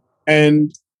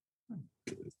 And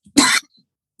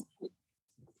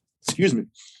excuse me,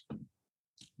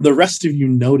 the rest of you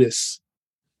notice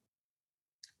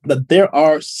that there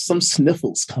are some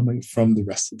sniffles coming from the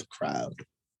rest of the crowd.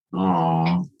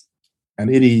 Aww. And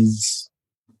it is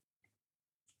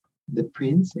the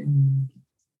princess.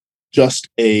 Just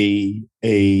a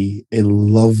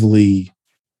lovely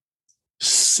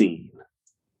scene.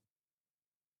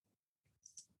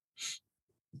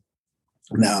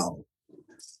 Now,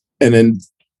 and then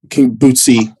King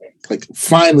Bootsy,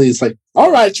 finally is like,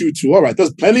 all right, you two, all right,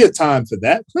 there's plenty of time for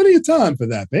that. Plenty of time for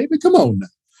that, baby. Come on now.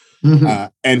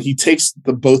 And he takes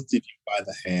the both of you by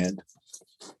the hand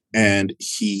and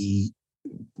he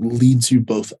leads you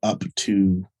both up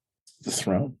to the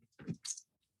throne.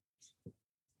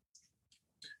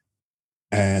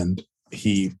 And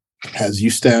he has you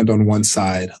stand on one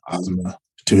side, Ozma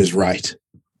to his right,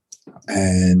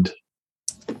 and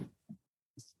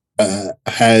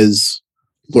has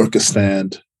Lorca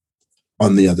stand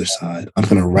on the other side. I'm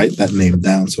going to write that name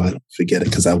down so I don't forget it,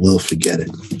 because I will forget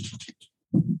it.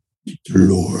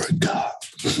 Lorca.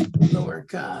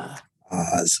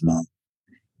 Ozma.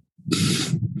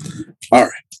 All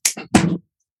right.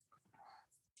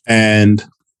 And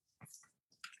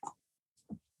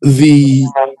the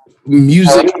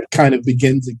music kind of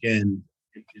begins again.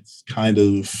 It's kind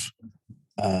of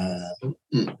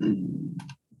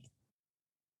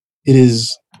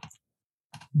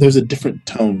there's a different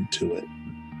tone to it.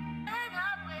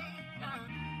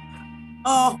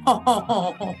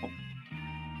 Oh.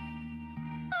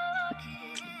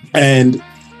 And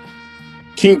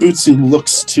King Bootsy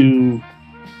looks to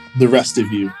the rest of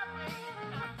you.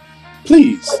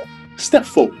 Please, step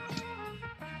forward.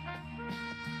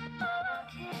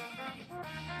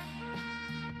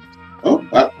 Oh,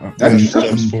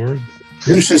 Steps forward.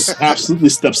 Lucius absolutely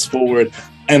steps forward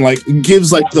and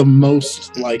gives the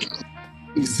most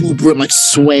exuberant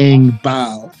swaying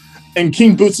bow. And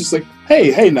King Boots is like,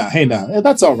 hey now,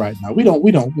 that's all right now. We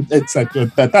don't. It's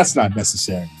that's not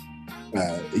necessary.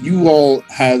 You all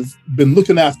have been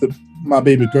looking after my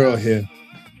baby girl here,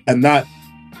 and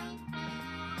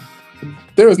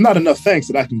there is not enough thanks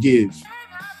that I can give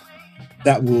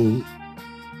that will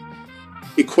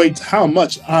equate to how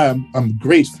much I'm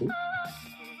grateful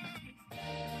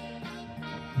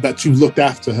that you looked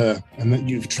after her and that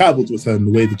you've traveled with her in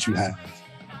the way that you have.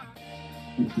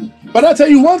 But I'll tell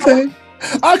you one thing,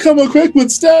 I come equipped with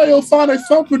stereophonic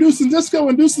funk producing disco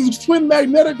inducing twin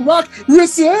magnetic rock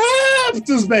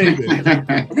receptors, baby.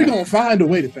 We're gonna find a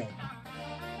way to thank you.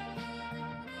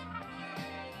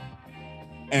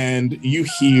 And you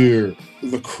hear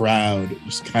the crowd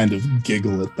just kind of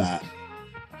giggle at that.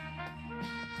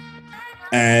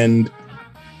 And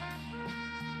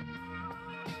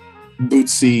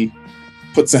Bootsy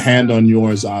puts a hand on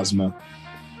yours, Ozma.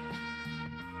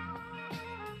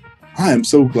 I am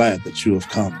so glad that you have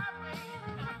come.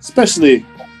 Especially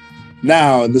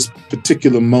now in this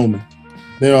particular moment.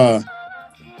 There are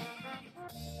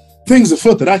things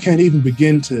afoot that I can't even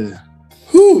begin to...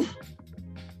 The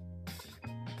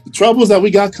troubles that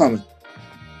we got coming.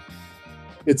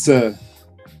 It's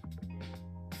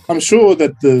I'm sure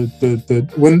that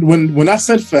when I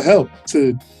sent for help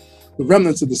to the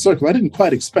remnants of the circle, I didn't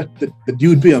quite expect that you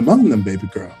would be among them, baby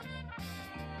girl.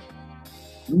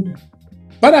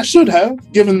 But I should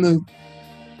have, given the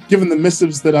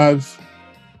missives that I've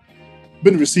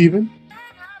been receiving.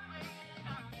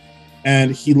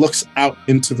 And he looks out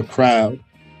into the crowd.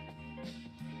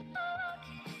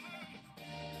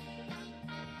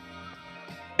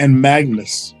 And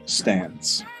Magnus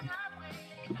stands.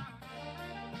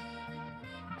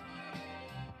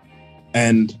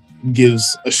 And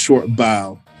gives a short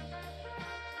bow.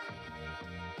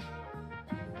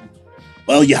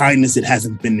 Well, Your Highness, it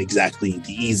hasn't been exactly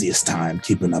the easiest time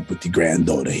keeping up with your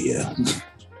granddaughter here.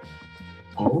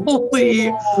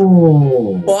 Holy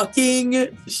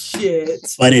fucking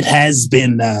shit. But it has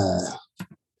been a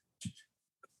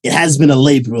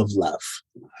labor of love.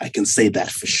 I can say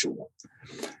that for sure.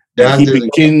 And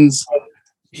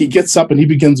he gets up and he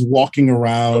begins walking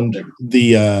around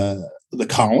the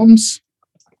columns.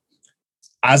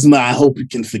 Ozma, I hope you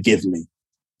can forgive me.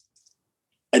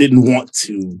 I didn't want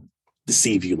to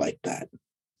deceive you like that.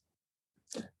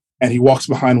 And he walks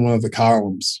behind one of the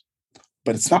columns,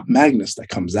 but it's not Magnus that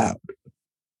comes out.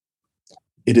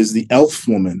 It is the elf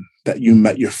woman that you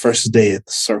met your first day at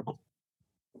the circle.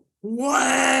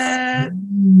 What?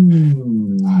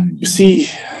 You see,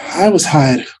 I was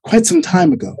hired quite some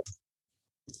time ago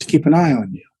to keep an eye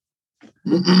on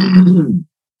you.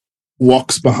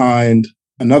 Walks behind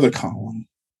another column.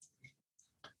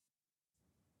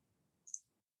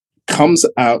 Comes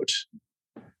out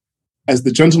as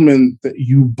the gentleman that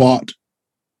you bought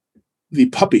the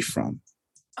puppy from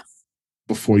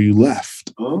before you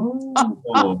left.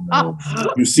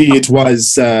 You see, it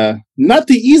was not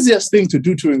the easiest thing to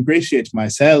do to ingratiate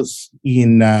myself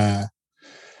in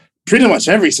pretty much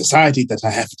every society that I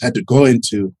have had to go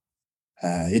into.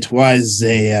 It was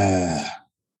a,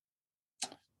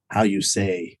 how you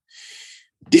say,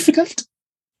 difficult.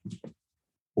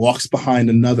 Walks behind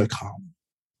another column.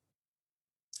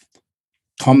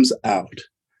 Comes out.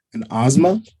 And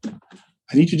Ozma,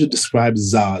 I need you to describe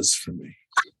Zaz for me.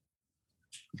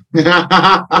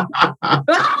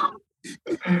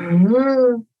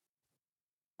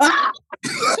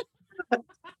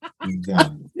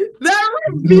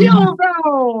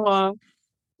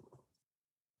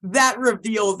 That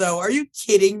reveal though, are you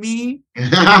kidding me?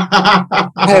 I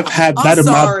have had that in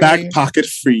my back pocket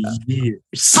for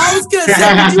years. I was gonna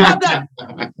say, did you have that?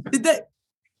 Did that?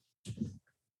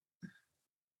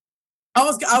 I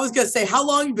was gonna say, how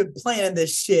long you been planning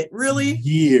this shit? Really?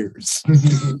 Years.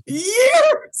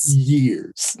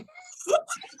 Years.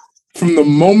 From the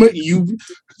moment you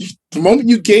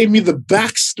gave me the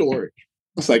backstory,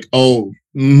 I was like, oh,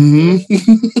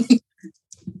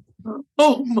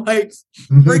 Oh my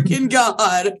freaking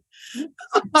God.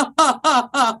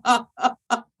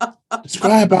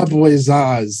 Describe our boy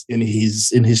Zaz in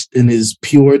his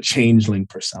pure changeling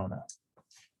persona.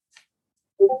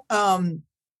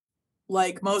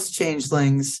 Like most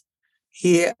changelings,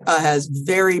 he has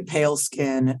very pale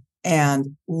skin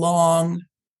and long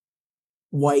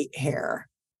white hair.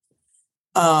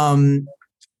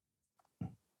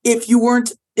 If you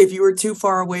were too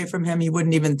far away from him, you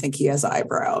wouldn't even think he has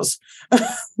eyebrows.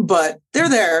 But they're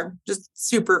there, just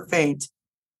super faint.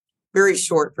 Very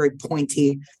short, very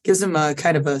pointy. Gives him a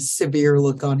kind of a severe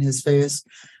look on his face.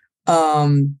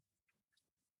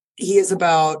 He is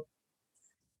about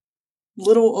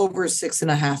little over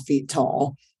 6.5 feet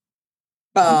tall.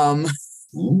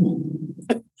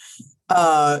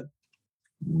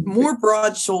 More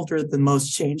broad-shouldered than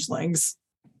most changelings,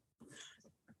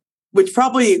 which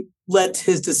probably led to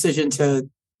his decision to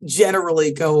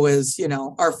generally go as,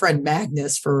 our friend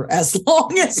Magnus for as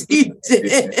long as he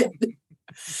did.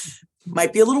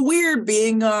 Might be a little weird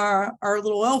being our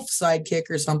little elf sidekick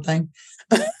or something.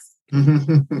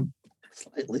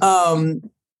 Slightly.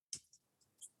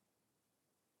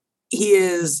 He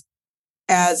is,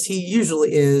 as he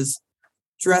usually is,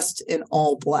 dressed in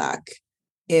all black,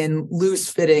 in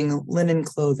loose-fitting linen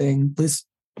clothing. It's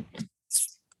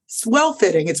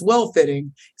well-fitting. It's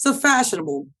well-fitting. He's a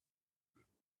fashionable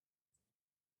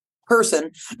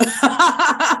person.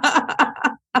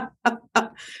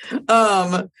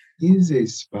 He's a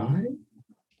spy?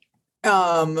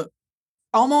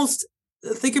 Almost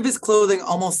think of his clothing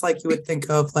almost like you would think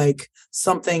of like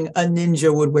something a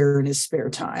ninja would wear in his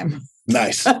spare time.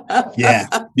 Nice. Yeah.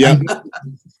 Yeah.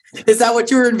 Is that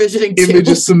what you were envisioning too?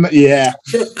 Images, yeah.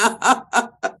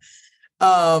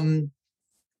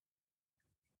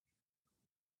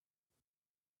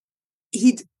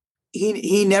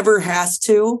 He never has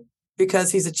to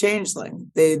because he's a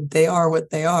changeling. They are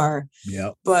what they are.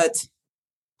 Yeah. But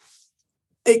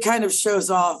it kind of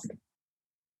shows off.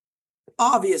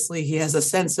 Obviously, he has a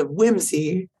sense of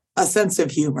whimsy, a sense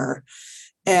of humor,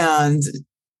 and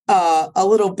a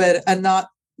little bit, and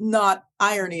not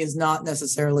irony is not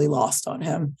necessarily lost on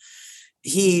him.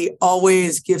 He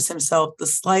always gives himself the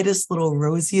slightest little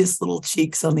rosiest little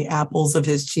cheeks on the apples of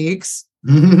his cheeks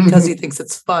because he thinks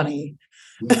it's funny.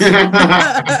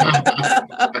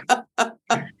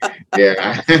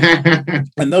 Yeah.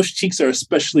 And those cheeks are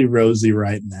especially rosy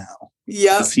right now.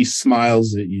 Yeah. As he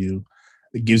smiles at you,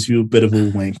 it gives you a bit of a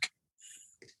wink.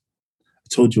 I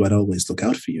told you I'd always look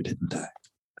out for you, didn't I?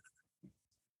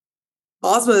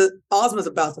 Ozma's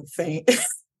about to faint.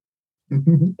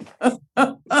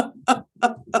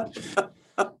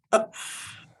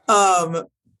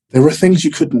 There were things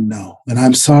you couldn't know, and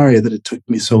I'm sorry that it took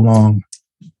me so long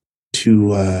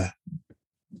to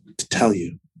tell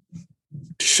you,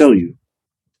 to show you,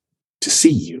 to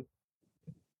see you.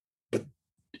 But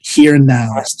here and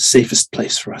now is the safest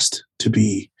place for us to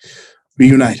be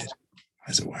reunited,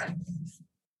 as it were.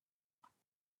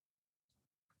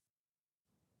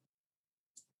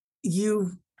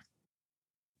 You've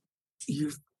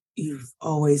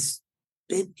always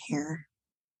been here.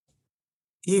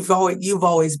 You've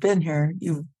always been here.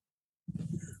 And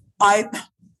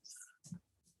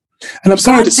I'm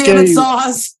sorry to scare you.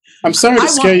 Sauce. I'm sorry to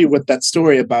scare you with that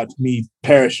story about me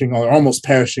perishing or almost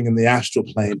perishing in the astral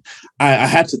plane. I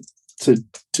had to.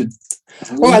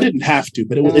 Well, I didn't have to,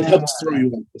 but it helped throw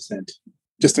you 1%,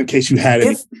 just in case you had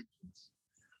any.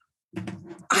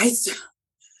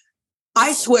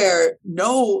 I swear,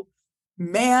 no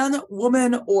man,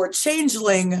 woman, or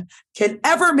changeling can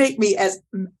ever make me as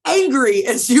angry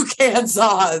as you can,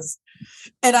 Zaz.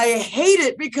 And I hate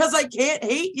it because I can't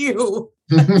hate you.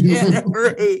 I can't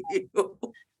ever hate you.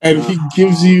 And he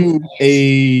gives you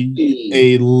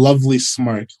a lovely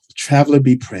smirk. Traveler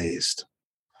be praised.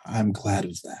 I'm glad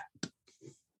of that.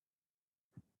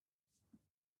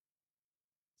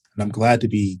 And I'm glad to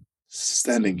be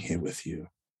standing here with you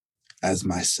as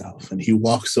myself. And he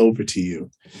walks over to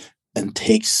you and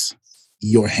takes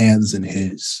your hands in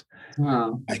his.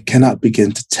 Wow. I cannot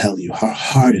begin to tell you how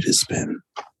hard it has been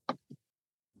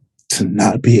to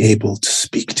not be able to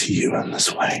speak to you in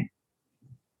this way.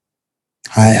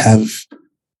 I have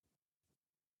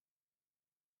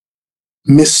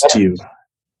missed you.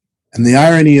 And the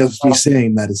irony of me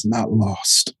saying that is not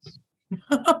lost.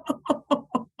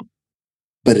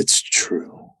 But it's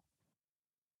true.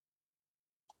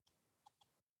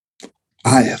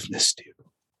 I have missed you.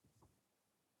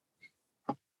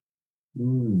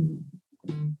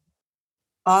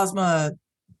 Ozma,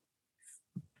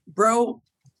 bro,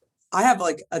 I have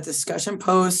like a discussion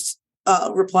post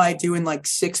reply due in like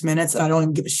 6 minutes, and I don't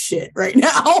even give a shit right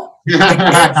now.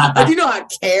 I do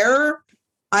not care.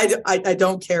 I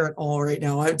don't care at all right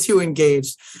now. I'm too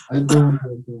engaged.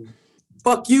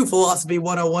 Fuck you, Philosophy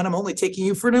 101. I'm only taking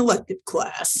you for an elective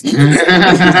class.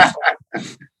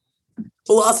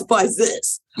 Philosophize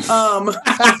this.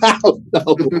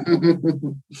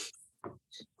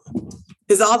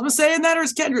 Is Ozma saying that, or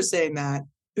is Kendra saying that?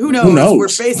 Who knows? We're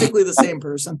basically the same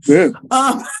person. Yeah.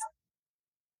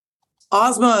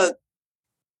 Ozma,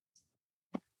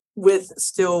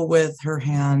 still with her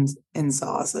hand in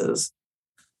Zaz's,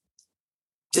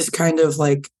 just kind of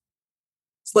like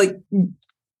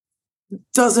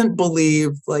doesn't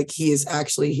believe like he is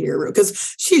actually here,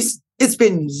 because it's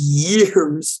been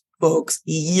years, folks,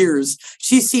 years.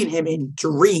 She's seen him in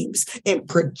dreams, in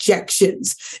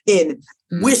projections, in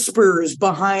whispers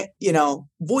behind,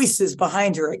 voices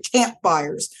behind her at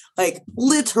campfires, like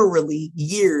literally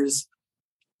years.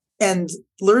 And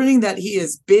learning that he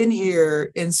has been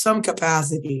here in some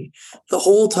capacity the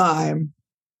whole time.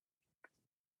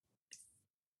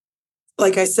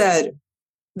 Like I said,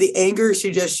 the anger she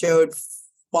just showed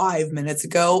 5 minutes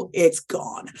ago, it's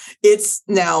gone. It's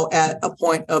now at a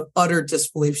point of utter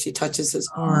disbelief. She touches his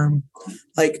arm.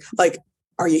 Like,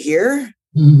 are you here?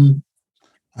 Mm-hmm.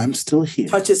 I'm still here.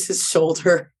 Touches his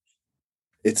shoulder.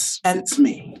 It's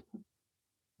me.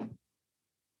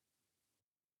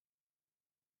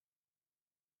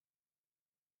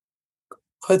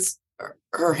 Puts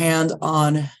her hand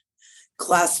on,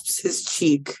 clasps his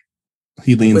cheek.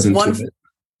 He leans into it.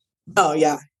 Oh,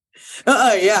 yeah.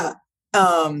 Yeah.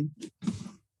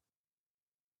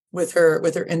 With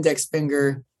her index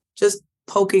finger, just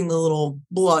poking the little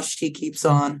blush he keeps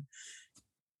on.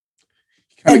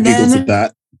 Kind of giggles at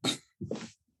that.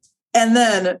 And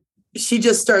then she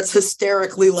just starts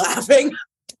hysterically laughing.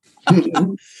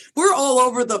 We're all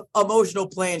over the emotional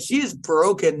plane. She is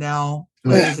broken now,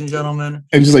 ladies and gentlemen.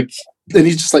 And he's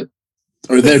just like,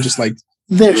 or they're just like,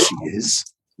 there she is.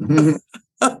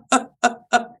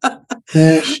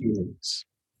 There she is.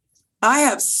 I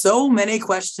have so many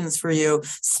questions for you.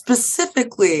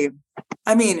 Specifically,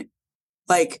 I mean,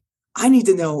 like, I need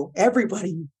to know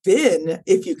everybody you've been.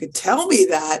 If you could tell me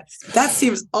that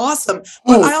seems awesome.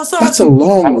 But I also that's a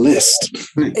long list.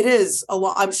 It is a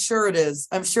lot. I'm sure it is.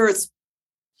 I'm sure it's.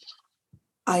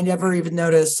 I never even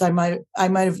noticed. You might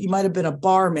have been a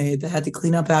barmaid that had to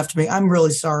clean up after me. I'm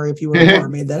really sorry if you were a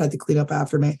barmaid that had to clean up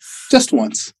after me. Just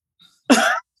once.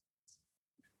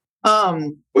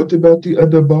 What about the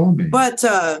other barmaid? But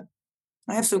I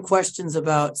have some questions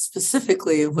about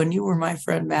specifically when you were my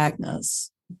friend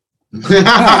Magnus.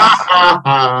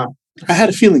 I had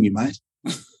a feeling you might.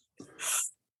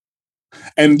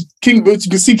 And King Boots, you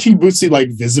can see King Bootsy like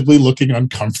visibly looking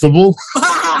uncomfortable.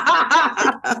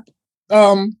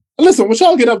 Listen, what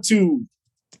y'all get up to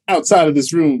outside of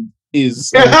this room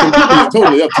is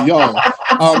totally up to y'all.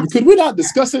 Could we not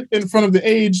discuss it in front of the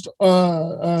aged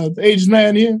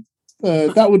man here?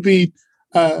 That would be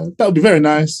very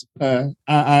nice. And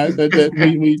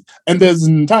there's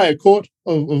an entire court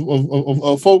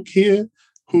of folk here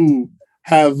who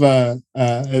have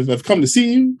come to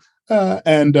see you,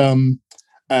 and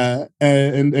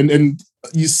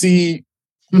you see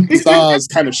Zaz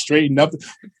kind of straighten up.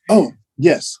 Oh,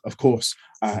 yes, of course.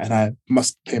 And I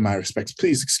must pay my respects.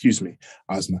 Please excuse me,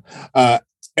 Ozma.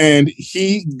 And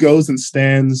he goes and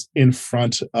stands in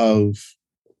front of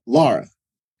Lara.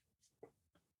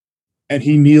 And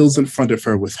he kneels in front of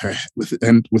her with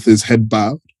his head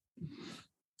bowed.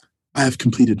 I have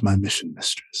completed my mission,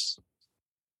 mistress.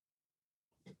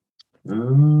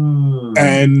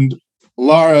 And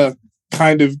Lara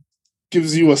kind of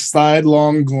gives you a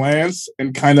sidelong glance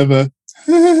and kind of a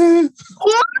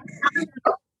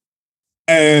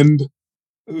and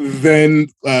then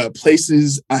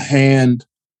places a hand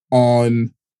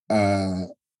on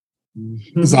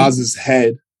Zaz's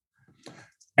head.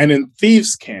 And in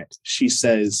Thieves' Cant, she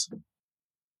says,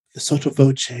 "The Sotto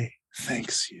Voce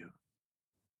thanks you."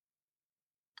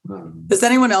 Does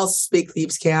anyone else speak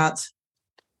Thieves' Cant?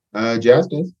 Jazz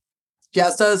does.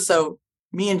 Jazz does. So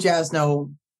me and Jazz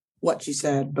know what she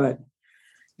said, but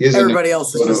Isn't everybody it-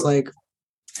 else is just like.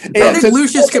 Yeah, I think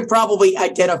Lucius could probably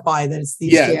identify that it's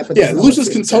Thieves' Cant. but yeah. doesn't know Lucius what's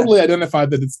can being said. totally identify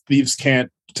that it's Thieves' Cant.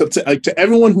 To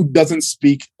everyone who doesn't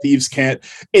speak Thieves' Cant,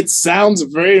 it sounds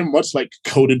very much like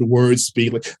coded words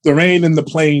speak. Like the rain in the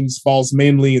plains falls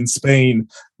mainly in Spain.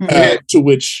 To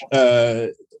which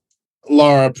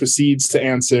Lara proceeds to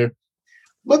answer,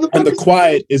 and the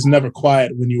quiet is never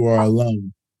quiet when you are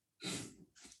alone.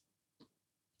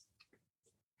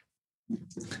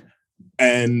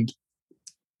 And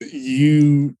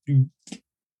you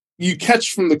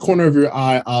catch from the corner of your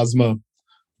eye, Ozma,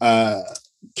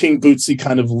 King Bootsy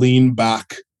kind of lean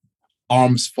back,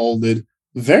 arms folded,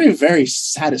 very, very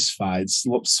satisfied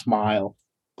smile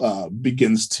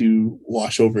begins to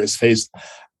wash over his face.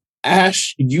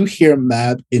 Ash, you hear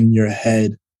Mab in your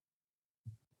head.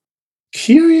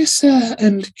 Curiouser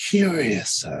and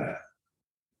curiouser.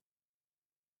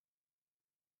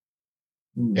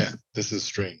 Yeah, this is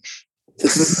strange.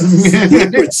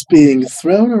 Secrets being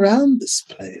thrown around this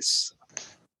place.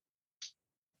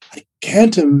 I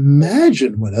can't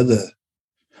imagine what other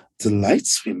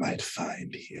delights we might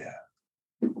find here.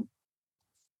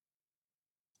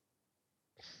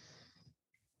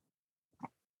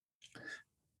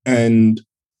 And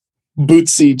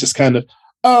Bootsy just kind of,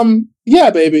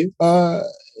 yeah, baby,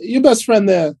 your best friend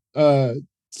there,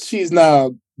 she's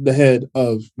now the head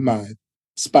of my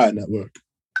spy network.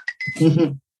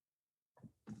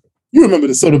 You remember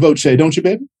the Sotto Voce, don't you,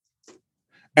 baby?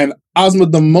 And Ozma,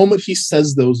 the moment he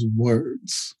says those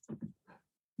words,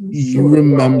 you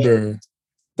remember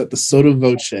that the Sotto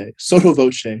Voce,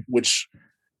 which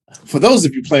for those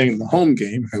of you playing the home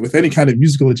game with any kind of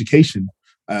musical education,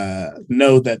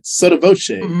 know that Sotto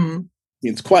Voce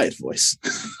means quiet voice.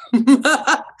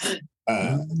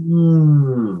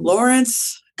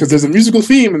 Lawrence. Because there's a musical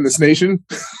theme in this nation,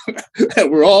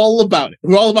 and we're all about it.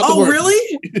 We're all about the word.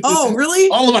 Really? Oh, really?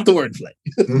 All about the wordplay.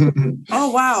 Oh,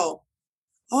 wow.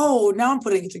 Oh, now I'm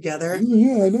putting it together.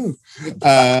 Yeah, I know.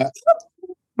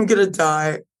 I'm gonna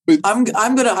die. I'm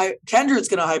gonna. Kendrick's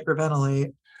gonna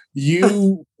hyperventilate.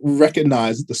 You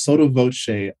recognize that the Sotto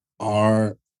Voce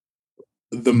are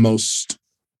the most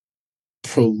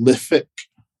prolific,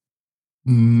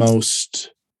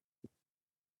 most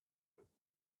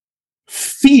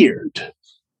feared,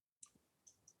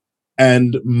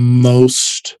 and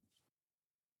most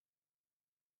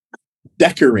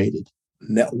decorated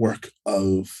network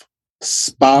of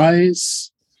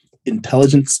spies,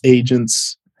 intelligence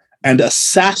agents, and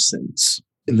assassins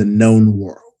in the known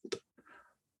world,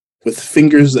 with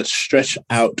fingers that stretch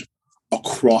out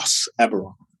across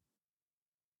Eberron.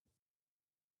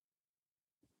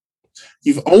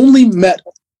 You've only met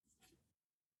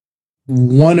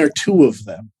one or two of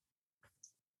them,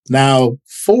 now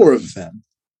 4 of them,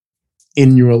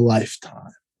 in your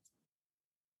lifetime.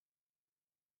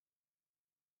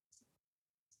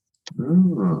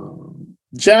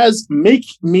 Jazz, make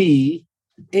me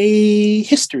a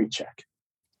history check.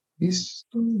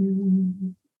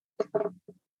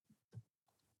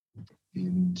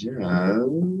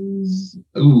 Jazz.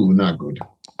 Ooh, not good.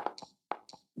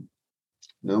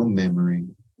 No memory.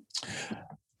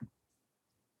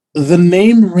 The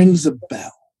name rings a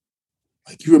bell.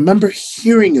 Like you remember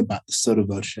hearing about the Sotto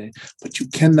Voce, but you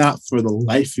cannot for the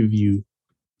life of you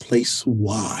place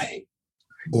why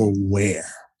or where.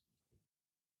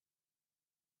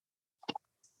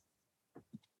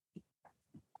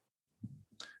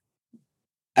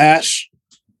 Ash,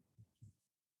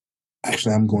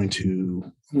 actually, I'm going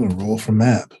to roll for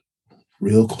Mab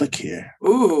real quick here.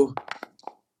 Ooh.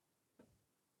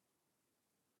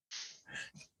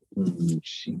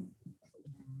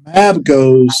 Mab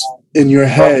goes in your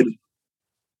head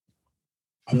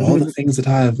of all the things that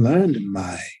I have learned in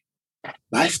my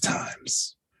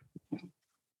lifetimes.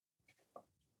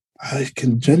 I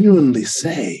can genuinely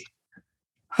say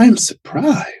I am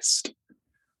surprised.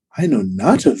 I know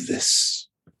not of this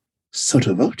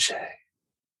Sotto Voce.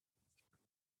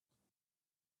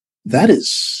 That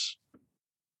is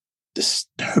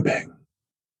disturbing.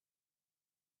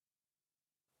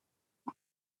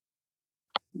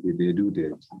 They do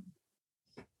that.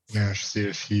 Nash, see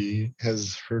if he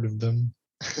has heard of them.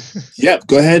 Yep,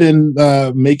 go ahead and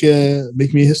make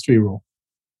me a history roll.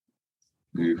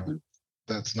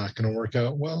 That's not going to work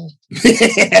out well.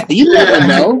 You never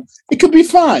know. It could be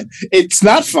fine. It's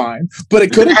not fine, but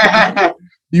it could have.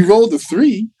 You rolled a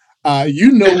 3.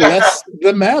 You know less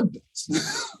than Mab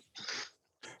does.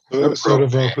 Sort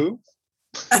of who?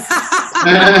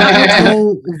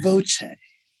 Sotto Voce.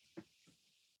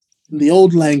 In the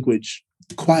old language,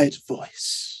 quiet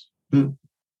voice.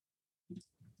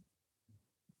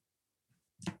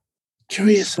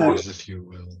 Curious how. Swords, if you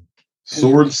will.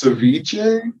 Sword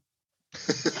ceviche?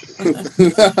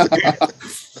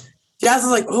 Jazz is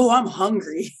like, oh, I'm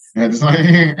hungry. It's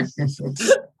like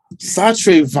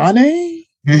Satre Vane?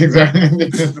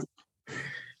 exactly.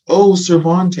 Oh,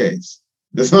 Cervantes.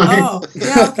 That's like, Oh,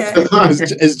 yeah, okay.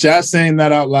 Is Jazz saying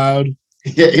that out loud?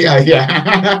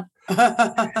 yeah.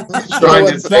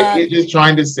 Just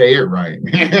trying to say it right.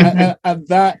 At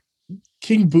that,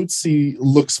 King Bootsy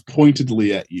looks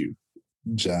pointedly at you,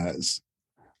 Jazz,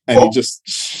 and he just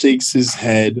shakes his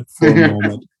head for a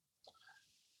moment.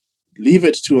 Leave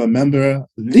it to a member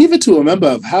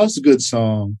of House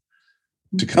Goodsong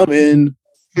to come in,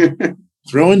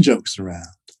 throwing jokes around.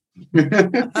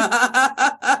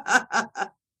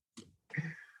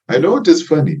 I know it is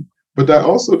funny, but I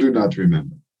also do not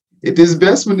remember. It is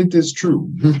best when it is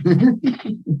true.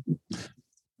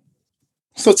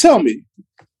 So tell me,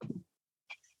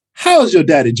 how's your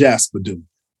daddy Jasper doing?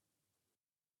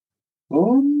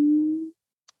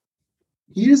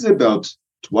 He is about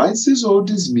twice as old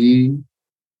as me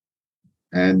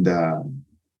and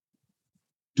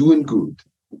doing good.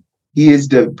 He is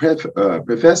the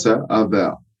professor of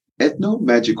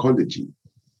ethnomagicology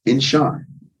in Shine.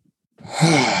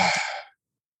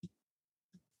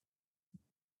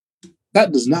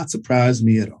 That does not surprise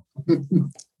me at all.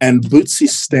 And Bootsy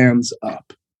stands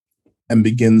up and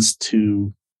begins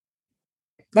to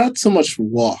not so much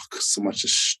walk, so much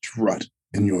as strut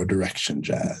in your direction,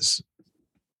 Jazz.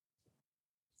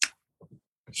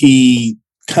 He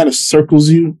kind of circles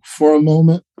you for a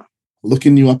moment,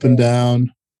 looking you up and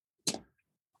down.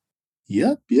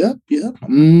 Yep.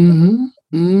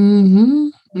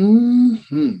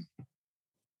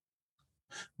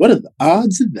 What are the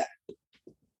odds of that?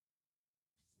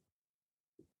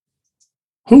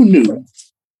 Who knew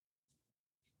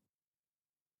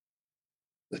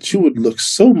that you would look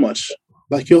so much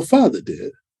like your father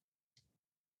did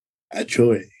at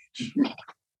your age?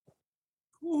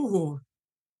 Ooh.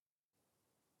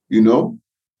 You know,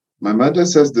 my mother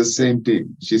says the same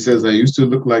thing. She says I used to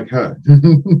look like her.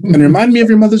 And remind me of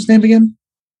your mother's name again.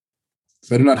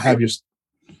 So I do not have your.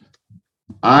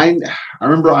 I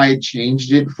remember I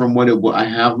changed it from what it was. I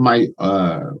have my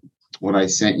what I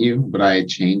sent you, but I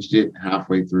changed it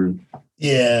halfway through.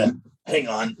 Yeah, hang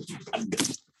on.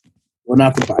 Well,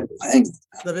 not the Bible. Hang on.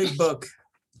 The big book.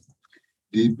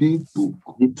 The big book.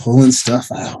 I'm pulling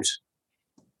stuff out.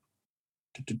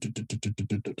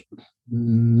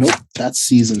 Nope, that's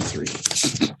season 3.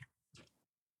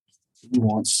 We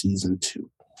want season 2.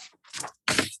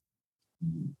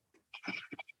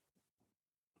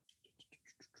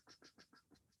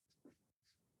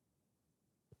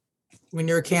 When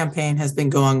your campaign has been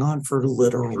going on for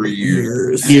literally 3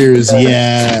 years. Years,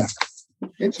 yeah.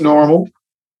 It's normal.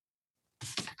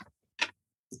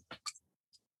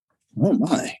 Oh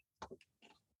my.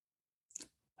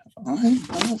 Have I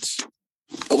not?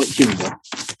 Oh wait, here we go.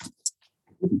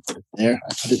 Didn't put it there.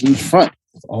 I put it in the front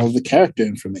with all the character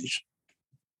information.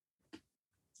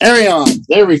 Arion,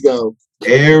 there we go.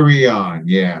 Arion,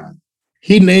 yeah.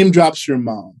 He name drops your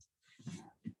mom.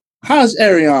 How's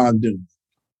Arion doing?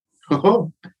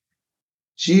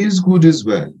 She is good as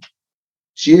well.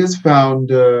 she has found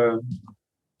the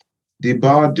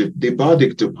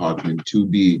bardic department to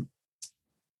be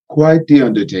quite the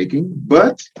undertaking,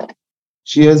 but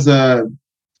she has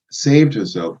saved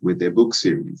herself with a book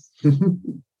series.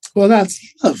 Well, that's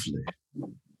lovely.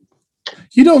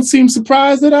 You don't seem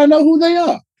surprised that I know who they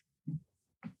are.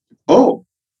 Oh,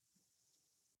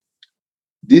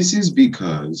 this is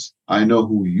because I know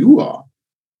who you are.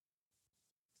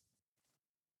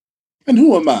 And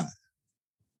who am I?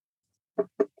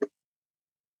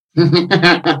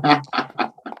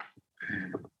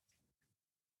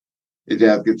 It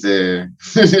just gets a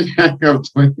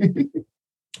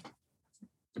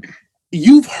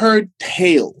You've heard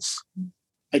tales,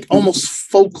 like almost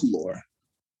folklore,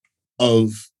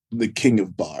 of the King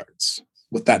of Bards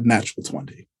with that natural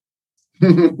 20.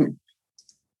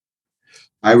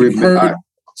 I You've heard remember.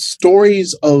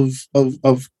 stories of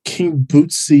King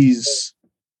Bootsy's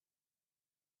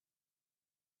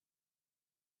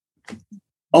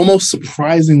almost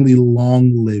surprisingly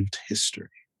long-lived history.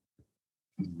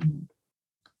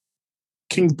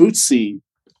 King Bootsy,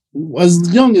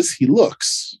 as young as he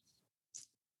looks,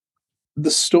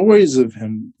 the stories of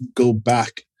him go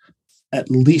back at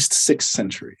least 6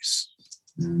 centuries.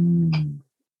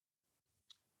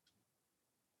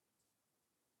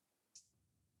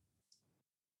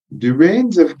 The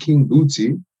reigns of King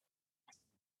Bootsy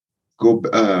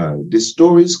the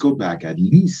stories go back at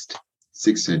least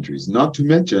 6 centuries. Not to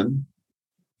mention,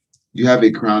 you have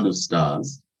a crown of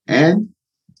stars and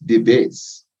the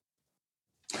base.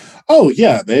 Oh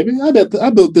yeah, baby! I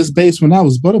built this base when I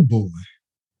was but a boy,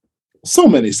 so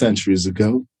many centuries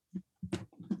ago.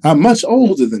 I'm much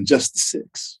older than just the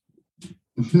 6.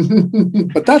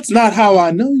 But that's not how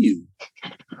I know you,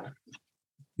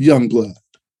 young blood.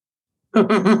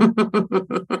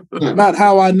 Not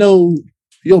how I know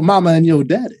your mama and your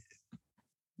daddy.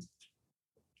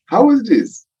 How is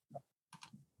this?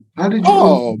 How did you?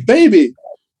 Oh, baby,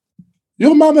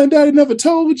 your mama and daddy never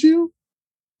told you?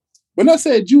 When I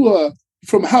said you are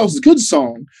from House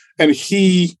Goodsong, and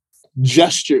he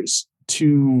gestures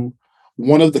to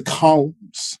one of the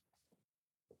columns,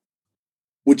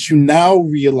 which you now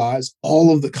realize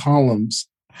all of the columns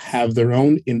have their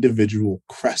own individual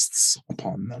crests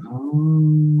upon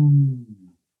them.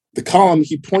 The column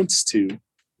he points to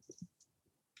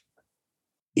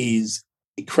is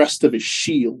a crest of a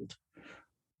shield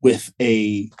with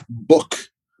a book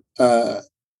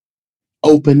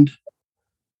opened,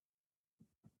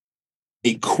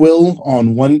 a quill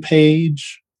on one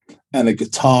page, and a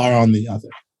guitar on the other.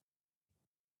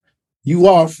 You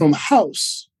are from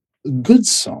House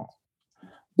Goodsong,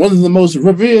 one of the most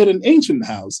revered and ancient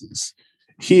houses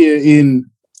here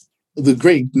in the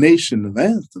great nation of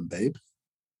Anthem, babe.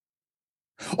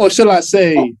 Or shall I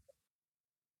say,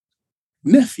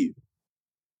 nephew?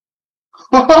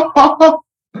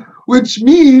 Which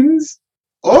means,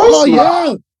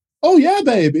 Ozma. Oh yeah,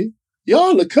 baby.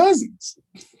 Y'all are cousins.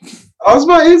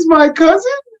 Ozma is my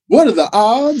cousin? What are the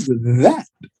odds of that?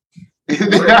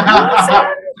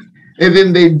 And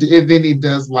then he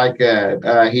does like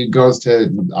he goes to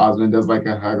Ozma and does like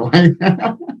a hug like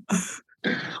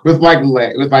with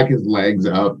his legs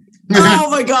up. Oh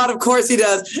my god, of course he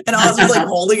does. And Ozma's like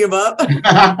holding him up.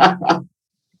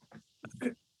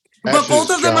 But both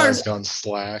of them are gone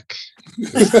slack.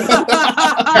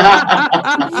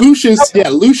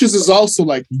 Lucius is also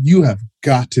like, you have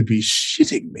got to be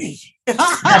shitting me.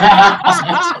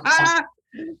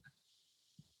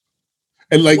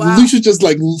 And like wow. Lucius just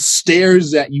like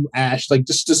stares at you, Ash, like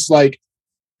just like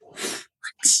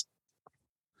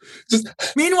just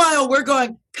meanwhile we're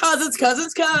going cousins. Like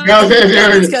this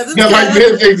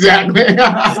exactly.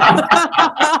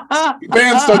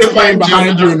 Band starts playing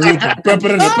behind you and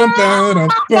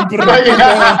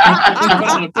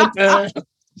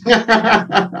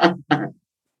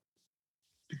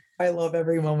I love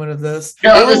every moment of this.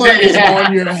 Orla is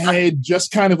on your head,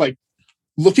 just kind of like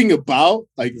looking about,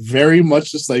 like very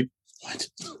much just like, what?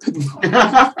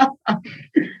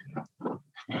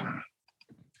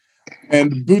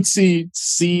 And Bootsy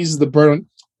sees the bird.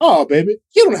 Oh, baby,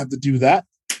 you don't have to do that.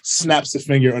 Snaps a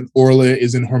finger, and Orla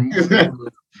is in her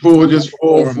full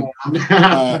form,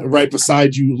 right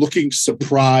beside you, looking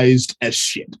surprised as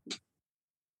shit.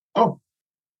 Oh.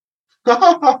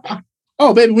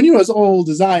 Oh, baby, when you're as old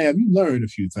as I am, you learn a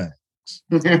few things.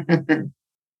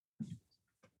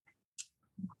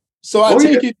 So I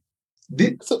take it.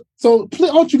 So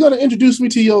aren't you going to introduce me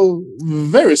to your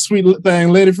very sweet thing,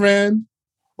 lady friend?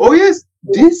 Oh, yes.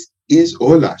 This is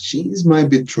Ola. She is my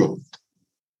betrothed.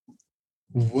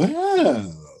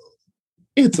 Well,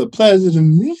 it's a pleasure to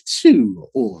meet you,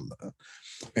 Ola.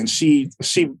 And she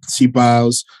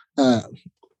bows.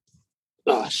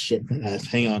 Oh shit!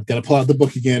 Hang on, gotta pull out the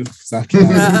book again because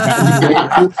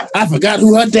I forgot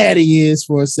who her daddy is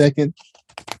for a second.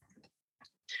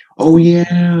 Oh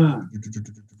yeah.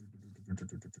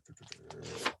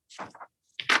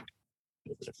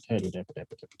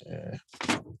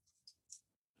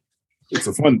 It's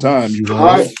a fun time, you all.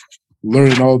 Hi.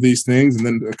 Learning all these things and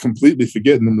then completely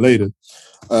forgetting them later.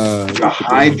 The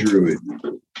High Druid.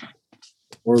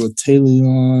 Orla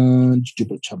Talion.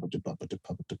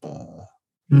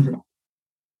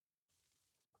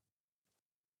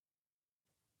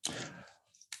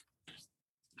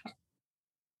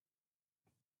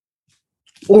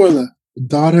 Orla,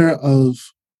 daughter of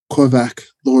Korvac,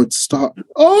 Lord Star.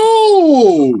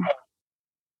 Oh!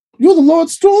 You're the Lord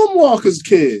Stormwalker's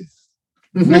kid.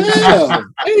 Well,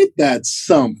 ain't that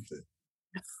something?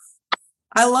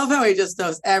 I love how he just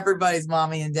knows everybody's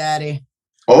mommy and daddy.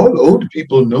 All old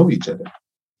people know each other.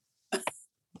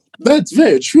 That's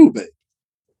very true, babe.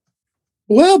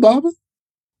 Well, Baba,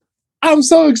 I'm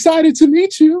so excited to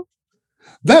meet you.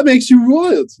 That makes you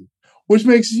royalty, which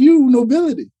makes you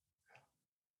nobility.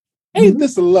 Ain't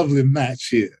this a lovely match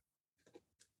here?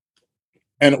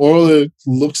 And Orla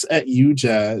looks at you,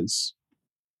 Jazz.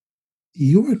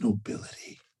 You're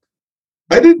nobility.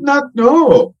 I did not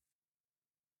know.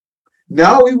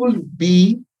 Now we will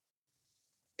be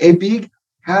a big,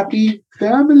 happy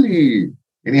family.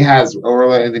 And he has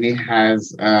Orla, and then he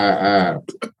has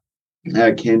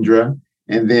Kendra,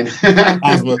 and then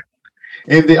Ozma.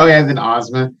 and then and then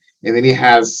Ozma, and then he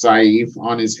has Saif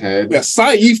on his head. Yeah,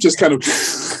 Saif just kind of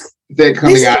They're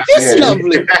coming out. It's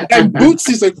lovely. And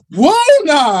Bootsy's like, what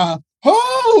now?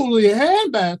 Holy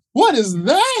handbag. What is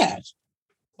that?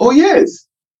 Oh yes,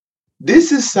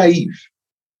 this is Saif.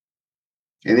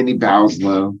 And then he bows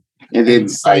low. And then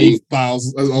Saif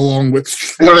bows along with.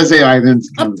 I want to say, I then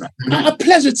a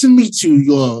pleasure to meet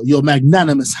you, your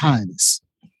magnanimous highness.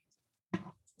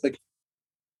 Like,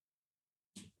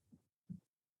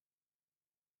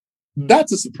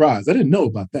 that's a surprise. I didn't know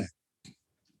about that.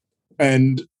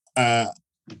 And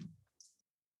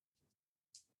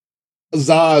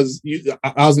Zaz,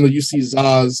 Ozma, you see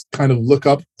Zaz kind of look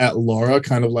up at Laura,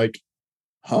 kind of like,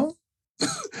 huh?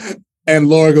 And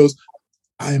Laura goes,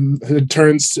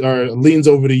 turns or leans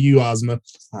over to you, Ozma.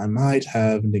 I might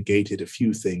have negated a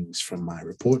few things from my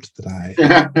report that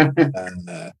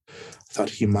I thought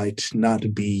he might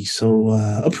not be so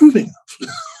approving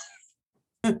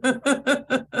of.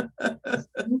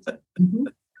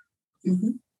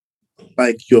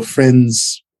 Like your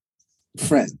friend's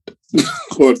friend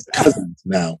or cousin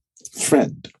now.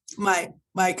 Friend. My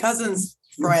cousin's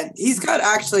friend. He's got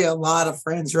actually a lot of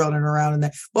friends running around in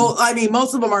there. Well, I mean,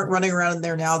 most of them aren't running around in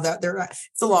there now. That they're.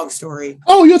 It's a long story.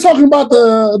 Oh, you're talking about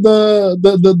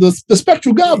the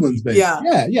spectral goblins, baby.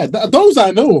 Yeah. Those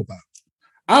I know about.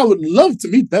 I would love to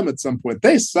meet them at some point.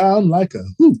 They sound like a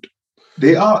hoot.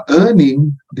 They are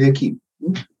earning their keep.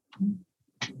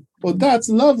 Well, that's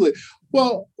lovely.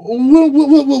 Well,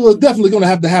 we're definitely going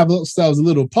to have ourselves a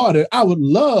little party. I would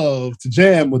love to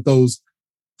jam with those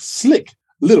slick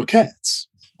little cats.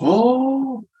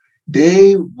 Oh,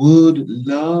 they would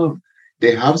love.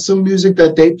 They have some music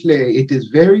that they play. It is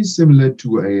very similar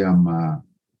to a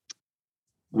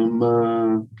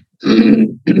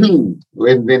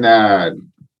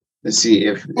let's see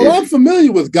if. I'm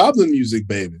familiar with goblin music,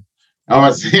 baby.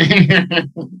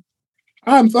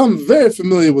 I'm very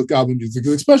familiar with goblin music,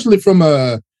 especially from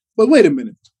but wait a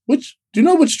minute. Do you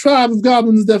know which tribe of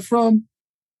goblins they're from?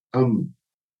 Roll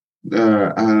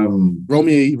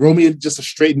me just a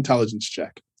straight intelligence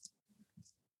check.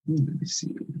 Let me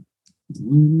see.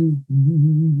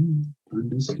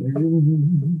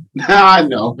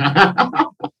 No.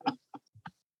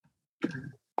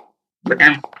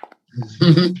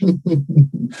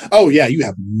 Oh yeah, you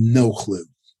have no clue.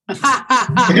 That's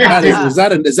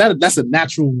a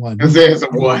natural one. There's a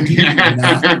one.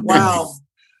 Wow.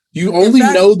 You only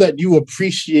know that you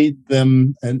appreciate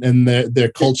them and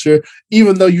their culture,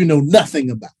 even though you know nothing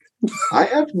about it. I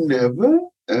have never,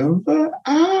 ever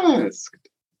asked.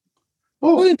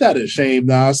 Oh, ain't that a shame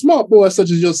now? A smart boy such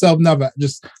as yourself never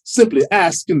just simply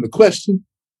asking the question.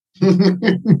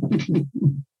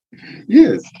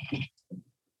 Yes.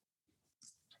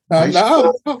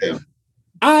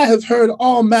 I have heard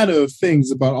all manner of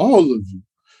things about all of you.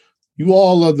 You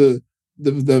all are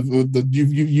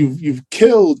you've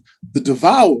killed the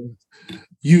devourer.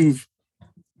 You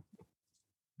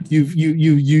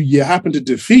happen to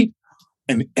defeat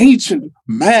an ancient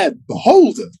mad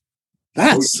beholder.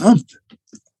 That's something.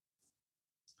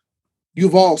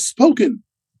 You've all spoken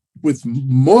with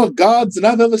more gods than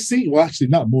I've ever seen. Well, actually,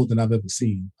 not more than I've ever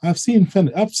seen. I've seen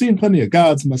plenty of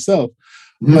gods myself,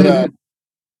 but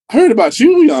I heard about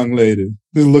you, young lady.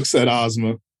 He looks at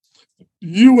Ozma.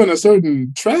 You and a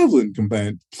certain traveling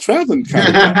kind of.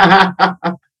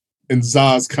 And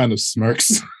Zaz kind of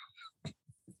smirks.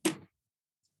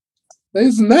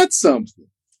 Isn't that something?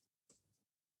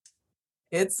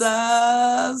 It's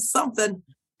something.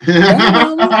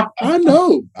 I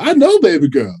know, baby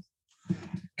girl.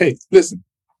 Hey, listen,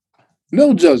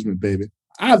 no judgment, baby.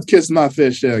 I've kissed my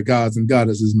fair share of gods and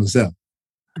goddesses myself.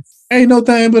 Ain't no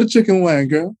thing but a chicken wing,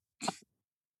 girl.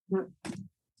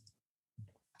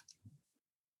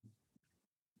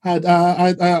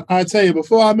 I tell you,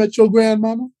 before I met your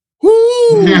grandmama,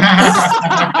 whoo,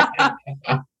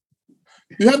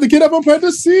 you have to get up and plant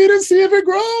the seed and see if it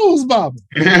grows, Baba.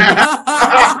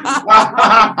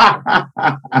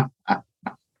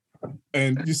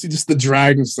 And you see just the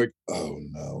dragons like, oh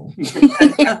no.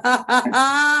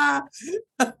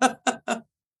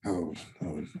 Oh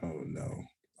no.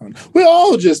 We're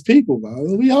all just people,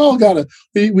 Baba. We all gotta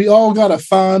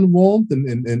find warmth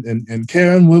and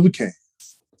caring where we can.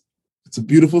 It's a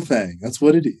beautiful thing. That's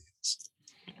what it is.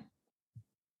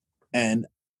 And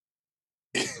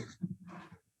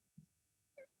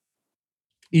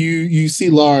you see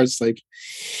Lars like,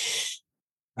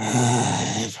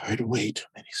 I've heard way too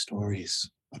many stories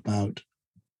about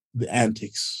the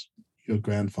antics your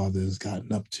grandfather has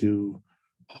gotten up to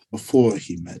before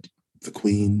he met the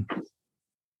queen.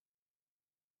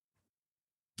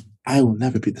 I will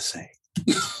never be the same.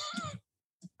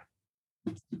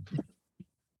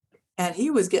 And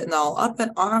he was getting all up in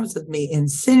arms with me,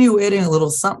 insinuating a little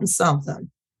something,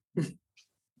 something.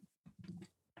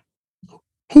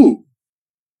 Who?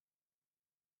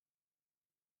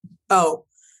 Oh,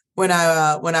 when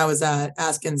I was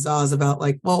asking Zaz about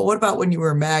like, well, what about when you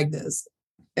were Magnus?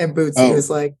 And Bootsy was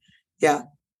like, yeah.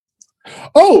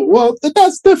 Oh, well,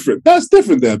 that's different. That's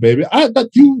different there, baby.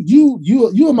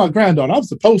 You are my granddaughter. I'm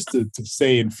supposed to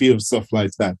say and feel stuff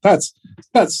like that.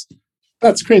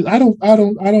 That's crazy. I don't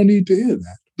need to hear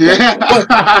that. Yeah. But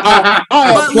I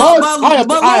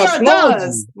applaud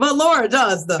you. But Laura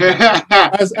does though.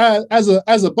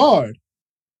 as a bard.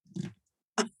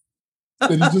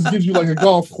 Then he just gives you like a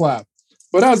golf clap.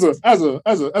 But as a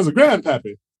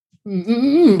grandpappy,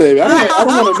 baby,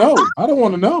 I don't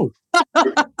want to know.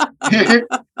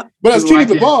 But as king of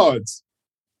the bards,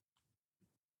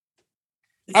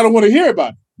 I don't want to hear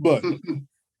about it. But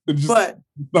just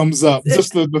thumbs up,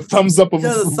 just the thumbs up of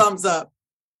just a thumbs up,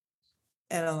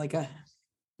 and I'm like a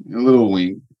little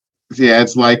wink. Yeah,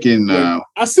 it's like in.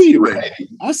 I see you, right?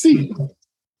 I see you,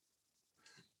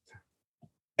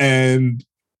 and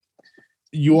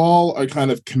you all are kind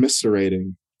of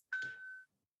commiserating,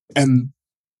 and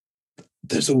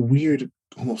there's a weird,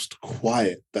 almost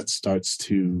quiet that starts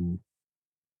to,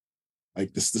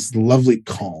 like this lovely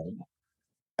calm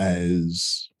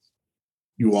as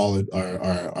you all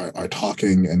are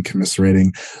talking and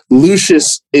commiserating.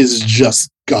 Lucius is just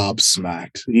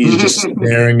gobsmacked. He's just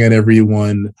staring at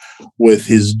everyone with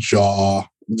his jaw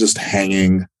just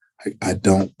hanging. I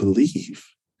don't believe.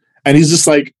 And he's just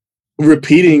like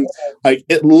repeating, like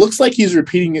it looks like he's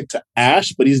repeating it to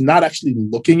Ash, but he's not actually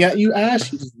looking at you,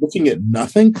 Ash. He's looking at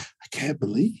nothing. I can't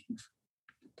believe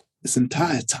this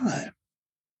entire time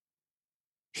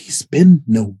he's been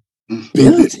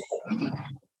nobility.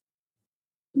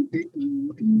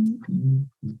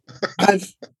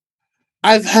 I've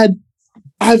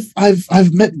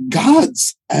met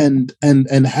gods and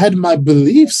had my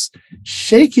beliefs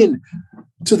shaken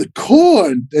to the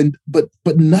core,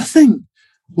 but nothing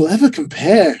will ever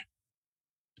compare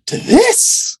to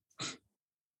this.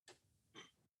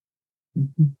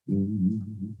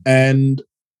 And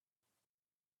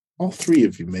all three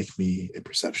of you make me a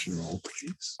perception roll,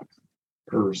 please.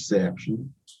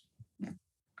 Perception.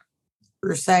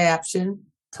 Perception.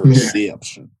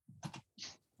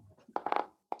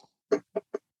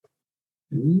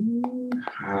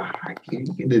 I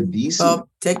can't get a decent. Oh,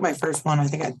 take my first one. I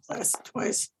think I passed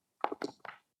twice.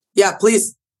 Yeah,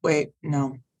 please. Wait,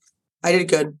 no. I did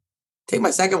good. Take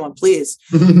my second one, please.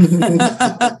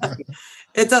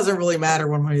 It doesn't really matter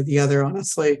one way or the other,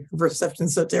 honestly.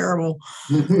 Perception's so terrible.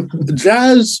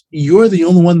 Jazz, you're the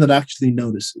only one that actually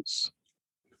notices.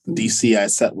 DC I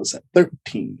set was at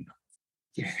 13.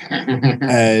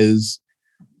 As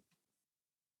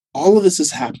all of this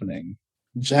is happening,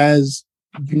 Jazz,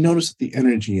 you notice that the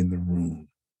energy in the room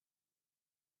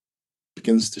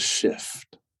begins to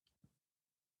shift.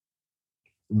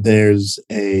 There's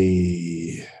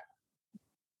a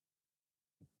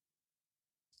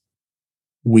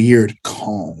weird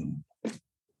calm.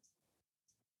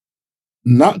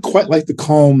 Not quite like the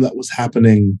calm that was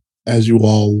happening as you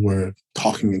all were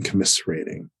talking and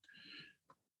commiserating.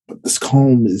 But this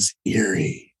calm is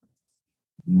eerie.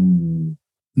 Mm.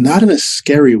 Not in a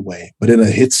scary way, but in a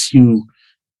hits you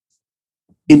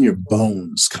in your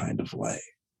bones kind of way.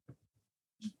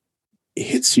 It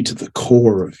hits you to the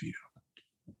core of you,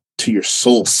 to your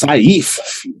soul. Saif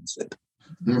feels it.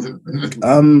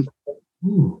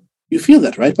 Ooh, You feel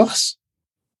that, right, boss?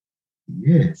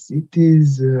 yes, it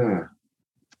is.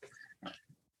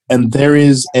 And there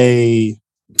is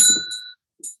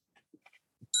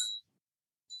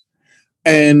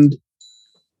and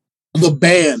the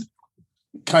band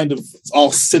kind of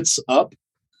all sits up.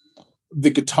 The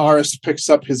guitarist picks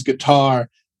up his guitar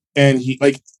and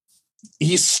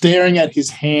he's staring at his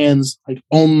hands like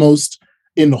almost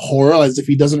in horror as if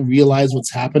he doesn't realize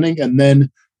what's happening. And then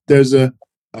there's a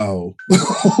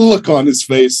look on his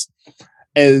face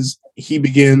as he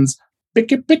begins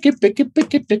pick it, pick it, pick it,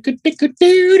 pick it, pick it, pick it,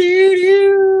 doo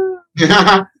doo doo.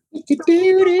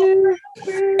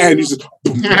 And he's just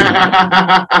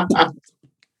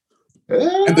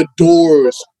and the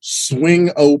doors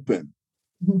swing open,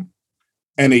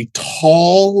 and a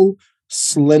tall,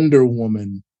 slender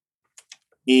woman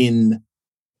in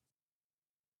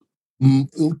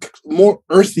more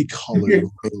earthy colored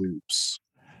robes,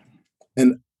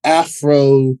 an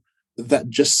afro that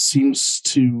just seems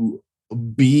to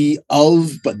be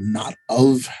of but not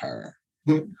of her,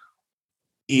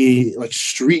 like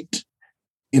streaked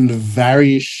in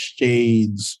various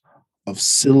shades of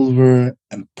silver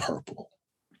and purple,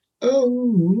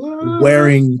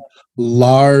 wearing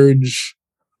large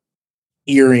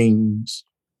earrings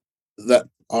that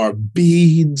are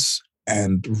beads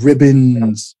and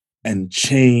ribbons and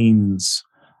chains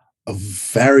of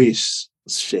various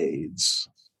shades.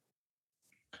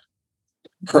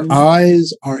 Her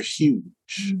eyes are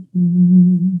huge,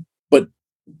 but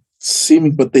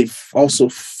they also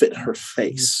fit her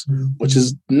face, which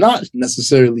is not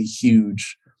necessarily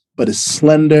huge, but is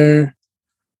slender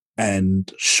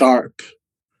and sharp,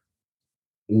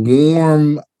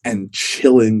 warm and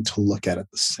chilling to look at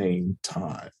the same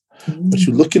time. But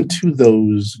you look into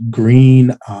those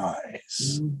green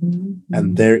eyes,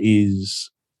 and there is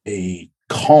a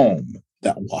calm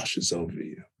that washes over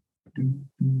you.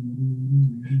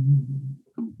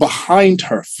 Behind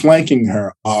her, flanking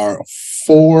her, are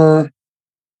 4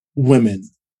 women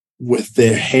with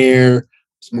their hair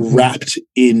wrapped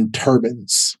in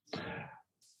turbans.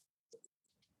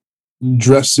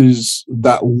 Dresses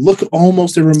that look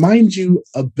almost, they remind you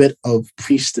a bit of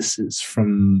priestesses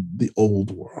from the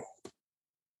old world.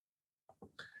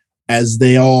 As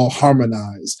they all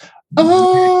harmonize.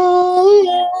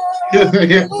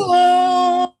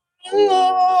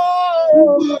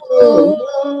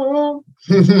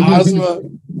 Ozma,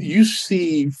 you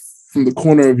see from the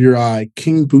corner of your eye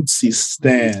King Bootsy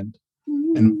stand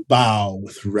and bow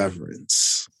with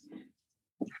reverence.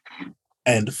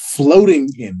 And floating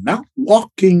in, not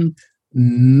walking,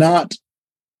 not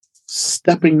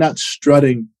stepping, not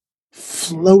strutting,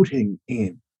 floating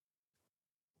in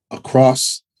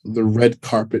across the red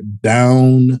carpet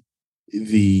down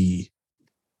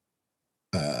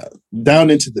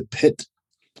into the pit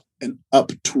and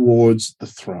up towards the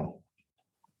throne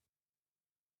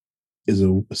is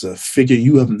a figure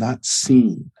you have not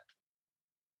seen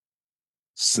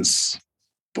since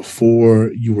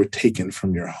before you were taken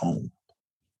from your home.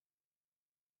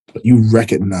 But you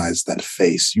recognize that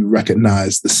face. You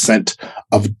recognize the scent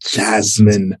of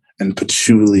jasmine and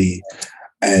patchouli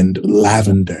and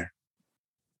lavender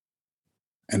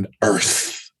and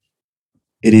earth.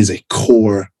 It is a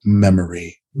core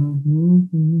memory.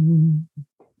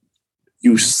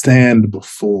 You stand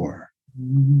before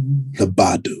the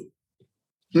Badu.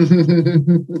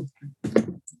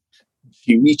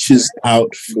 He reaches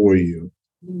out for you.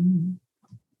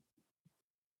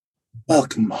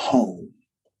 Welcome home,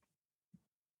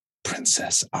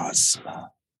 Princess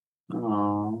Ozma.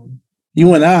 Aww.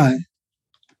 You and I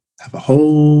have a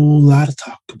whole lot to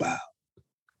talk about.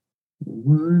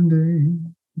 One day.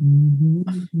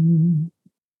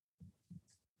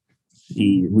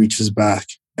 He reaches back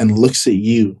and looks at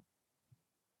you,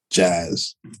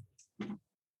 Jazz,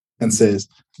 and says,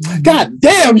 God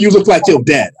damn, you look like you're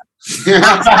dead.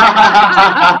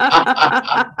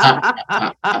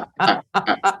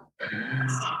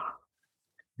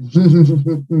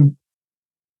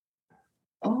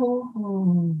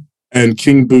 Oh. And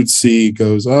King Bootsy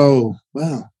goes, oh,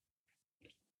 well,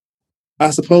 I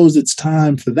suppose it's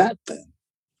time for that then.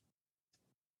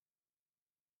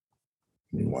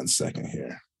 Give me 1 second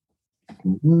here.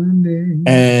 One day.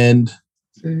 And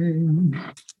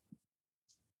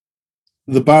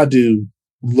the Badu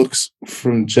looks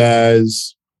from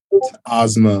Jazz to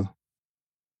Ozma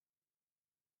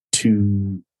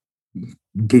to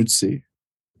Bootsy.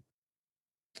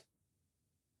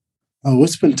 Oh,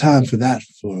 it's been time for that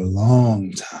for a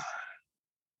long time.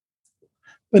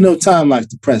 But no time like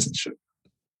the present, sugar.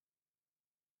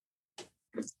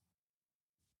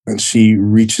 And she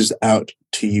reaches out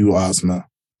to you, Ozma,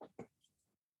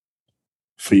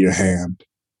 for your hand.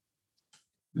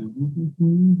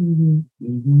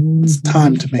 It's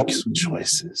time to make some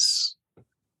choices.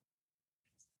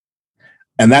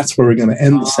 And that's where we're going to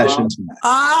end the session tonight.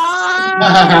 Oh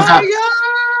my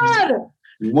God!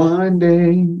 One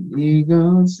day you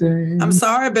gonna say. I'm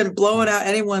sorry I've been blowing out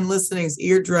anyone listening's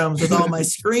eardrums with all my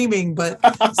screaming, but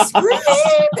screaming!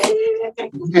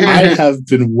 I have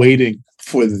been waiting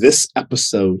for this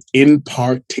episode in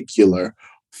particular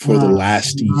for the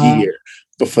last year,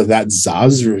 but for that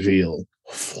Zaz reveal.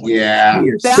 Yeah.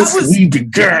 That Since was- we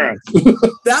began.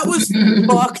 That was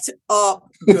fucked up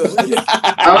good.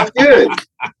 That was good.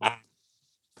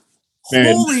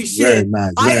 Very Holy nice, shit. very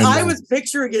nice, very I nice. was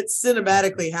picturing it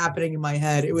cinematically happening in my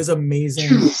head. It was amazing.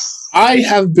 I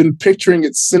have been picturing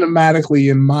it cinematically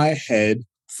in my head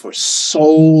for so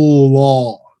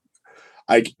long.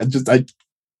 If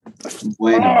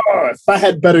I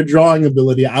had better drawing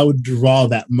ability, I would draw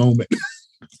that moment.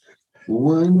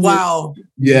 Wow.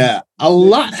 Yeah, a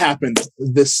lot happened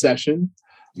this session,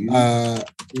 and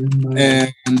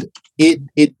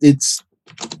it's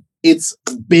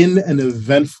been an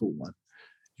eventful one.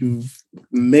 You've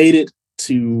made it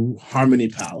to Harmony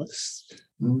Palace.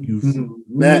 You've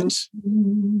met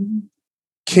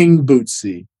King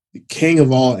Bootsy, the king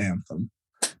of all Anthem.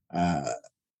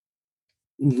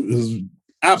 Is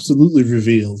absolutely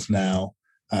revealed now.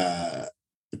 The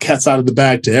cat's out of the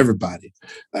bag to everybody.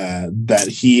 That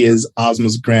he is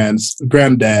Ozma's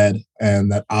granddad,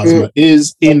 and that Ozma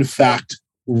is in fact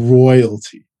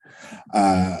royalty.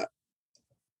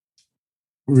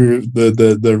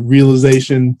 The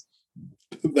realization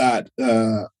that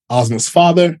Ozma's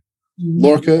father,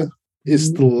 Lorca, is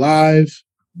still alive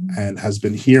and has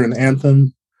been here in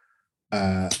Anthem.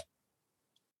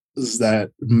 Is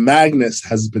that Magnus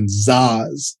has been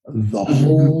Zaz the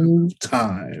whole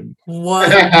time. What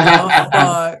the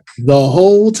fuck? The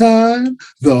whole time.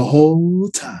 The whole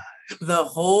time. The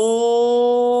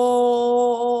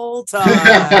whole time.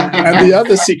 And the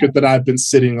other secret that I've been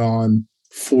sitting on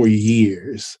for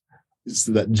years is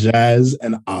that Jazz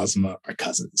and Ozma are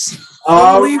cousins.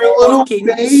 Holy fucking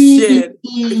shit.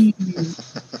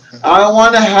 I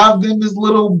want to have them as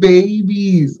little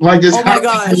babies. Like just Oh my have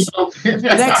gosh. them-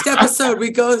 Next episode,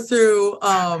 we go through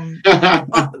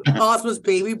Ozma's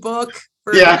baby book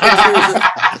for Yeah. pictures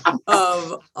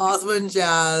of Ozma and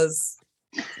Jazz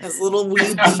as little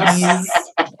wee babies.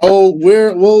 Oh,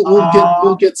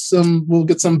 we'll get some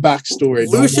backstory.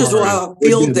 Don't Lucius will worry. have a We're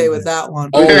field getting day there. with that one.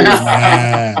 Oh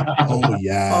yeah. Oh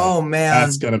yeah. Oh man.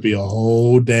 That's gonna be a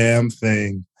whole damn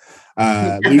thing.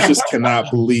 Lucius cannot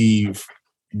believe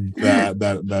that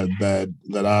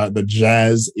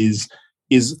Jazz is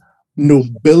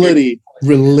nobility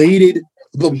related,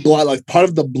 the blood, like part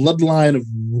of the bloodline of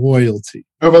royalty,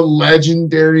 of a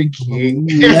legendary king.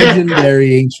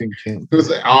 legendary ancient king. It was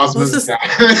like Ozma's Let's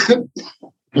dad.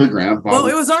 Her grandfather. Well,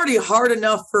 it was already hard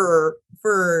enough for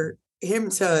him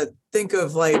to think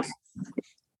of like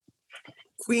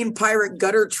Queen Pirate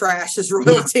gutter trash as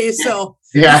royalty. So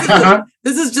yeah.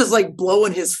 this is just like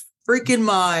blowing his freaking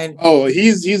mind. Oh,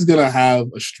 he's gonna have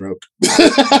a stroke.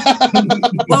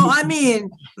 Well, I mean,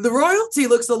 the royalty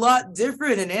looks a lot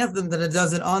different in Anthem than it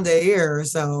does in On the Air.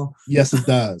 So Yes, it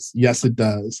does. Yes, it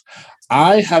does.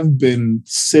 I have been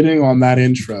sitting on that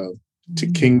intro to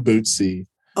King Bootsy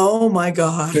oh my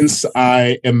god. since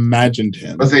I imagined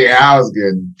him. I was like, yeah, I was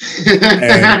good.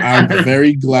 And I'm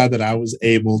very glad that I was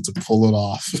able to pull it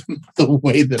off the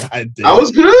way that I did. I was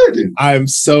good. I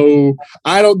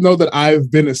don't know that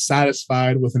I've been as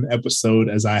satisfied with an episode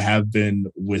as I have been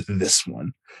with this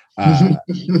one.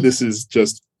 This is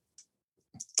just,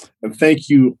 and thank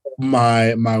you,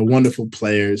 my wonderful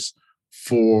players,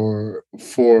 for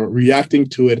reacting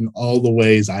to it in all the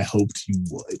ways I hoped you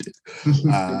would.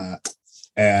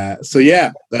 So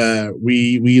yeah,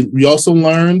 we also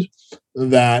learned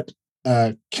that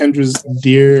Kendra's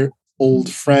dear old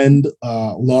friend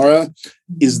Laura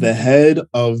is the head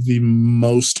of the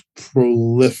most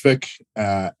prolific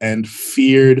and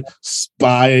feared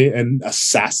spy and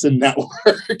assassin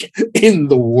network in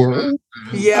the world.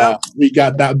 Yeah. We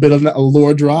got that bit of a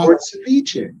lore drop. Or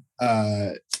ceviche.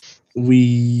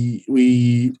 We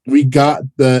got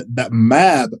that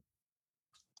Mab,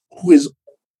 who is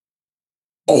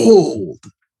old,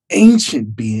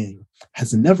 ancient being,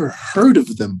 has never heard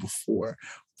of them before.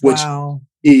 which Wow.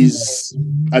 is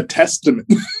a testament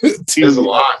to There's a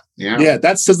lot. Yeah.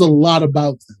 that says a lot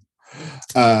about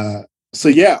them. So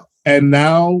yeah, and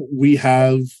now we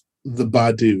have the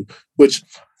Badu, which,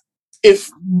 if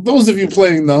those of you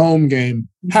playing the home game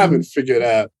haven't figured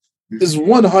out, is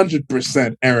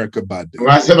 100% Erica Badu. Well,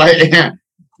 I said, like, yeah.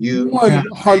 You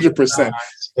 100%.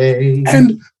 say-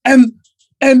 And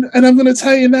I'm gonna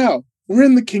tell you now, we're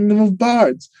in the kingdom of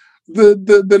bards.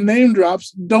 The name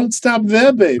drops don't stop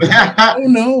there, baby. Oh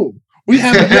no, we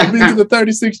haven't yet been to the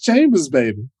 36 chambers,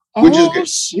 baby. Which is Oh good.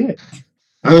 shit!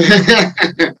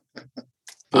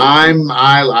 I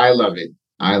love it.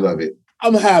 I love it.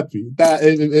 I'm happy that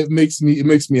it makes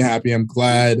me happy. I'm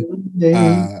glad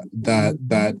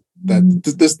that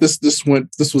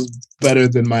this was better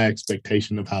than my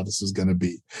expectation of how this is going to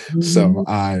be. So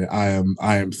I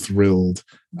am thrilled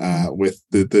with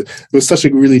it was such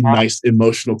a really nice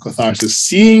emotional catharsis.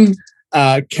 Seeing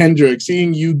Kendrick,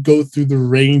 seeing you go through the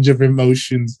range of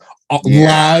emotions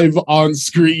live on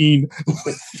screen,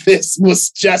 this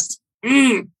was just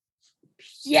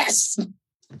yes.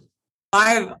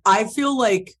 I feel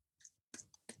like,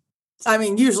 I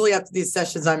mean, usually after these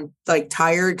sessions, I'm like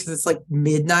tired because it's like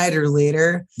midnight or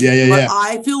later. But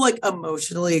I feel like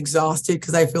emotionally exhausted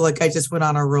because I feel like I just went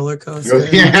on a roller coaster.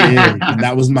 Yeah, and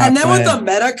that was my And then plan. with the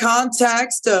meta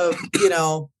context of,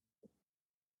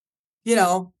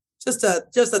 just a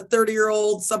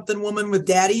 30-year-old something woman with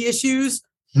daddy issues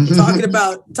talking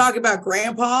about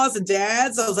grandpas and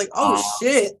dads. I was like, oh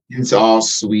shit. It's all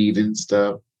sweet and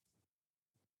stuff.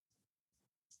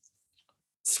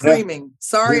 Screaming.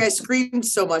 Sorry, I screamed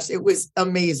so much. It was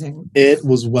amazing. It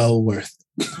was well worth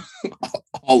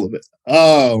all of it.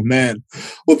 Oh man.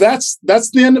 Well, that's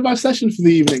the end of our session for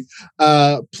the evening.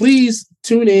 Please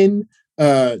tune in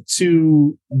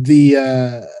to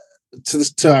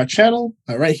our channel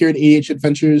right here at AH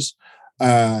Adventures,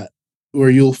 where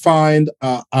you'll find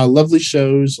our lovely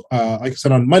shows. Like I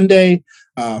said, on Monday,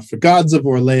 for Gods of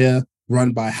Orlea,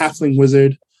 run by Halfling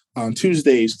Wizard. On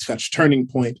Tuesdays, Touch Turning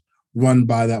Point, run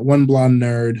by that one blonde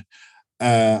nerd.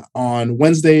 On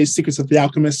Wednesdays, Secrets of the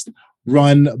Alchemist,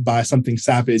 run by Something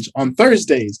Savage. On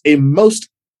Thursdays, a most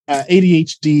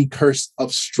ADHD Curse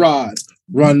of Strahd,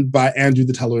 run by Andrew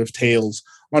the Teller of Tales.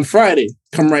 On Friday,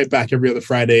 come right back every other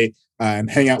Friday and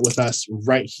hang out with us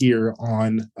right here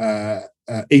on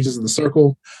Agents of the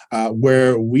Circle,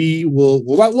 where we will,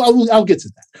 I'll get to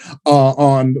that.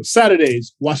 On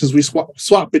Saturdays, watch as we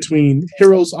swap between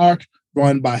Heroes Arc,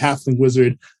 run by Halfling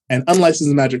Wizard, and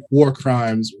Unlicensed Magic War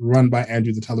Crimes, run by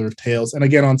Andrew the Teller of Tales. And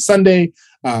again, on Sunday,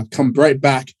 come right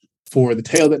back for The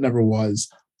Tale That Never Was,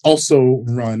 also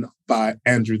run by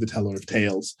Andrew the Teller of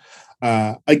Tales.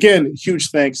 Again,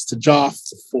 huge thanks to Joff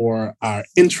for our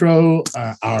intro,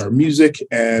 our music,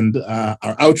 and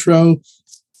our outro,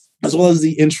 as well as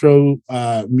the intro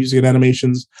music and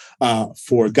animations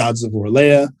for Gods of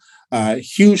Orlea.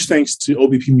 Huge thanks to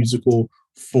OBP Musical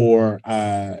for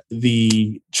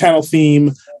the channel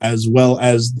theme, as well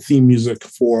as the theme music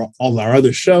for all our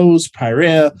other shows,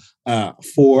 Pyrea,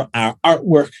 for our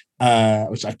artwork,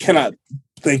 which I cannot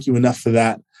thank you enough for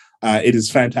that. It is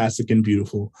fantastic and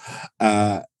beautiful.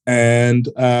 And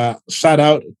shout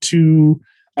out to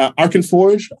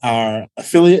Arkenforge, our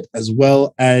affiliate, as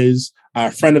well as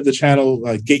our friend of the channel,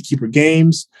 Gatekeeper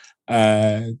Games.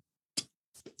 Was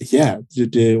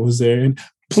there? And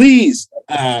please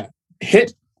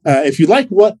hit, if you like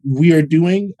what we are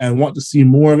doing and want to see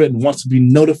more of it and want to be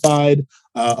notified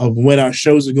of when our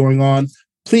shows are going on,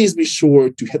 please be sure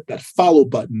to hit that follow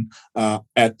button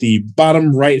at the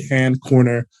bottom right-hand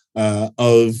corner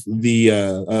of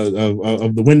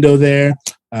the window there,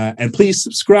 and please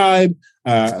subscribe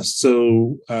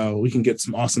so we can get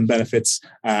some awesome benefits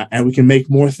and we can make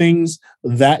more things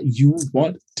that you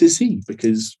want to see,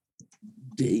 because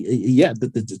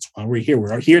that's why we're here.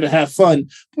 We're here to have fun,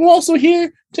 but we're also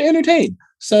here to entertain.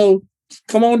 So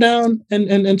come on down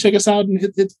and check us out and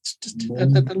hit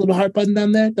that little heart button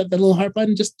down there. That little heart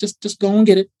button. Just go and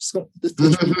get it.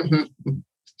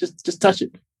 Just touch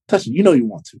it. Touch it. You know you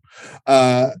want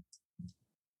to.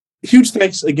 Huge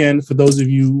thanks again for those of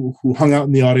you who hung out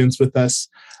in the audience with us,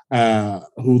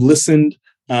 who listened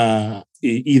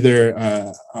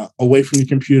either away from your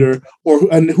computer or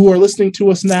who are listening to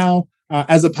us now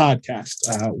as a podcast.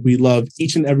 We love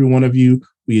each and every one of you.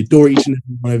 We adore each and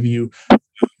every one of you.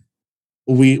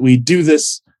 We do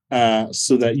this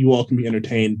so that you all can be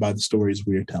entertained by the stories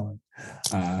we are telling,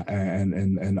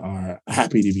 and are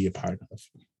happy to be a part of.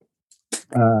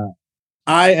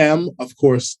 I am, of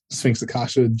course, Sphinx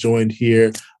Akasha, joined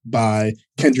here by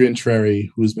Kendra Entreri,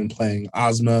 who's been playing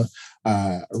Ozma,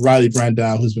 Riley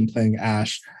Brandow, who's been playing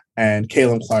Ash, and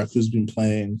Caleb Clark, who's been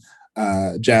playing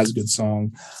Jazz Good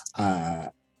Song.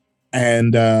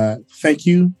 And thank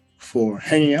you for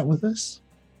hanging out with us.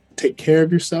 Take care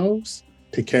of yourselves.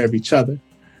 Take care of each other.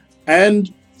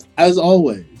 And as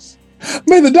always,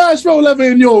 may the dice roll ever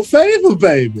in your favor,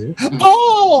 baby.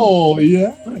 Oh,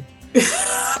 yeah.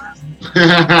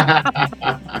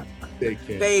 Take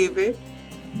care. Baby.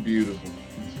 Beautiful.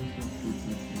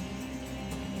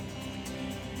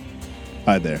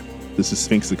 Hi there, this is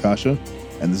Sphinx Akasha,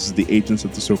 and this is the Agents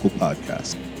of the Circle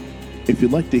podcast. If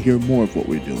you'd like to hear more of what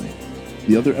we're doing,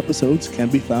 the other episodes can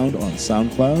be found on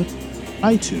SoundCloud,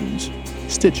 iTunes,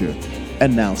 Stitcher,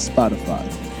 and now Spotify.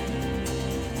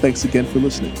 Thanks again for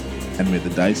listening, and may the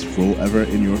dice roll ever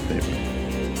in your favor.